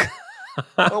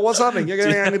 Oh, what's happening? You're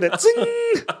getting angry there.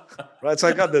 Right, so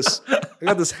I got this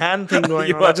hand thing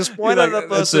going on. I just point at the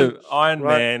person. Iron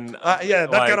Man. Yeah,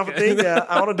 that kind of a thing. Yeah,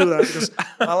 I want to do that because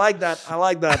I like that. I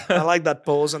like that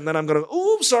pose. And then I'm going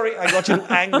to, sorry, I got you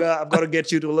to anger. I've got to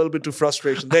get you to a little bit to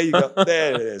frustration. There you go.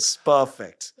 There it is.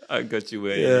 Perfect. I got you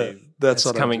where you need. That's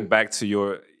what coming back to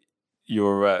your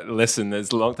lesson that's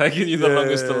taking you the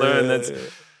longest to learn.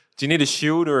 Do you need a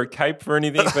shield or a cape for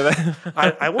anything for that?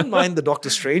 I wouldn't mind the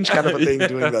Doctor Strange kind of a thing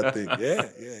doing that thing.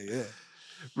 Yeah.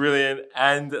 Brilliant.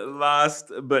 And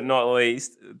last but not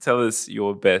least, tell us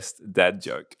your best dad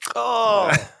joke.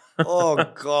 Oh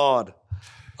God.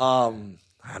 I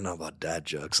don't know about dad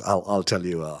jokes. I'll tell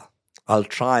you. I'll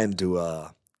try and do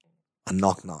a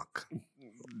knock knock.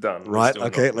 Done. Right?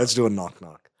 Okay. Let's do a knock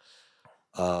knock.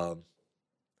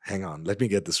 Hang on. Let me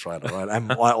get this right. All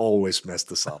right. I always mess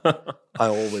this up.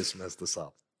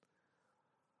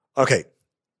 Okay.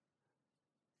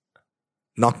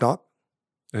 Knock knock.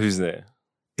 Who's there?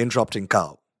 Interrupting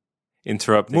cow.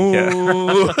 Interrupting cow.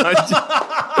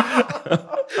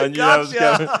 I knew that was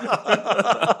coming.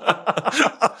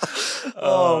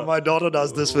 Oh, my daughter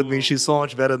does this with me. She's so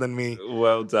much better than me.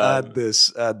 Well done. At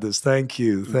this. Thank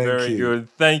you. Very good.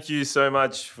 Thank you so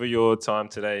much for your time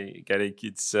today, Gatik.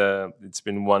 It's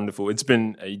been wonderful. It's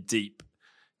been a deep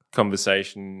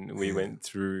conversation. We went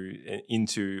through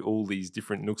into all these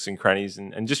different nooks and crannies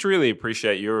and just really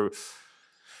appreciate your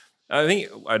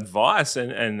advice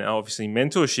and obviously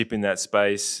mentorship in that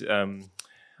space.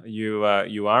 You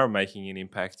are making an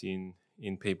impact in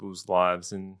people's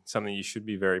lives and something you should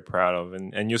be very proud of.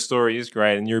 And your story is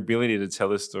great, and your ability to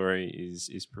tell a story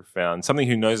is profound. Something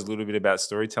who knows a little bit about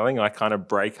storytelling, I kind of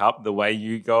break up the way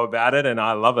you go about it, and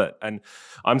I love it. And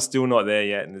I'm still not there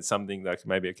yet, and it's something that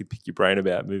maybe I could pick your brain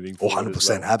about moving forward. 100%.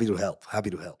 Well. Happy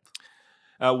to help.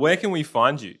 Where can we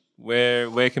find you?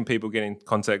 Where can people get in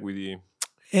contact with you?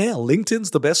 Yeah,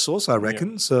 LinkedIn's the best source, I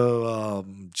reckon. Yeah. So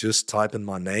just type in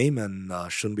my name, and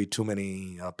shouldn't be too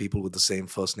many people with the same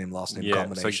first name, last name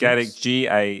combination. So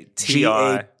Gatik,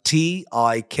 Gatikchaujer.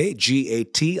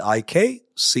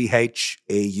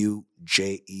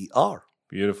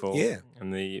 Beautiful. Yeah.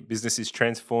 And the business is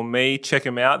Transform Me. Check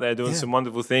them out. They're doing some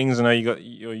wonderful things. I know you got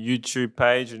your YouTube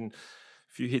page and a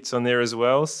few hits on there as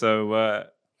well. So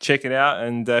check it out.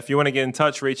 And if you want to get in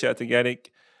touch, reach out to Gatik.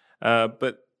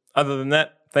 But other than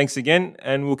that, thanks again,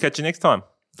 and we'll catch you next time.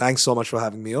 Thanks so much for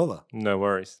having me over. No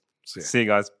worries. See you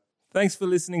guys. Thanks for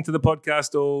listening to the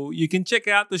podcast all. You can check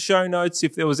out the show notes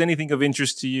if there was anything of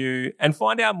interest to you and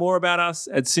find out more about us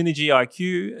at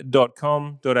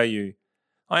synergyiq.com.au.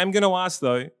 I am going to ask,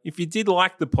 though, if you did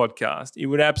like the podcast, it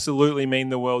would absolutely mean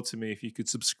the world to me if you could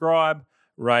subscribe,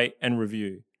 rate, and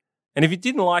review. And if you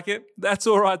didn't like it, that's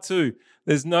all right too.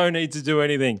 There's no need to do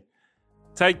anything.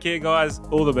 Take care, guys.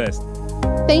 All the best.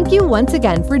 Thank you once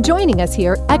again for joining us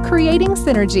here at Creating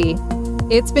Synergy.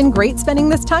 It's been great spending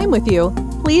this time with you.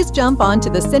 Please jump onto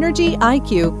the Synergy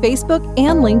IQ Facebook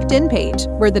and LinkedIn page,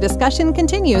 where the discussion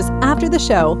continues after the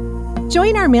show.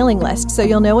 Join our mailing list so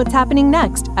you'll know what's happening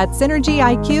next at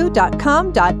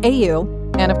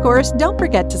synergyiq.com.au. And of course, don't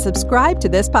forget to subscribe to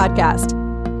this podcast.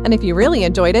 And if you really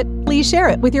enjoyed it, please share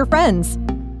it with your friends.